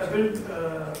a bit,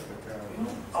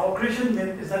 our Christian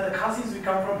myth is that the Khasis, we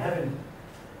come from heaven.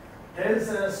 There is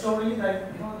a story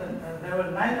that, there were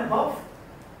 9 above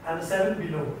and 7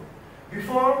 below.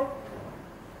 Before,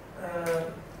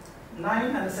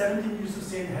 9 and 17 used to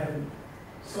stay in heaven.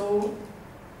 So,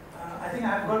 I think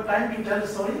I've got time to tell the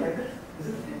story like that. Is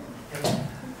it okay? Yeah.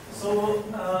 So,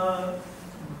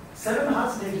 7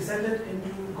 hearts, they descended into,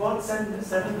 God sent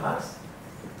 7 hearts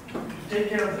to take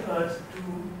care of the earth, to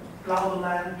plow the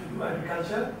land, to do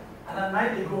agriculture, and at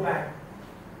night they go back.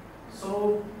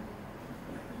 So,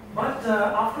 but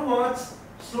afterwards,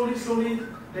 slowly,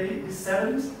 the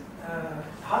 7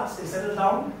 hearts, they settle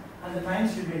down, and the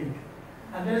 9s remain.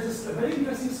 And there's a very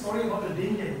interesting story about the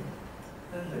Denge.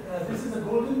 This is a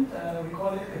golden, we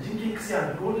call it a Jinki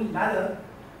Xian, a golden ladder,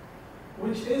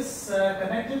 which is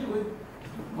connected with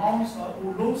mounds or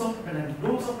loads of Pening.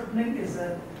 Loads of Pening is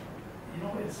a,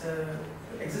 it's a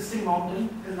existing mountain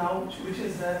till now, which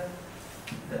is the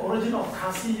origin of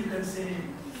Khasi, you can say,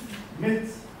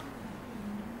 myth.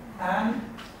 And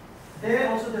there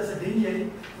also there's a Denge,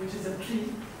 which is a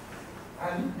tree.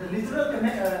 And the literal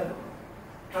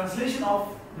translation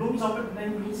of Looms of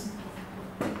Pening means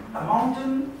a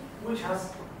mountain which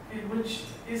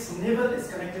its navel is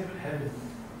connected with heaven.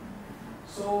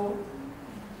 So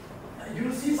you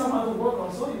will see some other work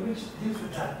also in which deals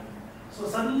with that. So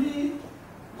suddenly,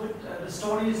 the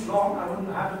story is long, I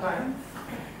wouldn't have the time,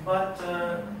 but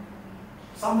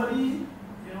somebody,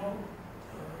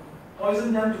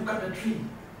 poisoned them to cut the tree.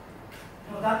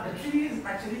 That the tree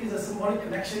actually is a symbolic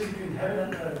connection between heaven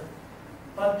and earth.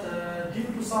 but due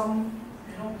to some,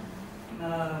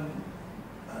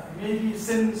 maybe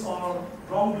sins or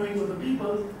wrongdoings of the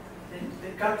people,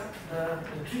 they cut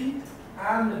the tree,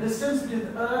 and the distance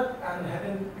between the earth and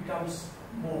heaven becomes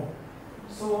more.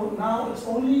 So now it's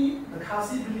only, the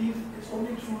Khasi believe it's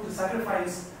only through the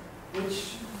sacrifice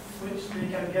which they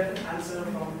can get an answer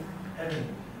from heaven.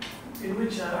 In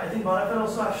which I think Bharata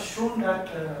also have shown that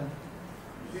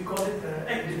we call it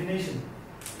egg divination.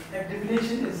 Egg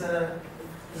divination is a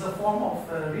form of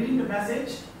reading the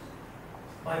message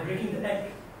by breaking the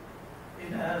egg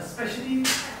in a specially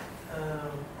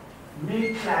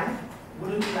made plank,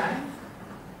 wooden plank,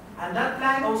 and that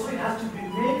plank also it has to be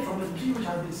made from a tree which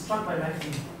has been struck by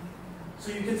lightning.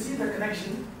 So you can see the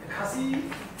connection. The Khasi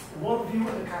worldview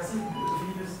and the Khasi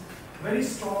belief is very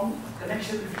strong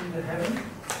connection between the heaven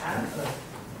and earth.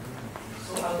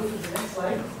 So I'll go to the next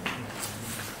slide.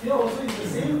 Here also is the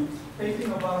same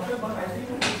painting of Bharata, but I think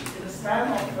in a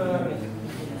span of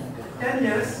 10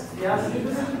 years, he has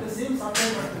revisited the same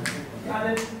subject, but he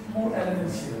added more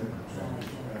elements here.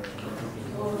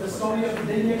 So the story of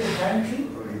the Dania giant tree.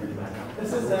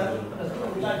 This is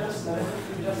which I just narrated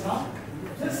to you just now.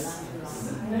 This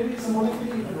maybe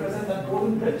symbolically represents that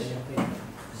golden bridge.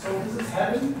 So this is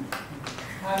heaven,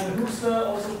 and the rooster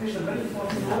also plays a very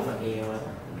important role.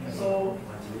 So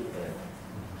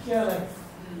here, like,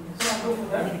 so I'll go for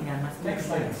that. Next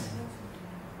slide.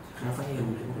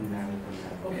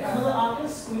 Okay, another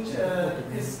artist which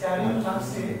is carrying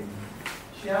landscape.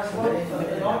 She has worked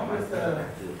a lot with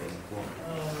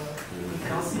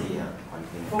Khasi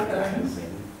folk elements,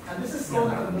 and this is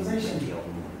called a conversation.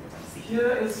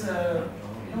 Here is,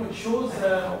 it shows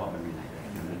the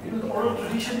oral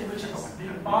tradition in which it's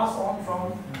being passed on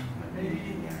from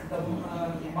maybe the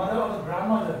mother or the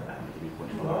grandmother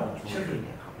to her children.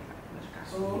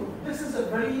 So this is a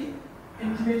very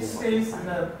intimate space in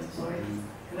the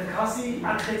Khasi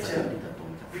architecture.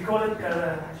 We call it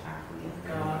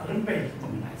Rimpe.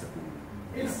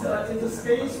 It's a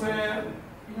space where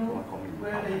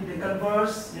where they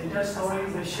converse, they tell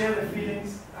stories, they share their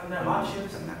feelings and their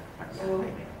hardships.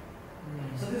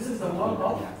 So this is the work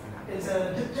of, it's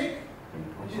a diptych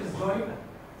which is joined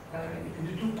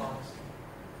into two parts.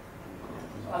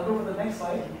 So I'll go for the next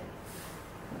slide.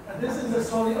 And this is the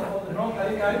story about the North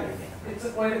Kalikai. It's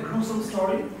quite a gruesome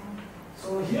story.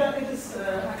 So here it is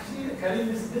actually carrying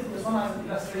this one as an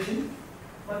illustration.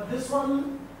 But this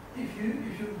one, if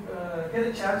you get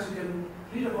a chance, you can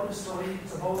read about the story.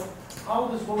 It's about how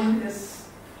this woman is,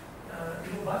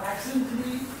 by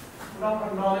accidentally, without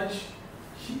her knowledge,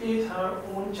 she ate her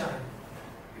own child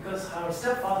because her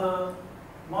stepfather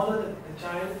murdered the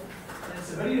child. And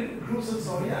it's a very gruesome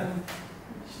story. And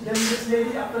then this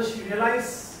lady, after she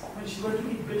realized when she went to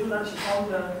eat beetle, and she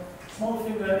found a small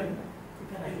finger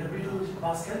in the beetle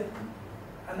basket,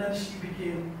 and then she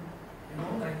became,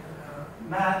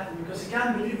 mad because she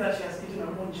can't believe that she has eaten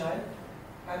her own child,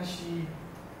 and she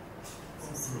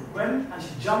went and she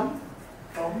jumped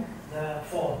from the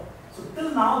fall. So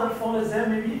till now that fall is there.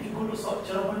 Maybe if you go to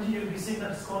Cherrapunji, you'll be seeing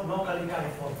that it's called No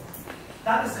Kalikai Fall.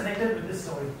 That is connected with this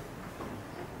story.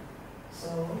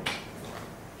 So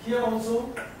here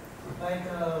also,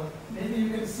 maybe you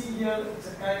can see here, it's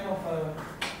a kind of,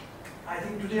 I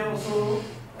think today also,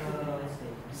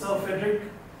 Sir Frederick,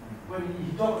 when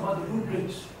he talked about the root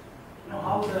bridge,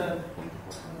 how the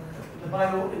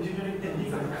bioengineering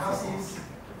technique of the Khasis,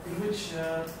 in which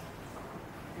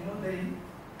they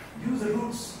use the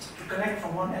roots to connect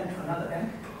from one end to another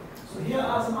end. So here,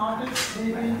 as an artist,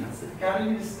 maybe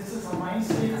carrying this is her mind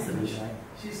state in which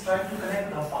she's trying to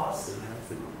connect with her past.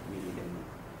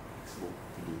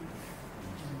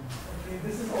 Okay,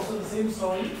 this is also the same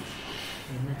story.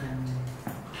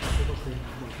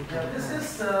 This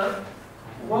is the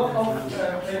work of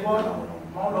Playboy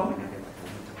Maulong,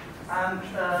 and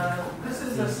this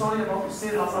is the story about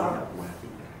Sri Lanka.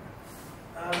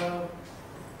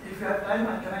 If you have time,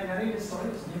 can I narrate this story?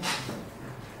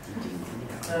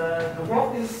 The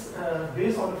work is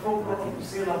based on the folklore of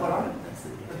Sri Lanka.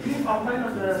 The brief outline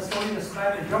of the story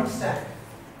describes a young stag.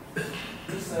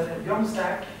 This young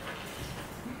stag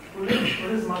who lived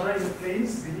with his mother in the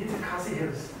plains beneath the Khasi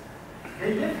hills.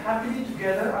 They lived happily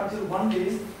together until one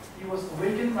day he was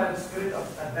awakened by the spirit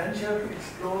of adventure to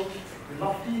explore the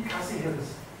lofty Khasi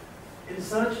hills in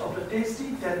search of the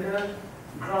tasty, tender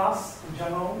grass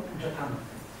Janong Jatan.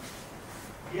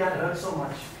 He had heard so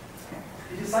much.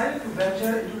 He decided to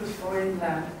venture into this foreign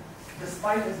land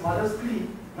despite his mother's plea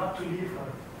not to leave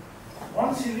her.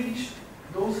 Once he reached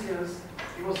those hills,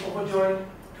 he was overjoyed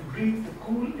to breathe the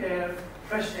cool air,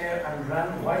 fresh air, and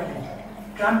ran wildly,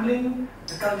 trampling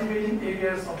the cultivating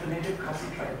areas of the native Khasi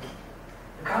tribe.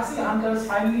 the Khasi hunters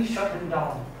finally shut him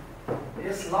down.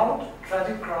 His loud,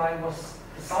 tragic cry was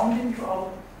resounding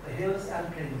throughout the hills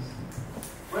and plains.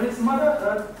 When his mother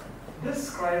heard this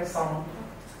crying sound,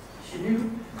 she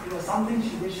knew it was something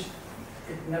she wished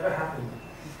it never happened.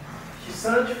 She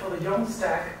searched for the young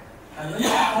stag, and when she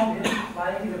found him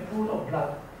lying in a pool of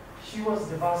blood, she was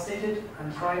devastated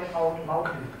and cried out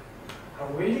loudly. Her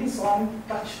wailing song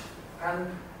touched and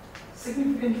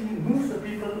significantly moved the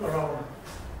people around.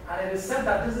 And it is said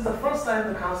that this is the first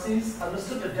time the Khasis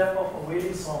understood the depth of a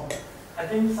wailing song. I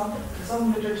think in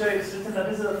some literature it's written that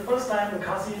this is the first time the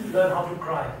Khasi learned how to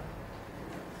cry.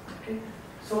 Okay?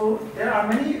 So there are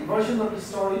many versions of the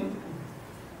story.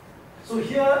 So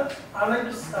here I would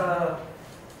like to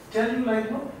tell you, like,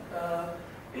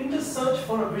 in this search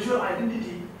for a visual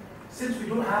identity, since we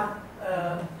don't have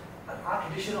an art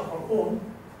tradition of our own,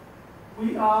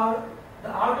 the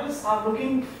artists are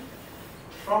looking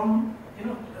from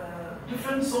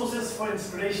different sources for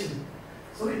inspiration.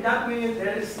 So in that way,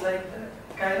 there is like a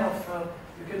kind of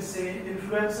you can say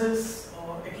influences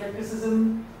or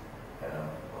eclecticism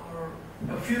or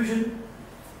a fusion.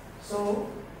 So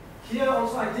here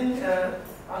also, I think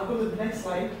I'll go to the next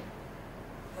slide.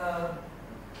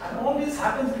 And all this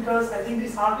happens because I think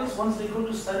these artists, once they go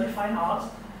to study fine arts,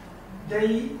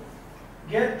 they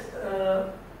get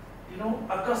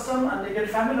accustomed and they get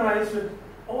familiarized with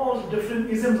all the different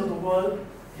isms of the world,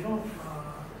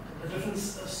 the different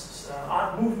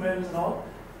art movements and all.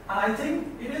 And I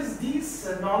think it is these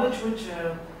knowledge which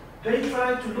they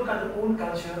try to look at their own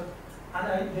culture,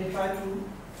 and they try to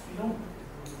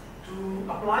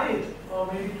apply it,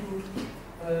 or maybe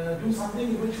to do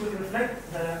something which will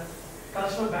reflect the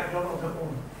cultural background of their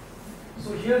own.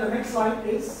 So here the next slide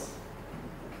is,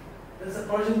 there's a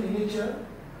Persian miniature,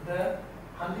 the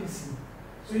hunting scene.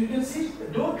 So you can see,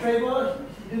 though Throuhg,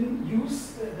 he didn't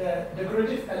use the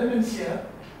decorative elements here,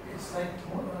 it's like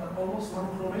almost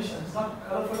monochromish, and it's not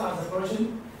colorful as a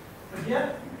Persian, but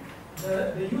yet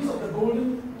the use of the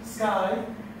golden sky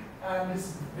and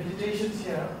this vegetation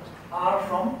here are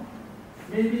from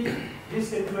maybe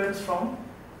his influence from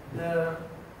the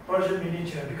Persian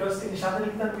miniature, because in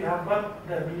Shantaniktan we have got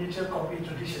the miniature copy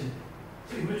tradition,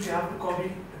 so in which we have to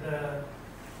copy the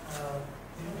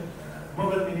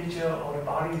Mughal miniature or a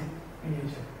Bari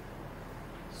miniature.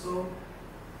 So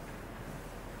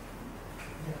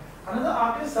another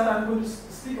artist that I'm going to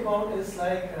speak about is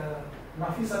like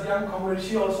Nafi Sadyang Kongwel.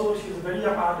 She's a very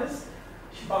young artist.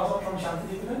 She passed out from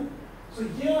Shantaniktan. So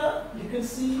here you can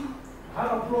see her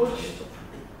approach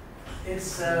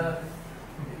is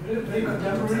very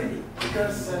contemporary,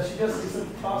 because she just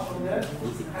recently passed from there.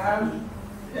 And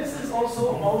this is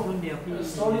also about a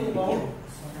story about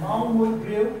Mao Mui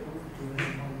Bril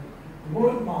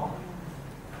Mui Mao.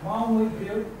 Mao Mui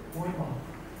Bril Mui Mao.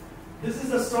 This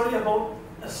is a story about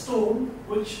a stone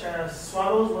which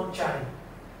swallows one child.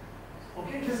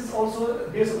 Okay, this is also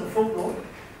based on the folklore.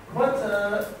 But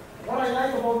what I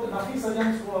like about the Nafi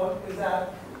Sadyang's work is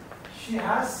that she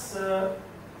has,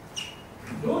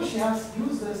 though she has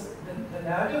used the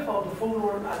narrative of the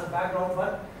folklore as a background,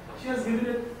 but she has given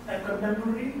it a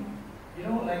contemporary,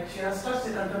 like she has touched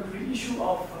a contemporary issue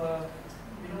of,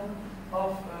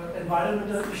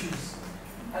 environmental issues.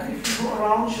 And if you go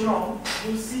around Shillong,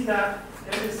 you'll see that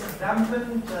there is a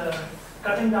rampant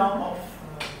cutting down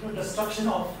of, destruction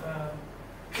of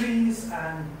trees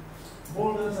and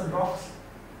boulders and rocks.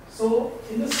 So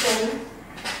in this story,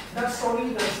 the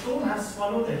stone has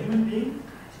swallowed a human being,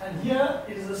 and here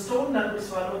it is a stone that will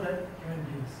swallow the human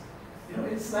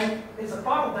beings. It's like, it's a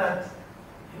part of that,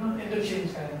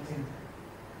 interchange kind of thing.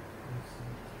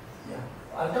 Yeah,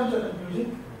 I'll come to a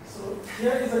conclusion. So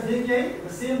here is a dingyang, the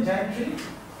same giant tree,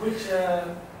 which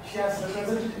she has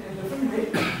represented in a different way.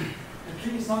 The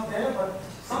tree is not there, but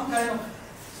some kind of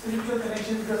spiritual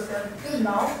connection, because till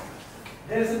now,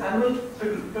 there is an annual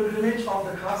pilgrimage of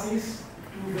the Khasis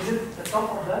to visit the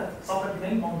top of the South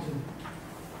African mountain.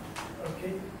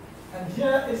 Okay, and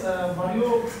here is a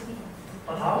Mario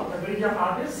Pathau, a very young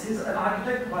artist. He's an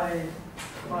architect by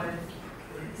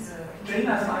trained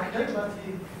as an architect, but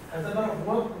he has a lot of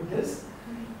work with this.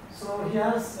 So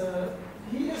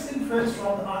he is influenced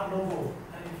from the Art Nouveau.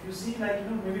 And if you see, like,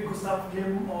 maybe Gustav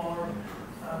Klimt or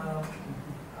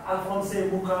Alphonse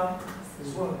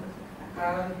Mucha's work,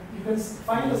 and you can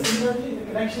find a similarity in the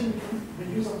connection between the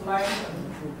use of light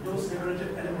and those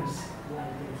decorative elements.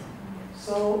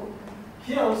 So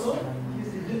here also,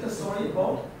 he did a story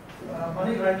about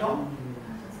Manik Raitong.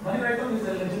 Manik Raitong is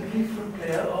a legendary flute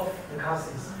player of the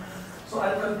Khasis. So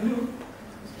I'll conclude.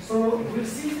 So we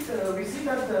see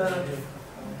that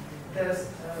there's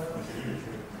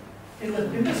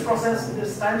in this process, in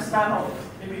this time span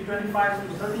of maybe 25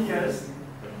 to 30 years,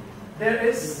 there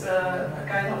is a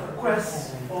kind of a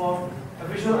quest for a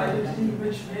visual identity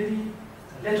which maybe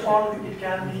later on it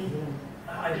can be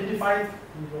identified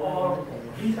or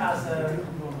read as a,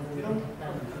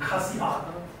 a Khasi art.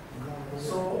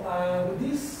 So with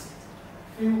these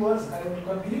few words, I will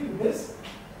continue with this.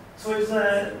 So it's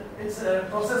a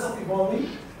process of evolving.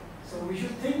 So we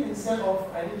should think instead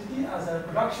of identity as a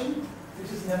production,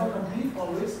 which is never complete,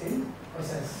 always in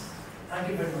process. Thank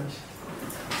you very much.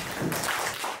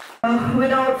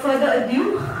 Without further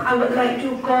ado, I would like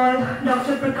to call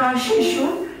Dr. Prakash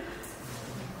Ishu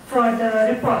for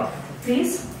the report,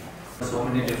 please. So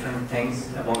many different things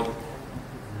about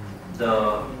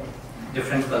the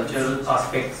different cultural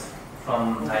aspects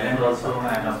from Thailand also,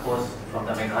 and of course from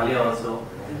the Meghalaya also.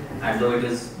 And though it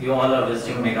is, you all are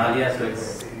visiting Meghalaya, so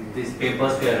it's, these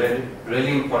papers were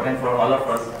really important for all of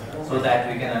us, so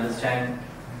that we can understand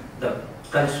the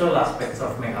cultural aspects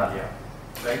of Meghalaya,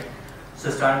 right? So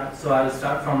I will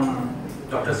start from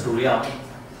Dr. Surya,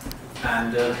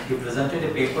 and he presented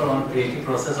a paper on creative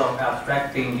process of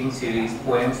abstract painting series,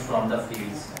 Poems from the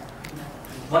Fields.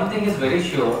 One thing is very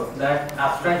sure, that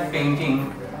abstract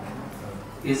painting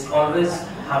is always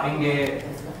having a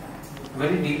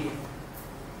very deep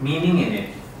meaning in it.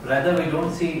 Rather, we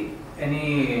don't see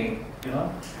any,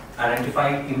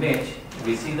 identified image,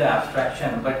 we see the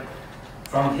abstraction, but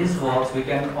from his works we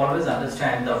can always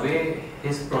understand the way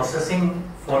his processing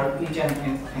for each and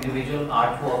individual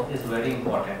artwork is very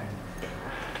important.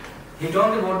 He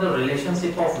talked about the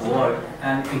relationship of word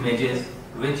and images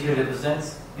which he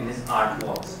represents in his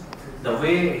artworks. The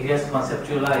way he has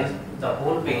conceptualized the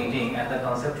whole painting and the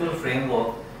conceptual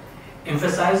framework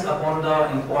emphasize upon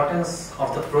the importance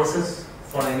of the process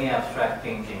for any abstract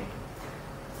painting.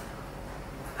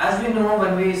 As we know,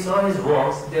 when we saw his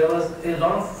works, there was a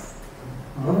lot of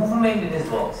movement in his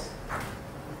works,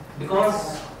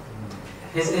 because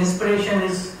his inspiration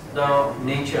is the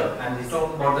nature, and he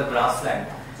talked about the grassland.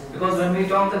 Because when we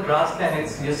talk the grassland,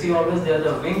 it's, you see always there's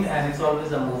a wind and it's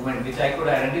always a movement, which I could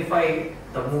identify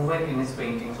the movement in his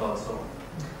paintings also.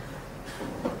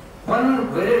 One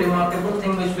very remarkable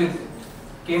thing which we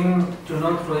came to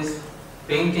know through his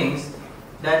paintings,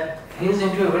 that he is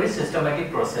into a very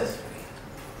systematic process,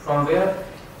 from where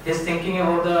he is thinking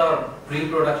about the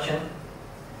pre-production,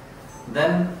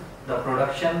 then the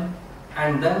production,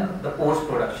 and then the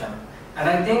post-production. And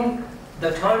I think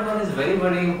the third one is very,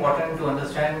 very important to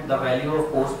understand the value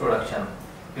of post-production.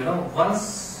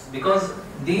 Once, because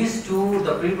these two,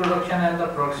 the pre-production and the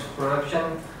production,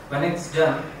 when it's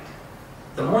done,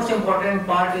 the most important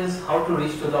part is how to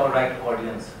reach to the right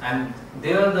audience, and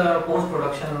there the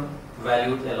post-production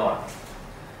valued a lot.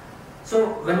 So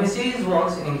when we see his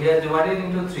works, he has divided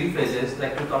into three phases,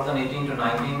 like 2018 to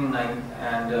 19,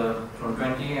 and from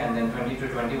 20, and then 20 to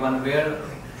 21, where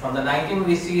from the 19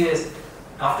 we see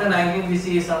after 19 we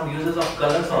see some uses of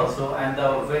colors also, and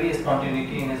the very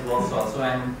spontaneity in his works also,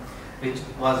 and which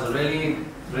was really,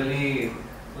 really,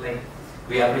 like,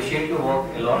 we appreciate your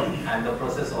work a lot and the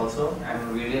process also,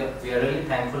 and we are really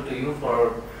thankful to you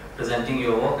for presenting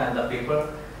your work and the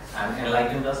paper and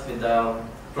enlightened us with the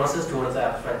process towards the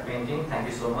abstract painting. Thank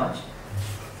you so much.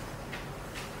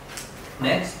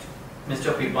 Next,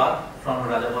 Mr. Pipat from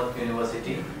Radhavat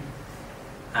University.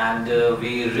 And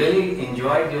we really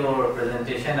enjoyed your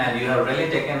presentation, and you have really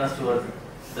taken us to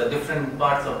the different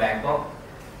parts of Bangkok.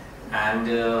 And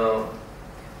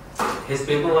his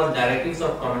paper was Directives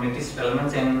of Community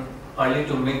Settlements in Early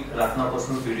to Mid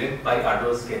Ratna-Kosing Period by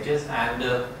Outdoor Sketches.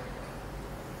 And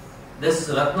this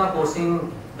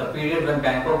Ratna-Kosing, the period when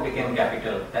Bangkok became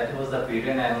capital, that was the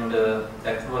period, and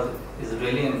that is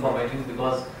really informative,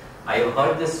 because I have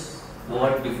heard this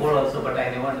word before also, but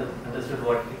I never understood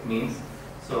what it means.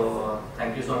 So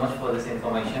thank you so much for this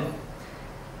information.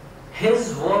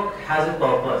 His work has a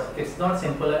purpose. It's not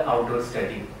simple outdoor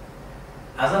study.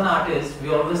 As an artist, we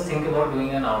always think about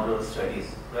doing an outdoor studies,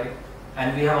 right?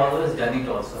 And we have always done it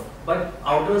also. But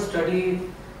outdoor study,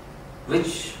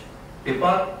 which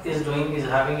Pipat is doing, is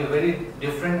having a very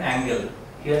different angle.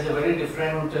 He has a very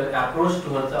different approach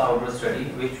towards the outdoor study,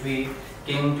 which we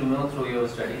came to know through your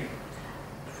study,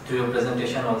 through your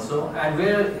presentation also. And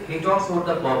where he talks about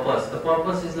the purpose. The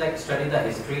purpose is like study the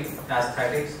history,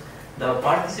 aesthetics, the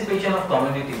participation of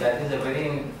community. That is a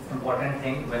very important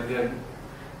thing when we are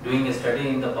doing a study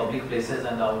in the public places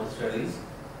and outdoor studies.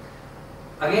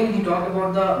 Again, he talked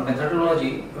about the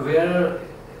methodology, where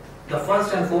the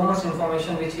first and foremost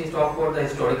information which he talked about, the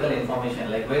historical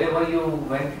information. Like wherever you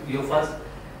went, you first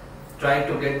try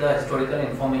to get the historical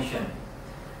information,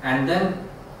 and then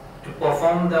to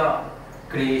perform the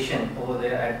creation over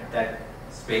there at that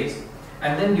space.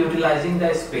 and then utilizing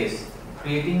the space,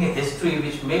 creating a history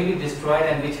which may be destroyed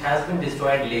and which has been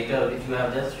destroyed later, which you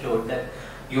have just showed that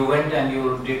you went and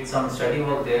you did some study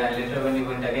work there, and later when you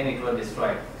went again it was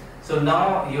destroyed. So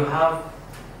now you have,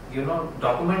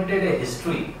 documented a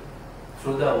history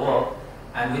through the work,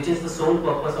 and which is the sole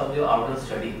purpose of your outdoor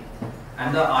study.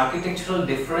 And the architectural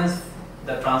difference,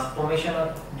 the transformation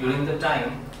during the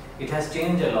time, it has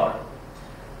changed a lot.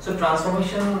 So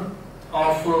transformation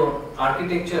of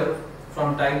architecture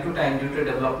from time to time due to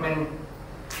development,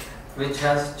 which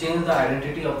has changed the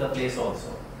identity of the place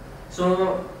also.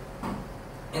 So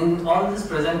in all this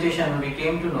presentation, we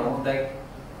came to know that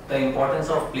the importance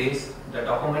of place, the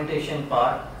documentation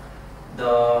part,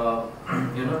 the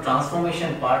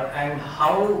transformation part, and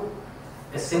how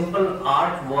a simple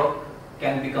artwork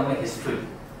can become a history.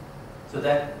 So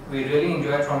that we really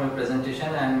enjoyed from your presentation,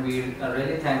 and we are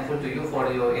really thankful to you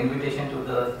for your invitation to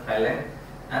the Thailand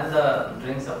and the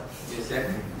drinks you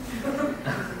said.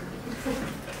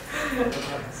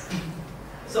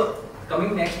 So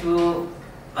coming next to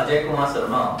Ajay Kumar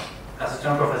Sharma,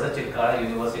 Assistant Professor Chitkara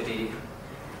University.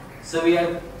 So we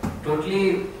are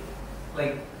totally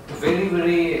very,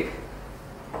 very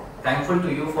thankful to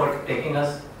you for taking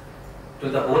us to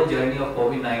the whole journey of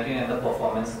COVID-19 and the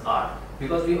performance art.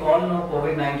 Because we all know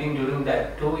COVID-19 during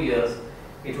that 2 years,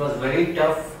 it was very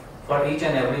tough for each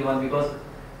and everyone, because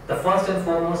the first and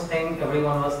foremost thing,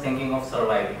 everyone was thinking of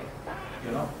surviving,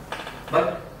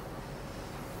 But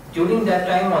during that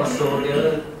time also, there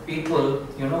were people,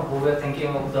 who were thinking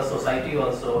of the society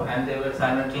also, and they were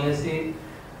simultaneously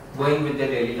going with their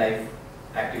daily life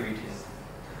activities.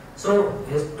 So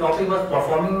his topic was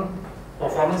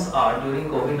performance art during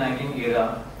COVID-19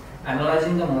 era,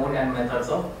 analyzing the mode and methods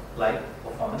of live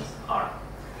performance art.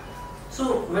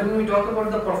 So when we talk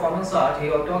about the performance art, he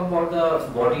will talk about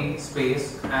the body,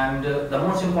 space, and the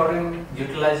most important,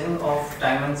 utilizing of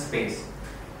time and space.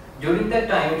 During that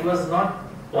time, it was not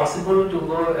possible to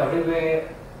go everywhere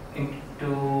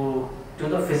to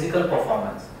the physical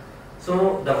performance.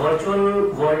 So the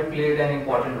virtual world played an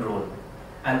important role,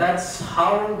 and that's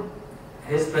how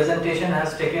his presentation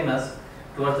has taken us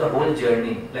towards the whole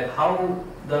journey, like how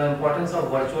the importance of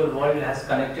virtual world has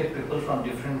connected people from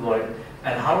different world,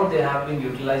 and how they have been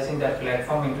utilizing that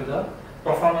platform into the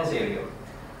performance area.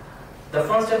 The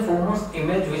first and foremost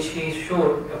image which he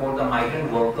showed about the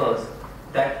migrant workers,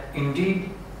 that indeed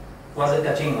was a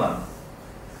touching one,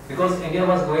 because India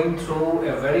was going through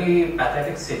a very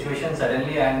pathetic situation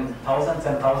suddenly, and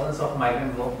thousands of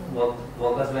migrant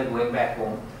workers were going back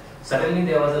home. Suddenly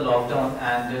there was a lockdown,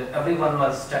 and everyone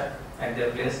was stuck at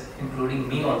their place, including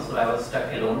me also. I was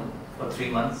stuck alone for 3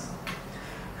 months.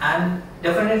 And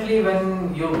definitely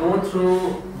when you go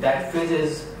through that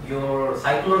phases, your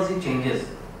psychology changes,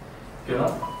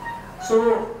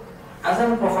 So as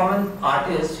a performance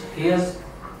artist, he has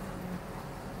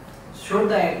showed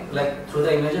through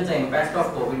the images the impact of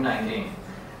COVID-19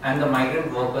 and the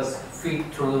migrant workers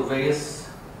feed through various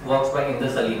works by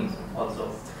Inder Salim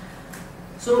also.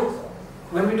 So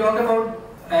when we talk about,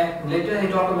 later he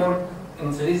talked about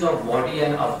in series of body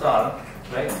and avatar,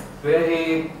 right, where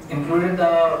he included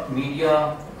the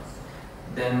media,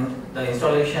 then the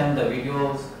installation, the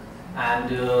videos, and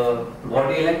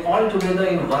body, all together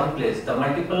in one place. The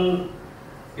multiple,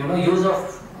 use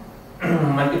of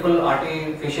multiple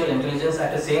artificial intelligence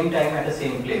at the same time at the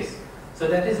same place. So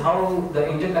that is how the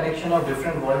interconnection of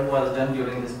different world was done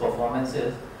during these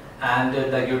performances, and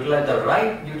the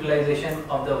right utilization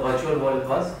of the virtual world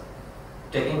was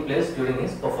taking place during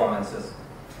his performances.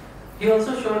 He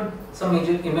also showed some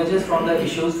images from the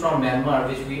issues from Myanmar,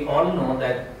 which we all know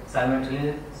that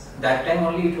simultaneously, that time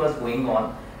only it was going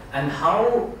on, and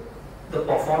how the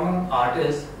performing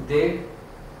artists, they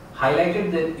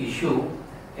highlighted the issue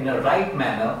in a right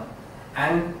manner,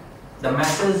 and the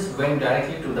masses went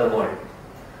directly to the world.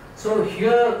 So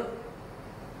here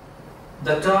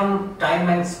the term time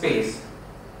and space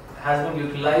has been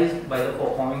utilized by the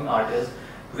performing artists,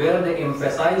 where they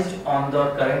emphasized on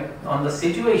the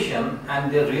situation,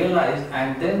 and they realized,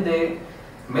 and then they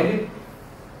made it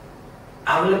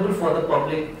available for the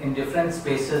public in different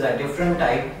spaces at different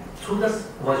time through this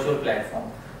virtual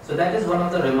platform. So that is one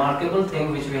of the remarkable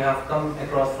things which we have come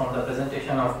across from the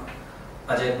presentation of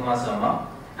Ajay Kumar Sharma,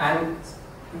 and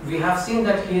we have seen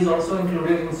that he is also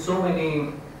included in so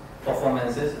many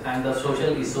performances and the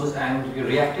social issues, and he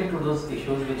reacted to those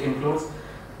issues, which includes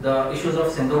the issues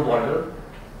of Sindhu border,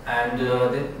 and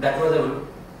that was a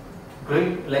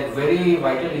great, very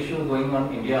vital issue going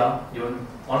on in India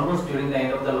almost during the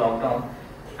end of the lockdown,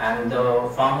 and the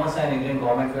farmers and Indian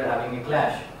government were having a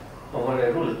clash over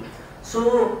a rule.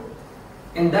 So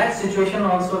in that situation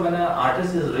also, when an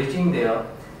artist is reaching there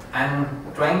and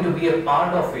trying to be a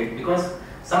part of it, because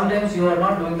sometimes you are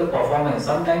not doing the performance,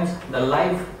 sometimes the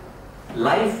life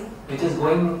which is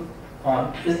going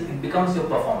on, it becomes your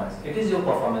performance. It is your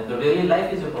performance. The daily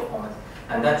life is your performance.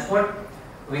 And that's what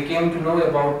we came to know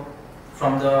about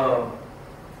from the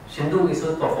Shindu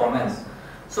Isu's performance.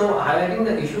 So highlighting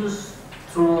the issues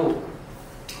through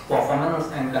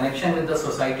performance and connection with the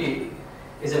society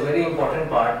is a very important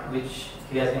part which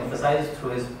he has emphasized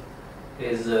through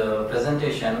his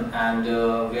presentation, and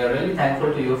we are really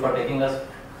thankful to you for taking us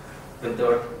with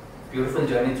the beautiful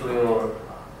journey through your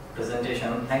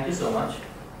presentation. Thank you so much.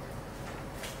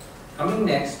 Coming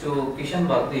next to Kishan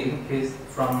Bhakti, he is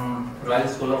from Royal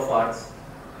School of Arts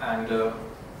and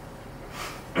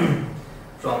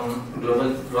from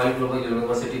Royal Global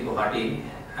University, Guwahati,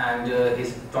 and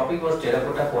his topic was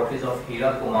Terracotta Potteries of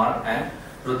Hira Kumar and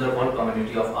Rudrapal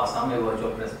Community of Assam, a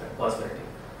virtual perspective.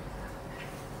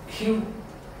 He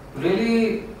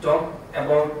really talked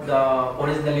about the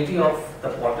originality of the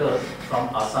potters from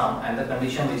Assam and the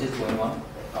condition which is going on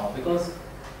now, because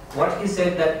what he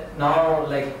said that now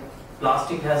like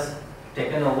plastic has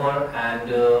taken over and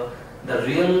the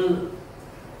real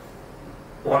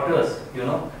potters, you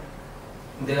know,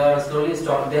 they are slowly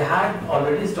stopped. They had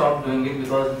already stopped doing it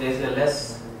because there is a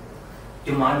less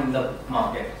demand in the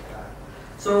market.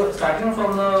 So starting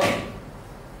from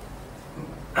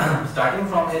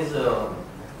his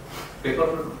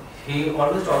paper, he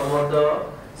always talked about the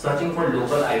searching for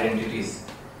local identities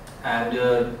and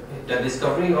the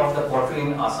discovery of the pottery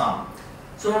in Assam.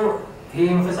 So he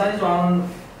emphasized on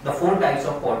the 4 types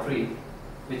of pottery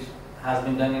which has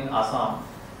been done in Assam,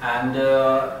 and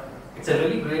it's a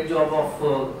really great job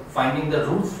of finding the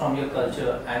roots from your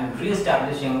culture and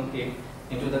re-establishing it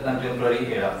into the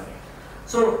contemporary era.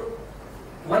 So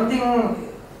one thing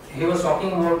he was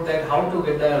talking about, that how to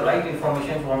get the right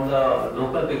information from the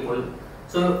local people.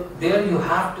 So there you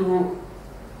have to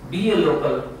be a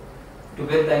local to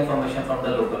get the information from the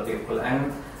local people,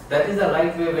 and that is the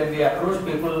right way. When we approach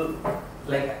people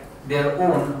like their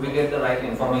own, we get the right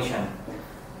information.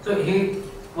 So he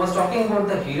was talking about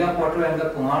the Hira potter and the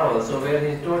Kumar also,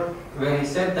 where he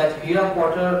said that Hira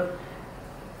potter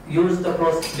used the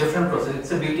different process.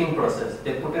 It's a beating process.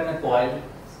 They put in a coil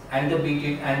and they beat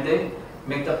it and they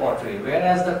make the pottery.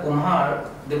 Whereas the Kumar,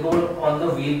 they go on the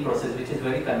wheel process, which is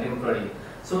very contemporary.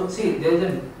 So see, there is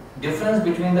a difference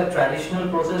between the traditional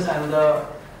process and the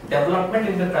development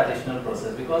in the traditional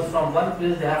process, because from one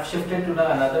place they have shifted to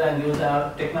the another and used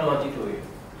our technology to it.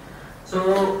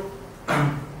 So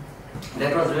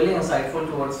that was really insightful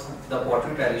towards the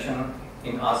pottery tradition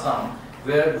in Assam,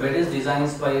 where various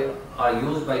designs are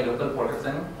used by local potters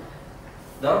and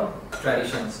the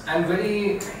traditions. And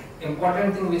very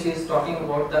important thing which is talking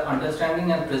about the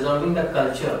understanding and preserving the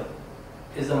culture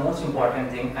is the most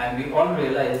important thing, and we all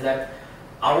realize that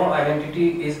our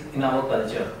identity is in our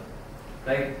culture,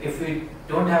 right? If we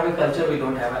don't have a culture, we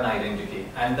don't have an identity,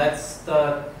 and that's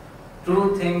the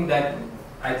true thing that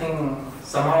I think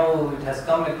somehow it has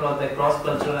come across, the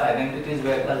cross-cultural identities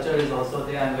where culture is also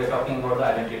there, and we're talking about the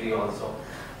identity also.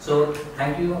 So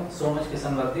thank you so much,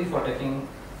 Kishan Bhakti,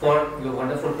 for your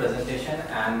wonderful presentation,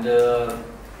 and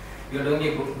you're doing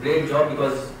a great job,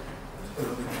 because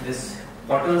these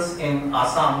potters in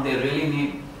Assam, they really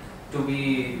need to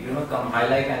be, come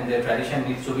highlight, and their tradition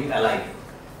needs to be alive.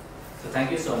 So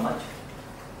thank you so much.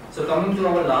 So coming to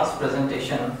our last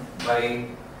presentation by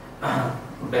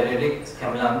Benedict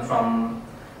Skemlan from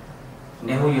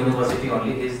Nehru University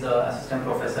only. He is the assistant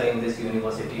professor in this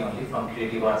university only, from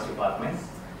Creative Arts Department.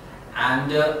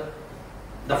 And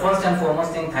the first and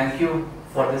foremost thing, thank you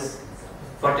for this,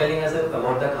 for telling us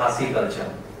about the Khasi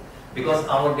culture. Because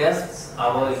our guests,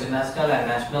 our international and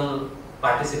national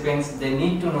participants, they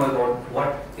need to know about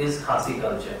what is Khasi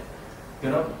culture.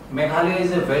 Meghalaya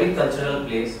is a very cultural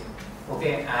place,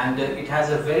 okay, and it has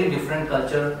a very different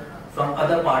culture from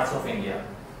other parts of India.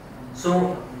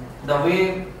 So the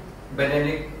way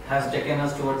Benedict has taken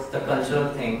us towards the cultural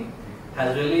thing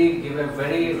has really given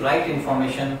very right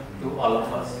information to all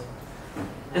of us.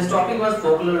 His topic was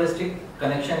folkloristic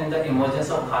connection in the emergence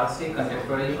of Khasi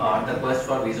contemporary art, the quest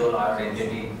for visual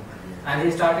identity. And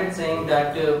he started saying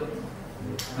that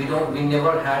we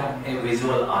never had a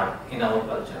visual art in our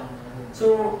culture.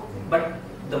 So, but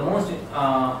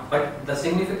the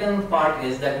significant part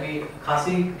is that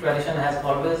Khasi tradition has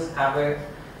always have a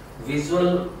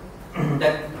visual,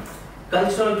 that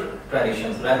cultural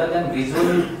traditions rather than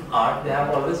visual art. They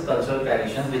have always cultural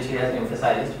traditions, which he has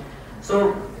emphasized.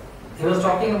 So he was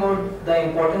talking about the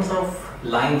importance of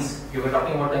lines. You were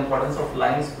talking about the importance of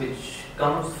lines, which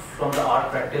comes from the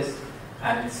art practice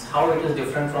and it's how it is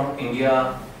different from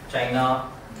India, China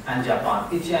and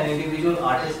Japan. Each and individual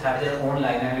artist have their own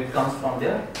line, and it comes from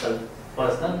their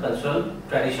personal cultural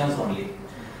traditions only.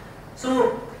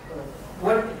 So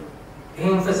what he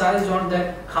emphasized on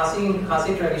that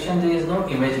Khasi tradition, there is no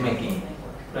image making,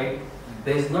 right?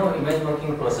 There is no image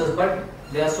making process, but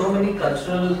there are so many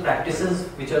cultural practices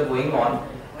which are going on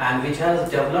and which has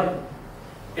developed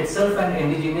itself and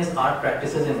indigenous art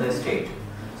practices in the state.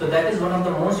 So that is one of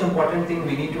the most important things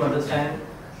we need to understand,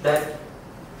 that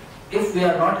if we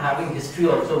are not having history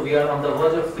also, we are on the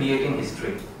verge of creating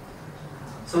history.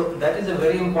 So that is a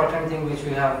very important thing which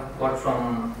we have got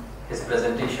from his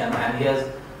presentation, and he has,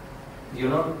 you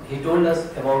know, he told us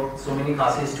about so many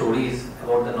Khasi stories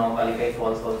about the Naukalikai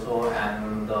Falls also,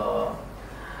 and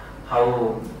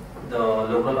how the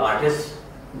local artists,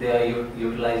 they are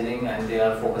utilizing and they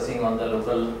are focusing on the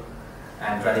local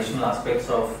and traditional aspects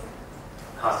of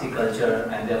Khasi culture,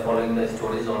 and they are following the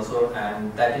stories also,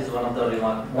 and that is one of the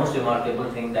most remarkable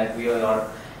thing, that you are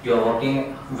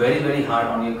working very hard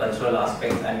on your cultural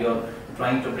aspects, and you are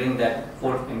trying to bring that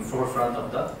in forefront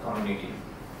of the community.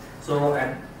 So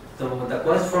the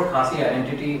quest for Khasi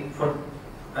identity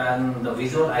and the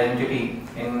visual identity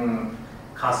in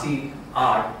Khasi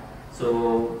art,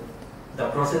 so the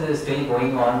process is still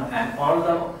going on, and all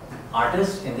the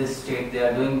artists in this state, they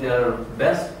are doing their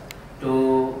best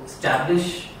to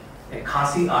establish a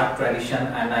Khasi art tradition,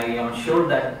 and I am sure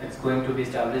that it's going to be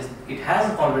established. It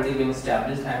has already been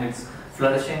established, and it's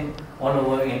flourishing all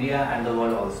over India and the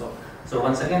world also. So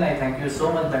once again, I thank you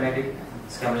so much, Benedict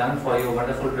Skamlang, for your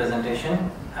wonderful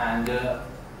presentation. And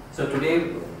so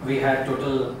today we had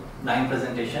total 9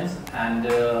 presentations, and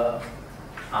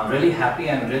I'm really happy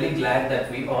and really glad that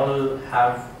we all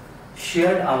have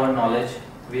shared our knowledge,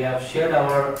 we have shared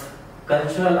our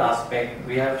cultural aspect,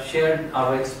 we have shared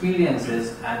our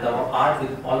experiences and our art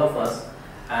with all of us,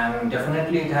 and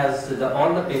definitely it has,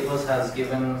 all the papers has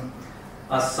given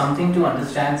us something to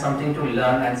understand, something to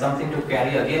learn, and something to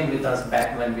carry again with us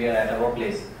back when we are at our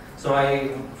place. So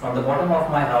from the bottom of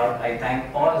my heart, I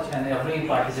thank all and every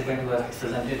participant who has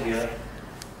presented here,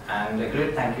 and a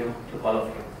great thank you to all of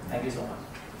you. Thank you so much.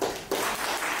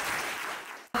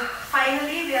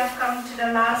 Finally, we have come to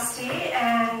the last day,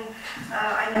 and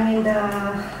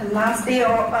the last day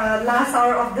or last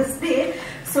hour of this day.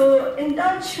 So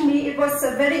indulge me, it was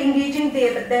a very engaging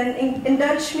day, but then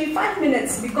indulge me 5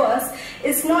 minutes, because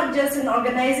it's not just an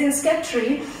organizing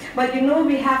secretary, but you know,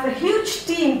 we have a huge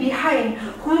team behind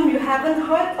whom you haven't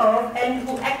heard of and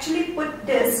who actually put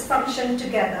this function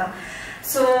together.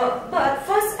 So, but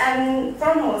first and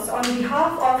foremost, on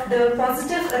behalf of the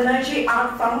Positive Energy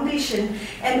Art Foundation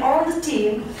and all the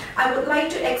team, I would like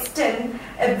to extend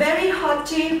a very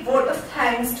hearty vote of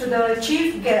thanks to the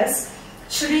chief guest,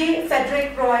 Shri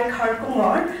Frederick Roy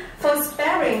Kharkumar, for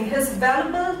sparing his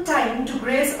valuable time to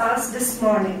grace us this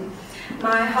morning.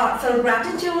 My heartfelt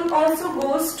gratitude also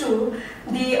goes to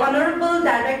the Honorable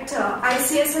Director,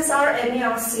 ICSSR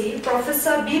NERC,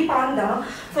 Professor B. Panda,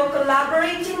 for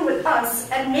collaborating with us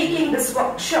and making this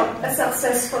workshop a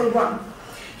successful one.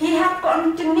 He has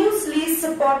continuously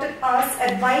supported us,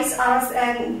 advised us,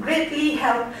 and greatly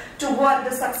helped toward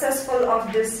the successful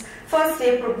of this first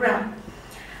day program.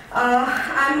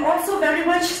 I'm also very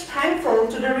much thankful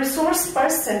to the resource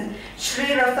person, Shri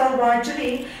Rathal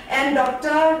Warjari and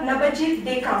Dr. Nabajit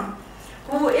Dekam,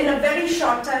 who in a very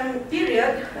short time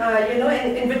period,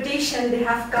 in invitation, they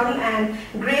have come and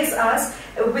graced us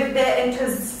with their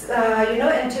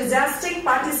enthusiastic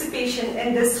participation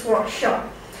in this workshop.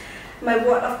 My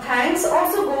word of thanks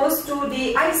also goes to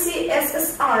the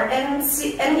ICSSR and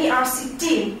NERC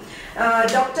team,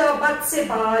 Dr.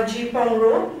 Batseba G.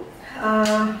 Pongro,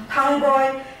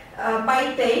 Thangboy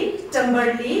Paitei,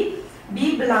 Tamberli,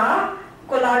 Bibla,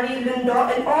 Kolari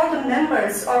Lundo, and all the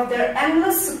members of their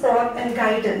endless support and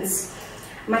guidance.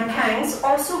 My thanks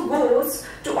also goes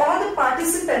to all the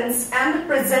participants and the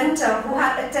presenter who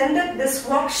have attended this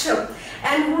workshop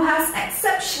and who has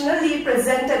exceptionally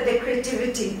presented their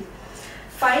creativity.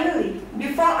 Finally,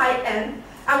 before I end,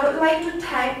 I would like to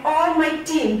thank all my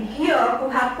team here who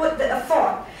have put the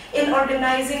effort in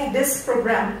organizing this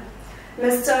program.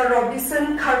 Mr.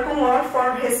 Robinson Kharkumar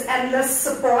for his endless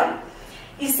support,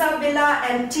 Isabella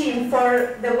and team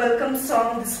for the welcome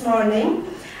song this morning,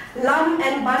 Lam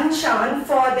and Banchan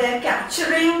for their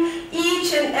capturing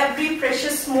each and every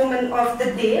precious moment of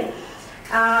the day,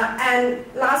 and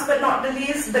last but not the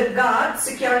least, the guard,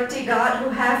 security guard, who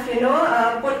have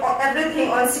put everything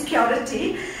on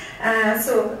security.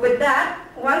 So with that,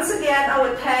 once again, I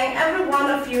would thank every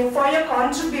one of you for your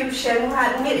contribution who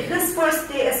had made this first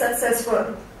day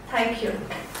successful. Thank you.